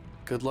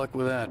 Good luck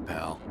with that,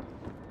 pal.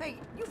 Hey,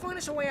 you find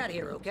us a way out of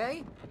here,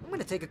 okay? I'm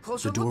gonna take a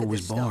closer The look door at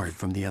was this barred stuff.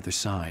 from the other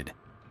side.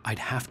 I'd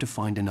have to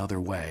find another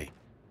way.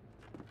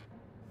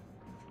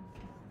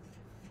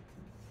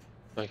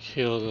 Like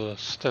here are the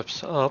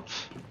steps up.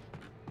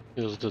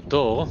 Here's the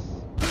door.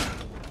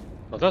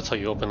 Oh, that's how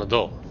you open a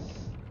door.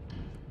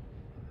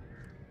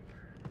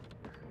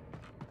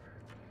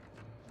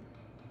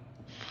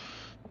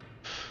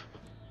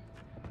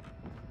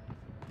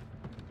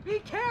 Be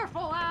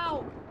careful,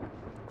 Al!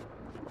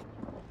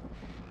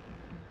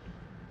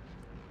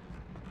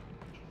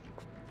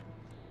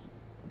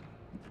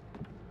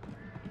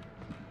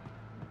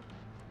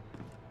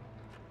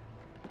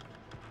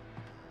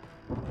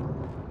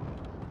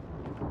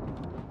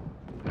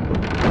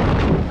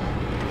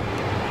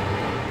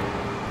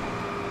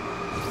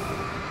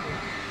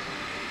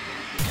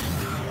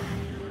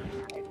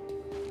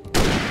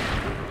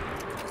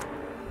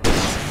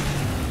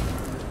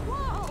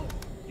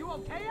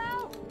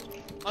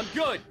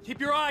 good. Keep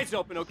your eyes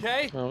open,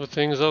 okay?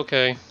 Everything's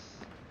okay.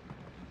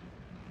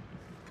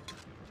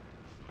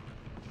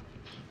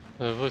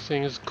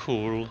 Everything is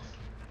cool.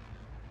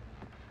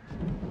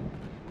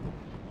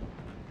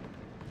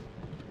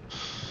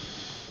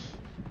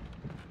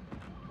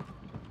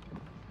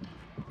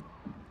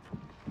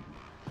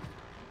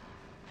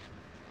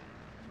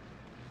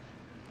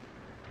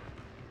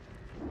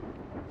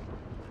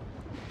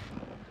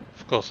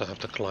 Of course I have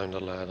to climb the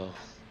ladder.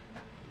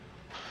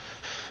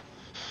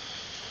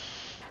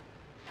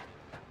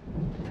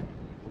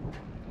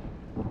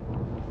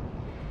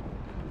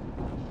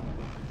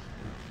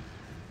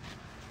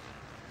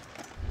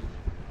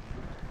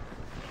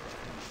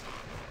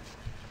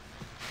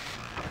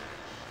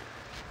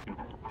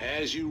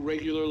 As you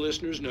regular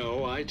listeners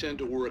know, I tend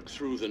to work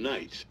through the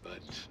night,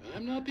 but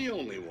I'm not the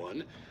only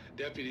one.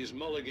 Deputies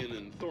Mulligan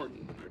and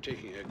Thornton are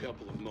taking a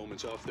couple of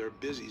moments off their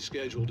busy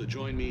schedule to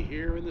join me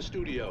here in the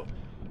studio.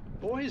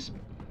 Boys,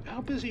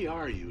 how busy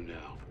are you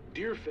now?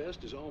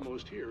 Deerfest is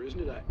almost here, isn't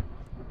it?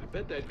 I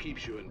bet that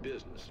keeps you in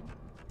business.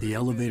 The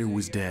elevator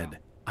was dead.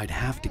 I'd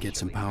have to get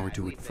some power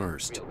to it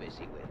first. Real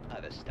busy with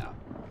other stuff,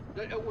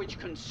 which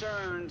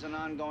concerns an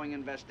ongoing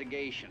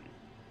investigation.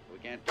 We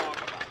can't talk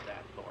about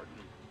that, Thornton.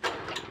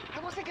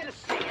 I wasn't gonna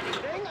say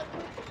anything.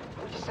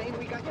 I was just saying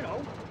we got,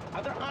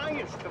 other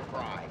irons to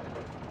fry.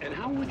 And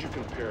how would you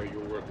compare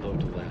your workload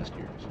to last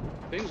year's?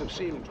 Things have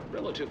seemed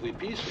relatively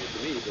peaceful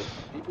to me, but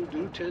people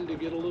do tend to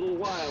get a little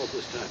wild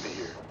this time of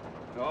year.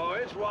 Oh,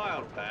 it's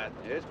wild, Pat.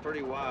 It's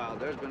pretty wild.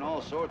 There's been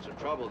all sorts of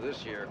trouble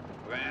this year.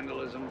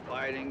 Vandalism,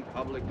 fighting,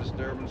 public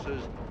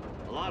disturbances.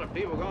 A lot of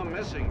people gone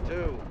missing,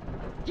 too.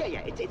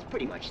 Yeah, it's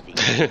pretty much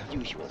the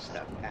usual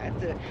stuff, Pat.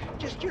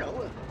 Just, a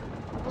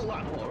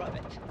lot more of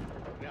it.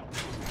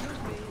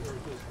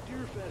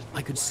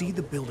 I could see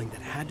the building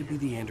that had to be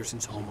the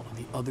Andersons' home on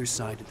the other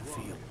side of the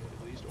field.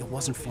 It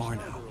wasn't far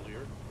now.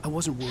 I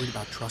wasn't worried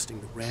about trusting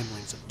the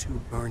ramblings of two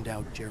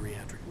burned-out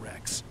geriatric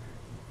wrecks.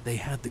 They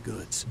had the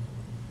goods.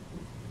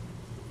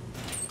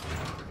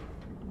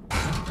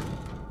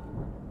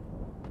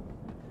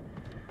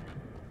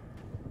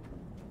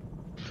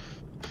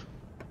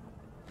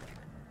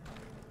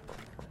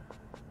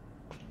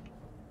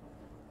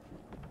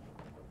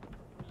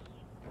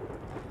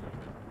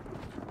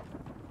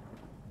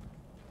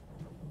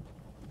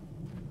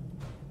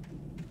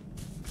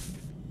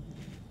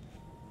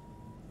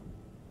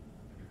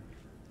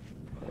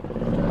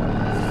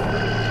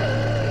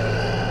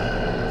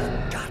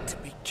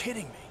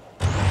 Kidding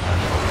me.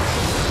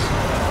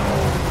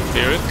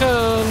 Here it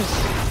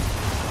comes.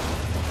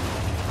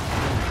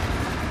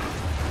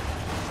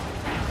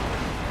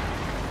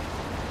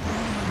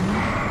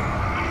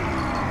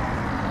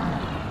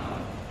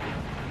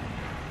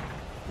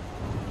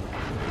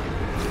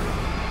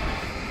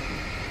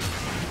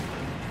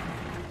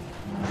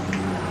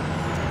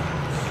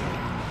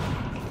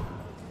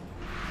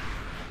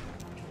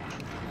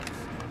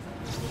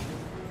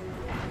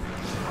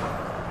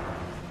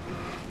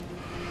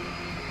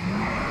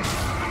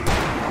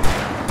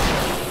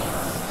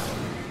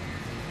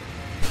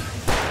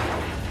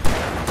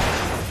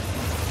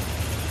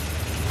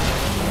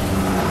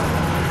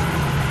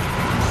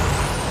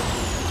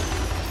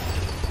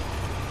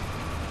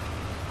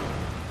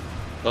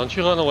 Don't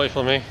you run away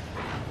from me.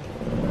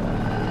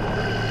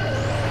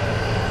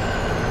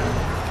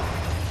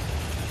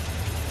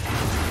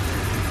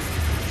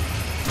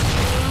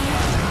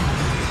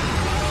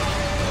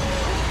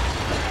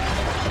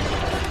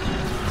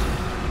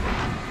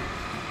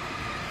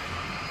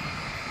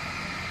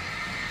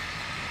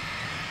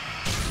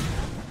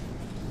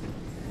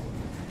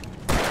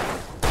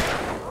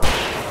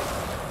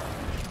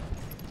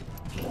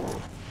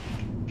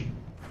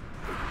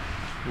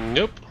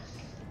 Nope.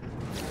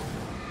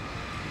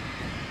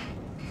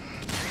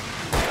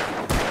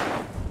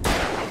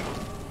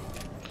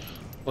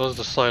 Where's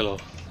the silo?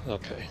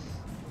 Okay.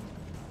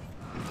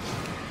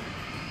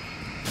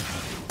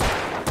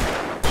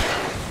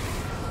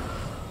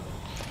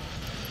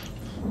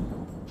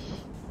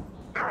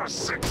 There are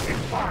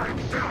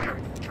 65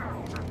 billion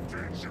talented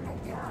things in the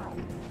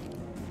world.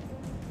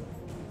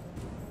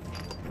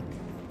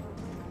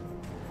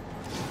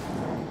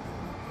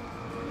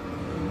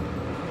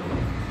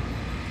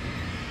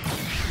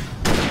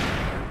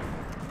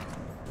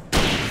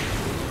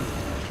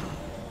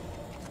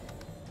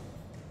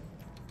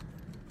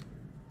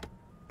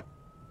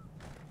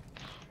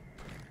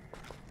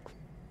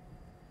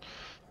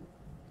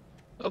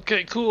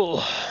 Okay,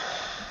 cool.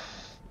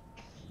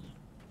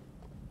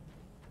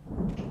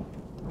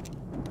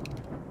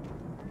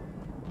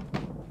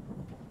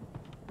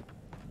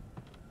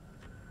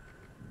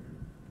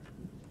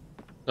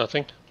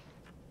 Nothing.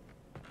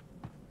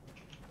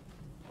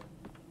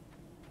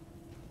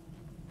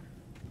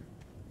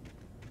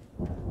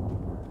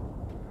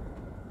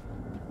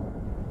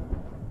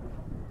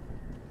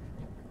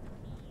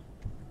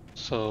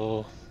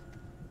 So,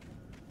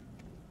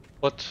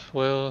 what,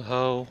 where,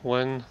 how,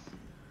 when?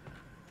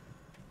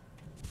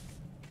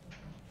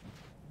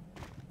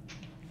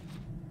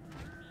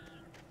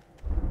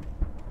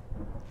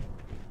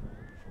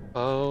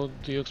 How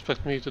do you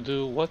expect me to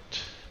do what?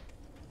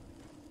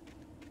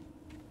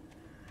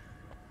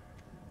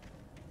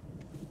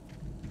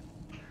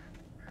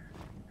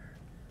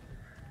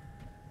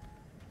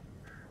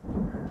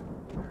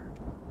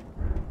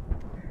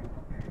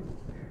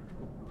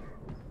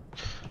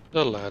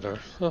 The ladder,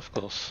 of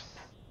course.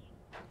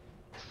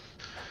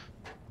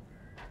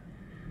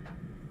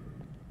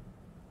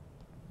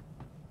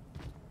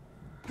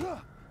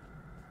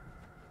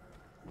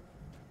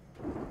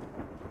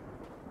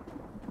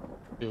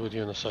 Be with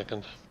you in a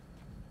second.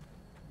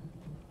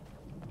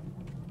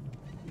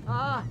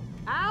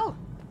 Al?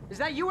 Is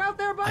that you out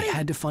there, buddy? I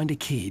had to find a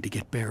key to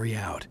get Barry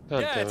out.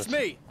 God yeah, damn it's it.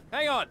 me.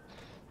 Hang on.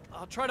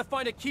 I'll try to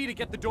find a key to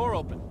get the door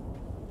open.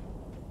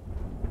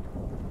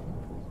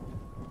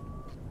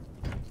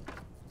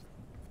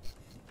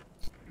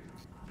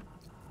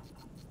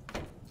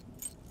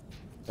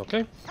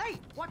 Okay. Hey,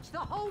 what's the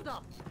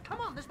holdup?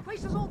 Come on, this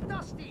place is all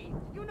dusty.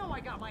 You know I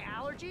got my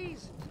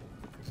allergies.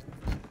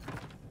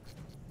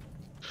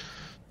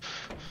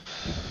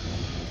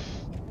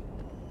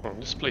 Oh,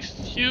 this place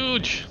is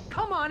huge.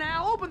 Come on,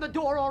 Al, open the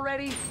door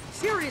already.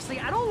 Seriously,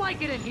 I don't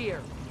like it in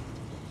here.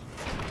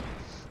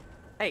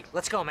 Hey,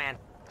 let's go, man.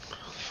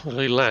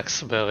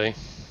 Relax, Barry.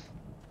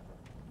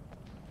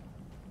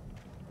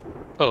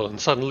 Oh, and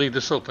suddenly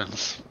this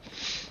opens.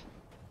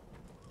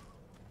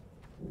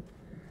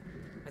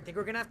 I think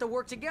we're gonna have to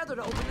work together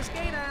to open this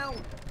gate, Al.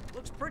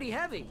 Looks pretty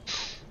heavy.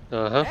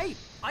 Uh-huh. Hey,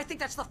 I think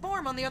that's the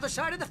farm on the other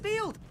side of the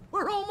field.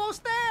 We're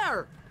almost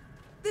there.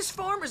 This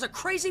farm is a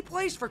crazy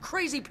place for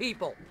crazy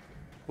people.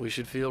 We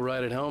should feel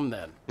right at home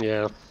then.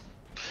 Yeah.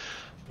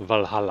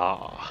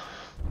 Valhalla.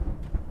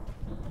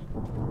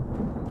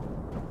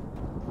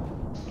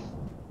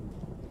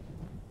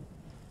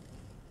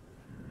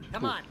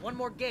 Come on, one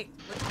more gate.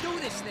 Let's do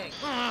this thing.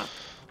 I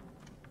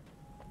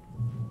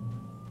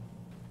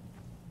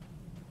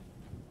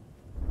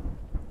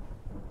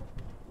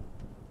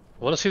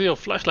wanna see your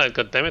flashlight,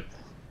 goddammit.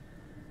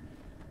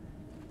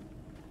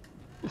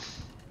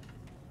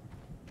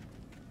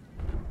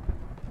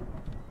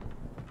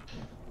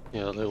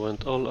 Yeah, they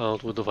went all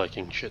out with the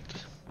Viking shit.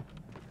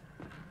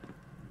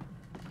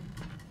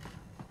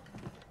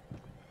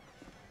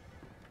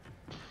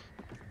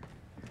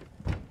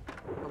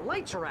 The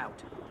lights are out.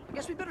 I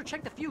guess we better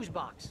check the fuse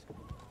box.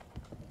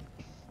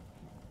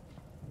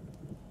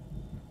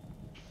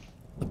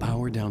 The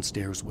power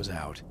downstairs was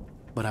out,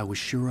 but I was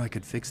sure I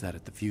could fix that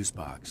at the fuse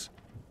box.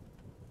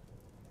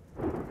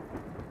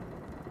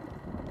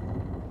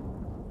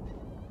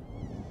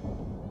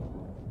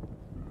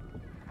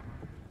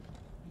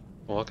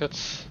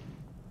 Pockets.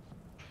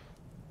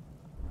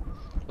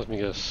 Let me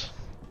guess.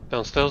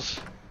 Downstairs?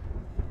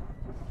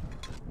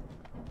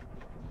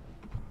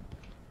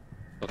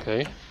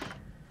 Okay.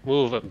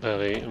 Move,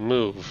 Barry,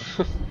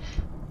 move.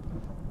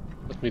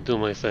 Let me do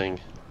my thing.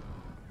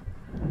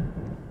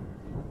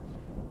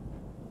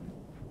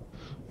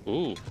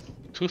 Ooh,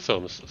 2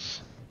 thermoses.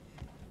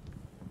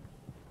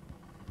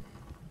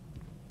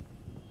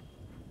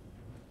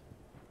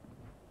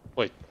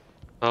 Wait,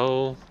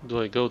 how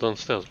do I go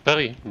downstairs?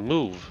 Barry,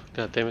 move!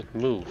 God damn it,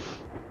 move!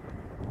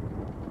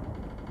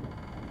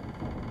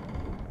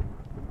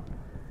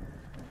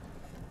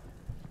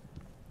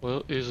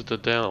 Where is the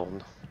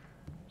down?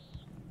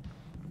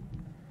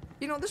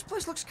 You know, this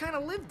place looks kind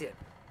of lived in.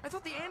 I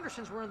thought the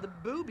Andersons were in the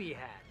booby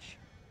hatch.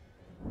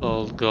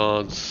 All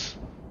gods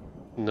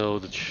know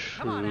the truth.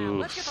 Come on, Al,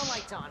 let's get the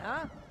lights on,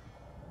 huh?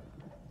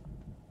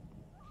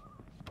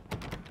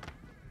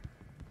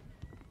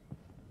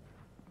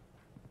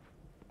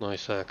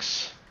 Nice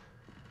axe.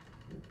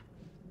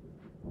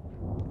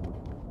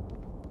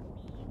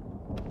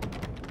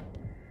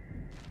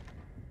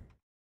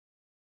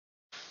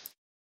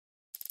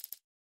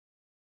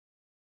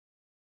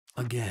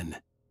 Again,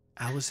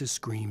 Alice's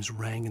screams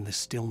rang in the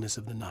stillness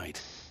of the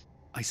night.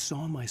 I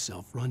saw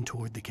myself run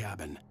toward the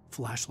cabin,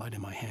 flashlight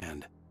in my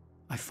hand.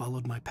 I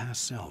followed my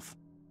past self.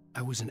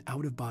 I was an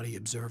out-of-body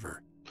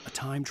observer, a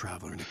time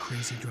traveler in a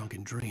crazy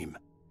drunken dream.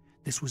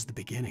 This was the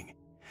beginning.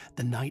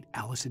 The night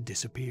Alice had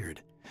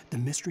disappeared. The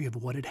mystery of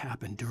what had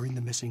happened during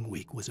the missing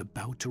week was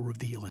about to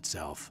reveal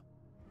itself.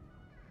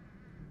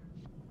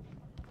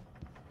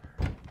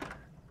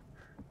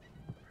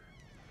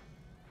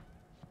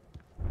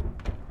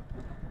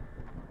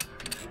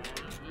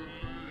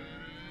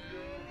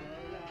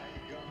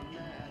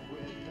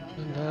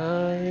 The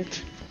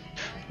night,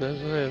 the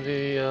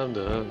lady of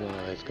the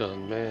night,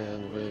 gone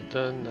man with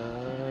the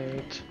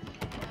night.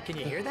 Can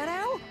you hear that,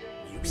 Al?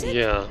 Music?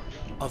 Yeah.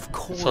 Of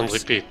course. It's on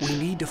repeat. We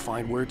need to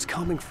find where it's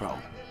coming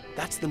from.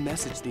 That's the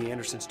message the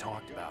Andersons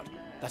talked about.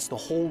 That's the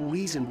whole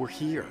reason we're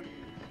here.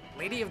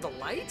 Lady of the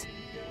Light?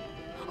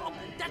 Oh,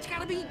 that's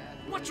gotta be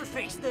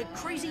what's-her-face, the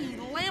crazy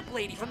lamp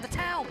lady from the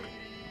town.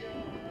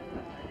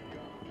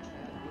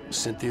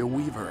 Cynthia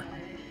Weaver.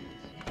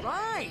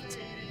 Right.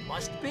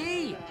 Must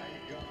be.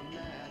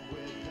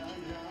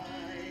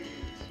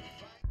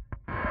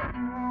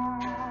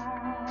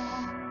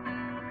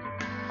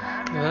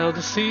 Now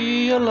to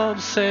see your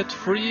love set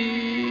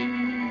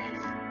free.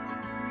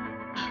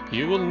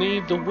 You will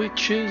need the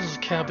witch's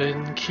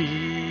cabin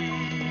key.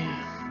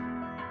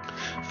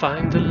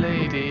 Find the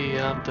lady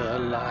of the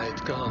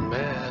light, gone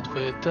mad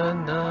with the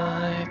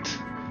night.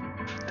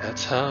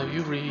 That's how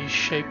you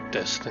reshape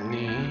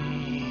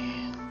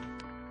destiny.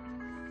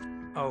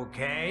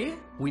 Okay.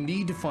 We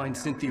need to find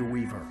Cynthia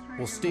Weaver.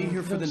 We'll stay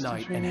here for the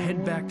night and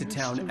head back to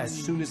town as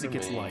soon as it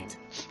gets light.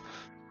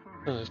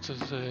 Hey,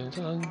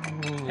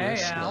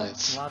 Al.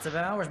 Lots of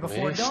hours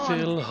before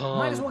dawn.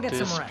 Might as well get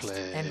some rest.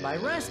 And by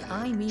rest,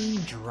 I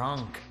mean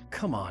drunk.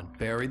 Come on,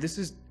 Barry, this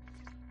is...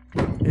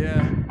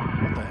 Yeah,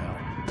 what the hell?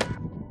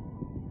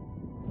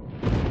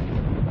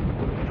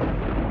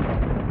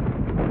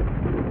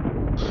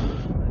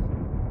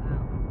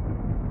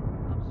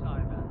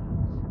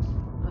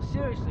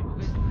 Seriously,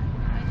 because I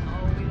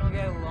know we don't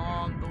get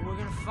along, but we're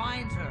gonna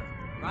find her,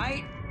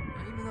 right?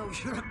 And even though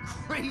you're a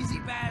crazy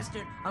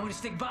bastard, I'm gonna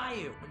stick by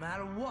you, no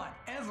matter what,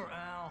 ever,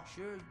 Al.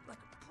 Sure, like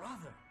a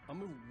brother.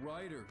 I'm a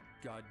writer,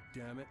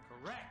 goddammit.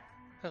 Correct.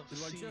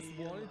 If I just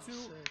wanted to,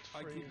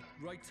 I could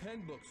write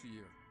 10 books a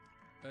year.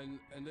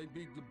 And they'd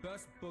be the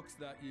best books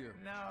that year.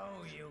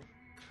 No, you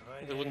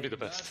couldn't. They wouldn't be the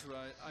best. That's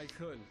right, I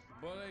couldn't.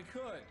 But I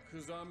could,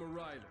 because I'm a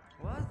writer.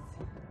 What?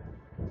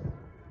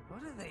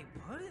 What do they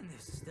put in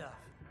this stuff?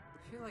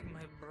 I feel like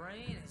my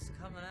brain is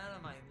coming out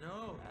of my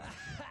nose.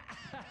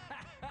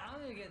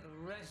 I'm gonna get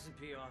the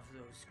recipe off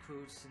those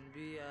coots and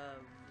be a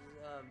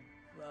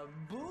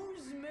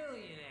booze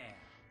millionaire.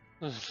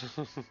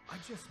 I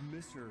just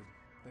miss her,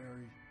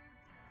 Barry.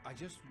 I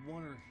just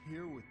want her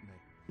here with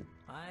me.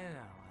 I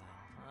know,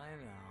 Al. I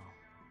know.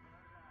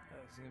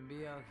 It's gonna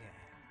be okay.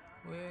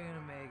 We're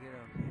gonna make it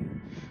okay.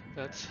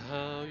 That's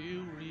how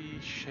you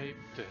reshape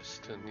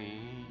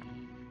destiny.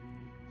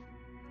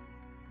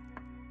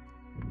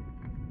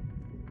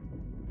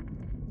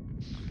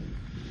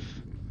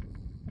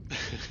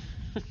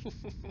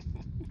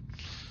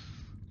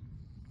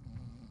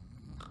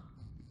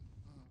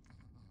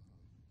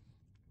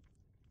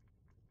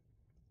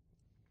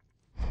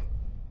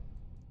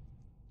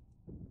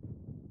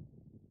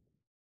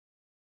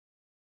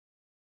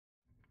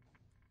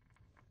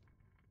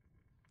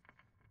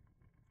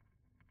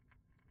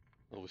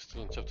 Are we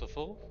still in chapter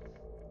 4?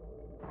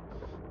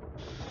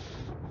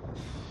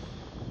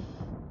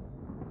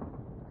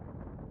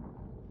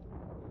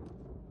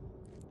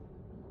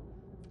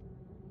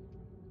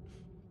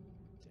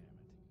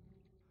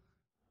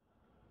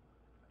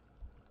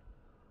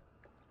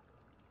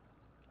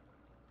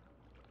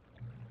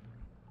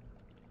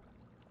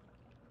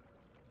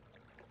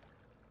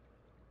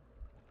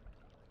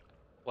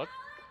 What?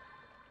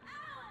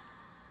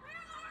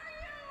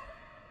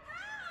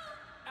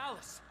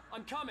 Alice,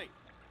 I'm coming.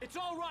 It's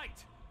all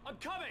right. I'm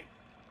coming.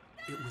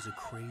 It was a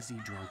crazy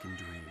drunken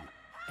dream,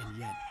 and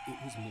yet it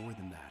was more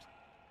than that.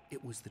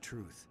 It was the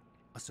truth,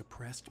 a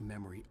suppressed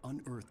memory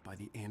unearthed by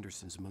the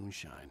Andersons'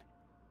 moonshine.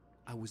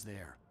 I was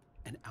there,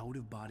 an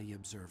out-of-body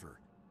observer.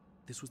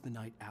 This was the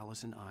night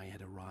Alice and I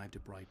had arrived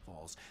at Bright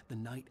Falls, the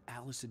night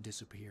Alice had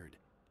disappeared.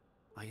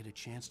 I had a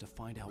chance to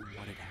find out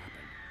what had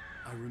happened.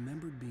 I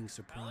remembered being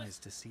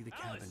surprised to see the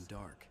cabin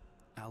dark.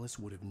 Alice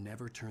would have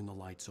never turned the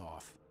lights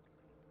off.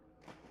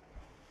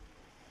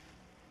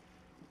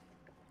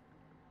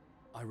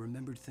 I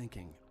remembered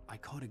thinking I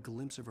caught a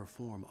glimpse of her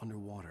form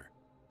underwater,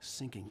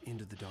 sinking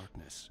into the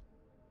darkness.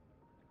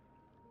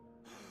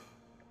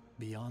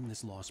 Beyond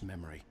this lost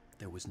memory,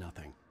 there was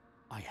nothing.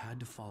 I had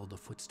to follow the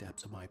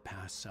footsteps of my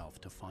past self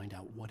to find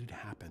out what had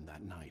happened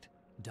that night.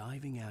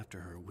 Diving after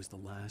her was the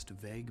last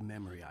vague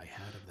memory I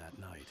had of that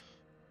night.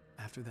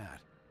 After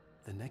that,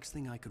 the next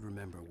thing I could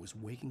remember was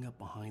waking up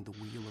behind the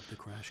wheel of the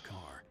crashed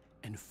car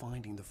and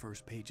finding the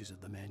first pages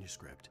of the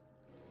manuscript.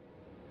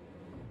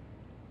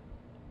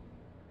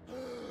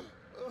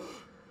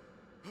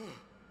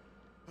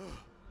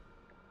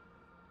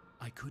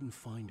 I couldn't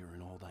find her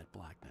in all that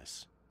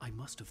blackness. I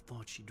must have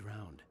thought she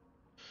drowned.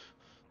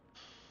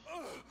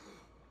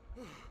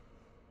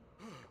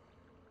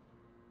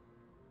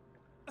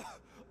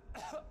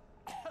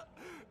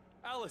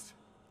 Alice!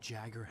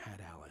 Jagger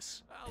had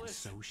Alice, and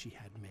so she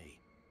had me.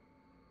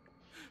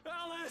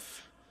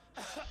 Alice!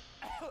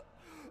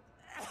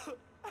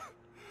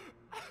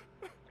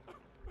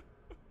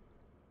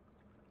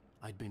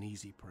 I'd been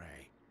easy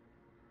prey.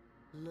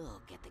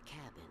 Look at the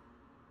cabin.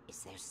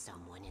 Is there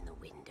someone in the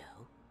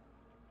window?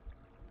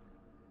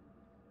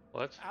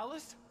 What?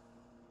 Alice?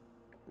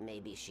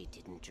 Maybe she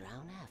didn't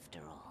drown after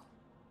all.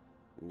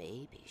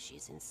 Maybe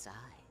she's inside.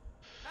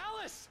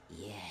 Alice!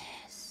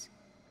 Yes.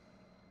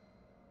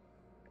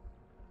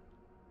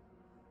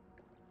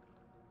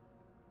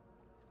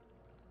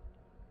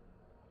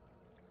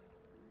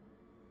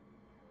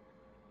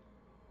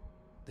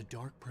 The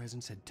dark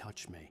presence had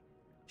touched me.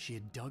 She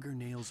had dug her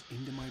nails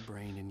into my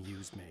brain and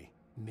used me,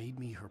 made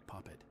me her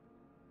puppet.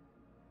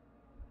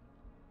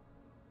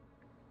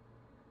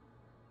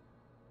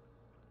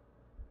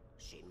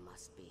 She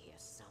must be here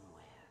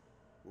somewhere.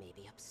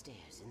 Maybe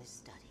upstairs in the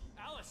study.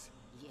 Alice!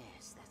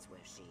 Yes, that's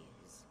where she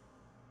is.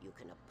 You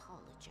can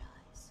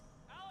apologize.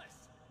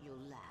 Alice!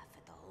 You'll laugh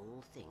at the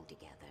whole thing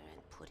together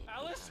and put it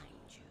Alice?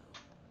 behind you.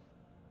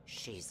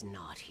 She's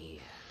not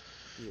here.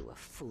 You were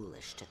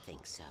foolish to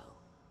think so.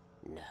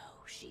 No,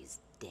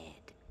 she's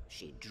dead.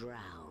 She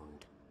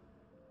drowned.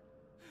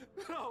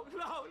 No,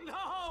 no,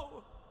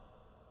 no!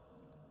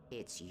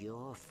 It's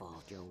your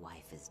fault your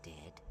wife is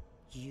dead.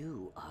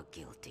 You are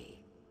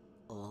guilty.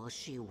 All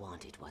she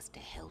wanted was to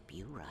help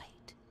you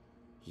right.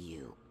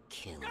 You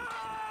killed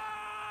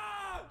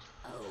her.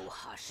 Oh,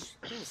 hush.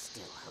 There's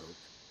still hope.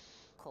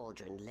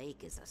 Cauldron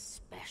Lake is a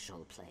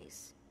special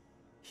place.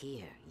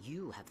 Here,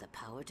 you have the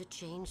power to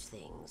change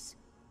things.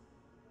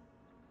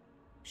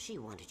 She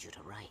wanted you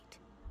to write.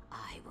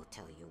 I will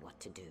tell you what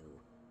to do.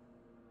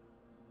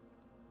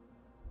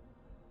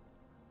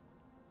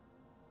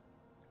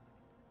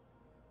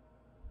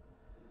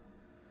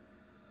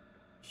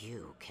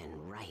 You can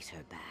write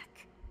her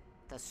back.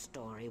 The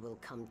story will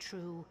come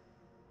true,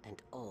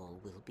 and all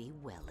will be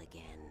well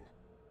again.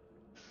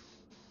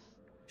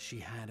 She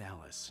had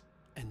Alice,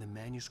 and the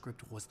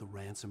manuscript was the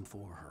ransom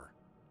for her.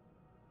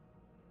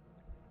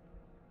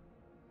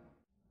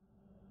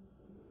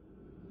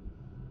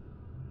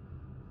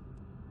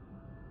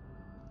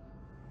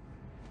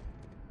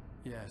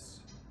 Yes.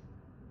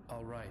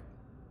 All right.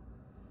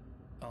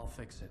 I'll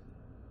fix it.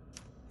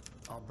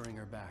 I'll bring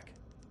her back.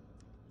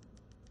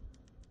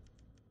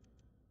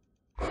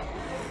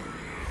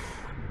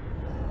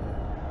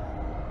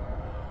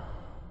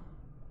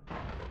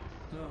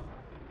 No.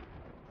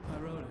 I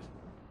wrote it.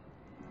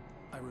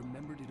 I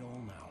remembered it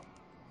all now.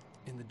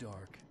 In the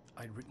dark,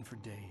 I'd written for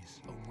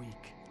days, a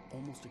week,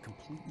 almost a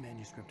complete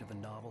manuscript of a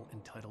novel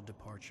entitled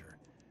Departure.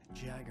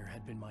 Jagger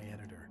had been my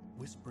editor,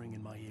 whispering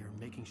in my ear,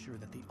 making sure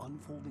that the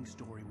unfolding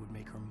story would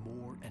make her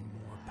more and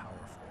more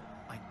powerful.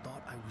 I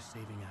thought I was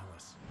saving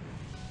Alice.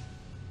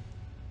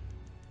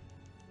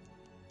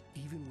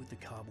 Even with the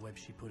cobweb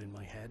she put in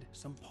my head,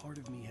 some part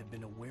of me had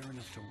been aware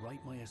enough to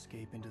write my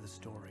escape into the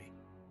story,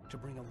 to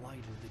bring a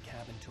light into the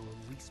cabin to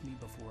release me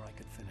before I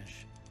could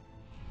finish,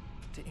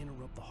 to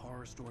interrupt the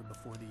horror story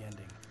before the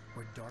ending,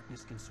 where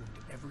darkness consumed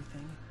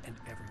everything and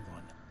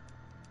everyone.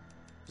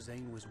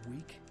 Zane was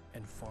weak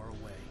and far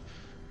away,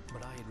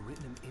 but I had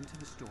written him into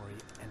the story,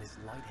 and his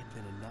light had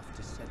been enough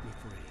to set me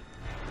free.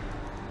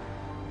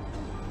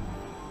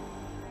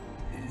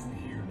 It isn't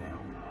here now.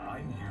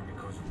 I'm here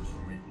because it was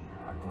written.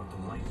 I brought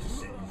the light to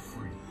set you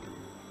free.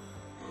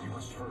 You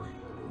must hurry.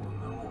 We'll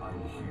know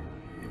I'm here.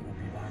 It will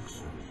be back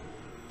soon.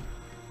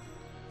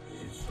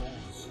 It stole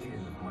the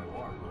skin of my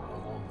Barbara a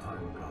long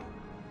time ago.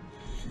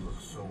 She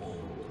looks so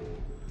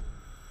old.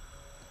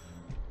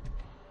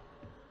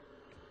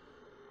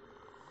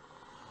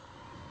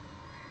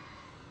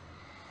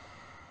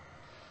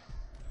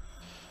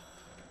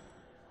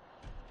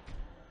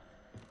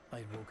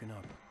 I'd woken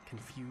up,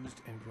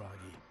 confused and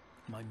groggy,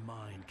 my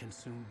mind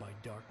consumed by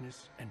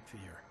darkness and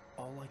fear.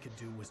 All I could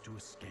do was to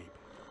escape.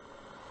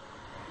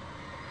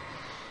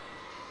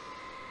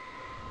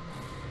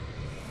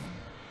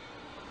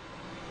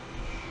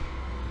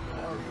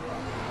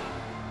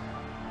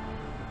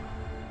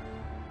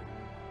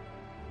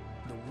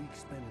 The week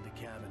spent in the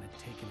cabin had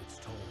taken its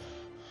toll.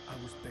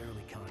 I was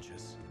barely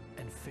conscious,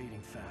 and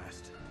fading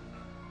fast.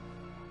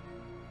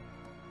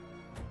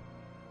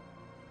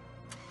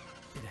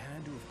 It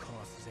had to have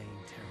cost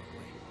Zane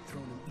terribly,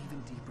 thrown him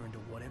even deeper into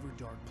whatever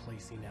dark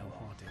place he now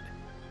haunted.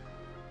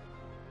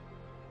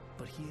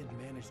 But he had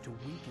managed to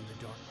weaken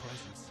the dark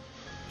presence,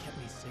 kept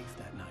me safe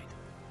that night.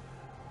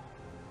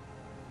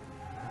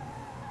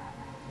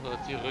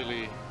 But you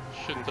really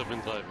shouldn't have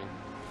been driving.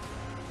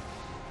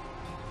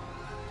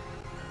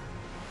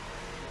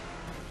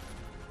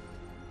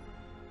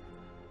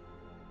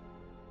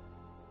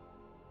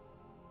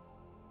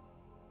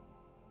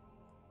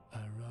 I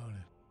wrote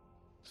it.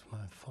 It's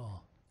my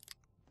fault.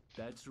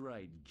 That's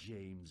right,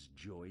 James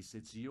Joyce.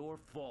 It's your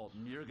fault,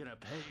 and you're gonna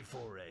pay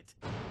for it.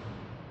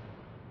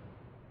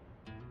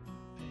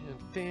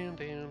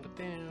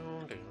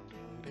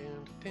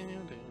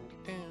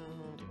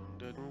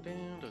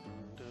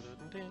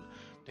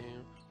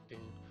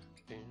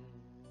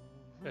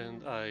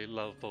 And I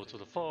love Boat to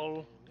the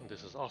Fall, and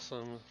this is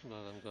awesome, but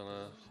I'm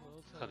gonna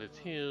cut it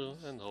here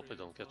and hope I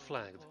don't get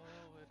flagged.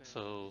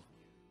 So,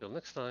 till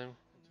next time,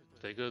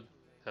 stay good,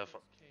 have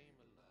fun.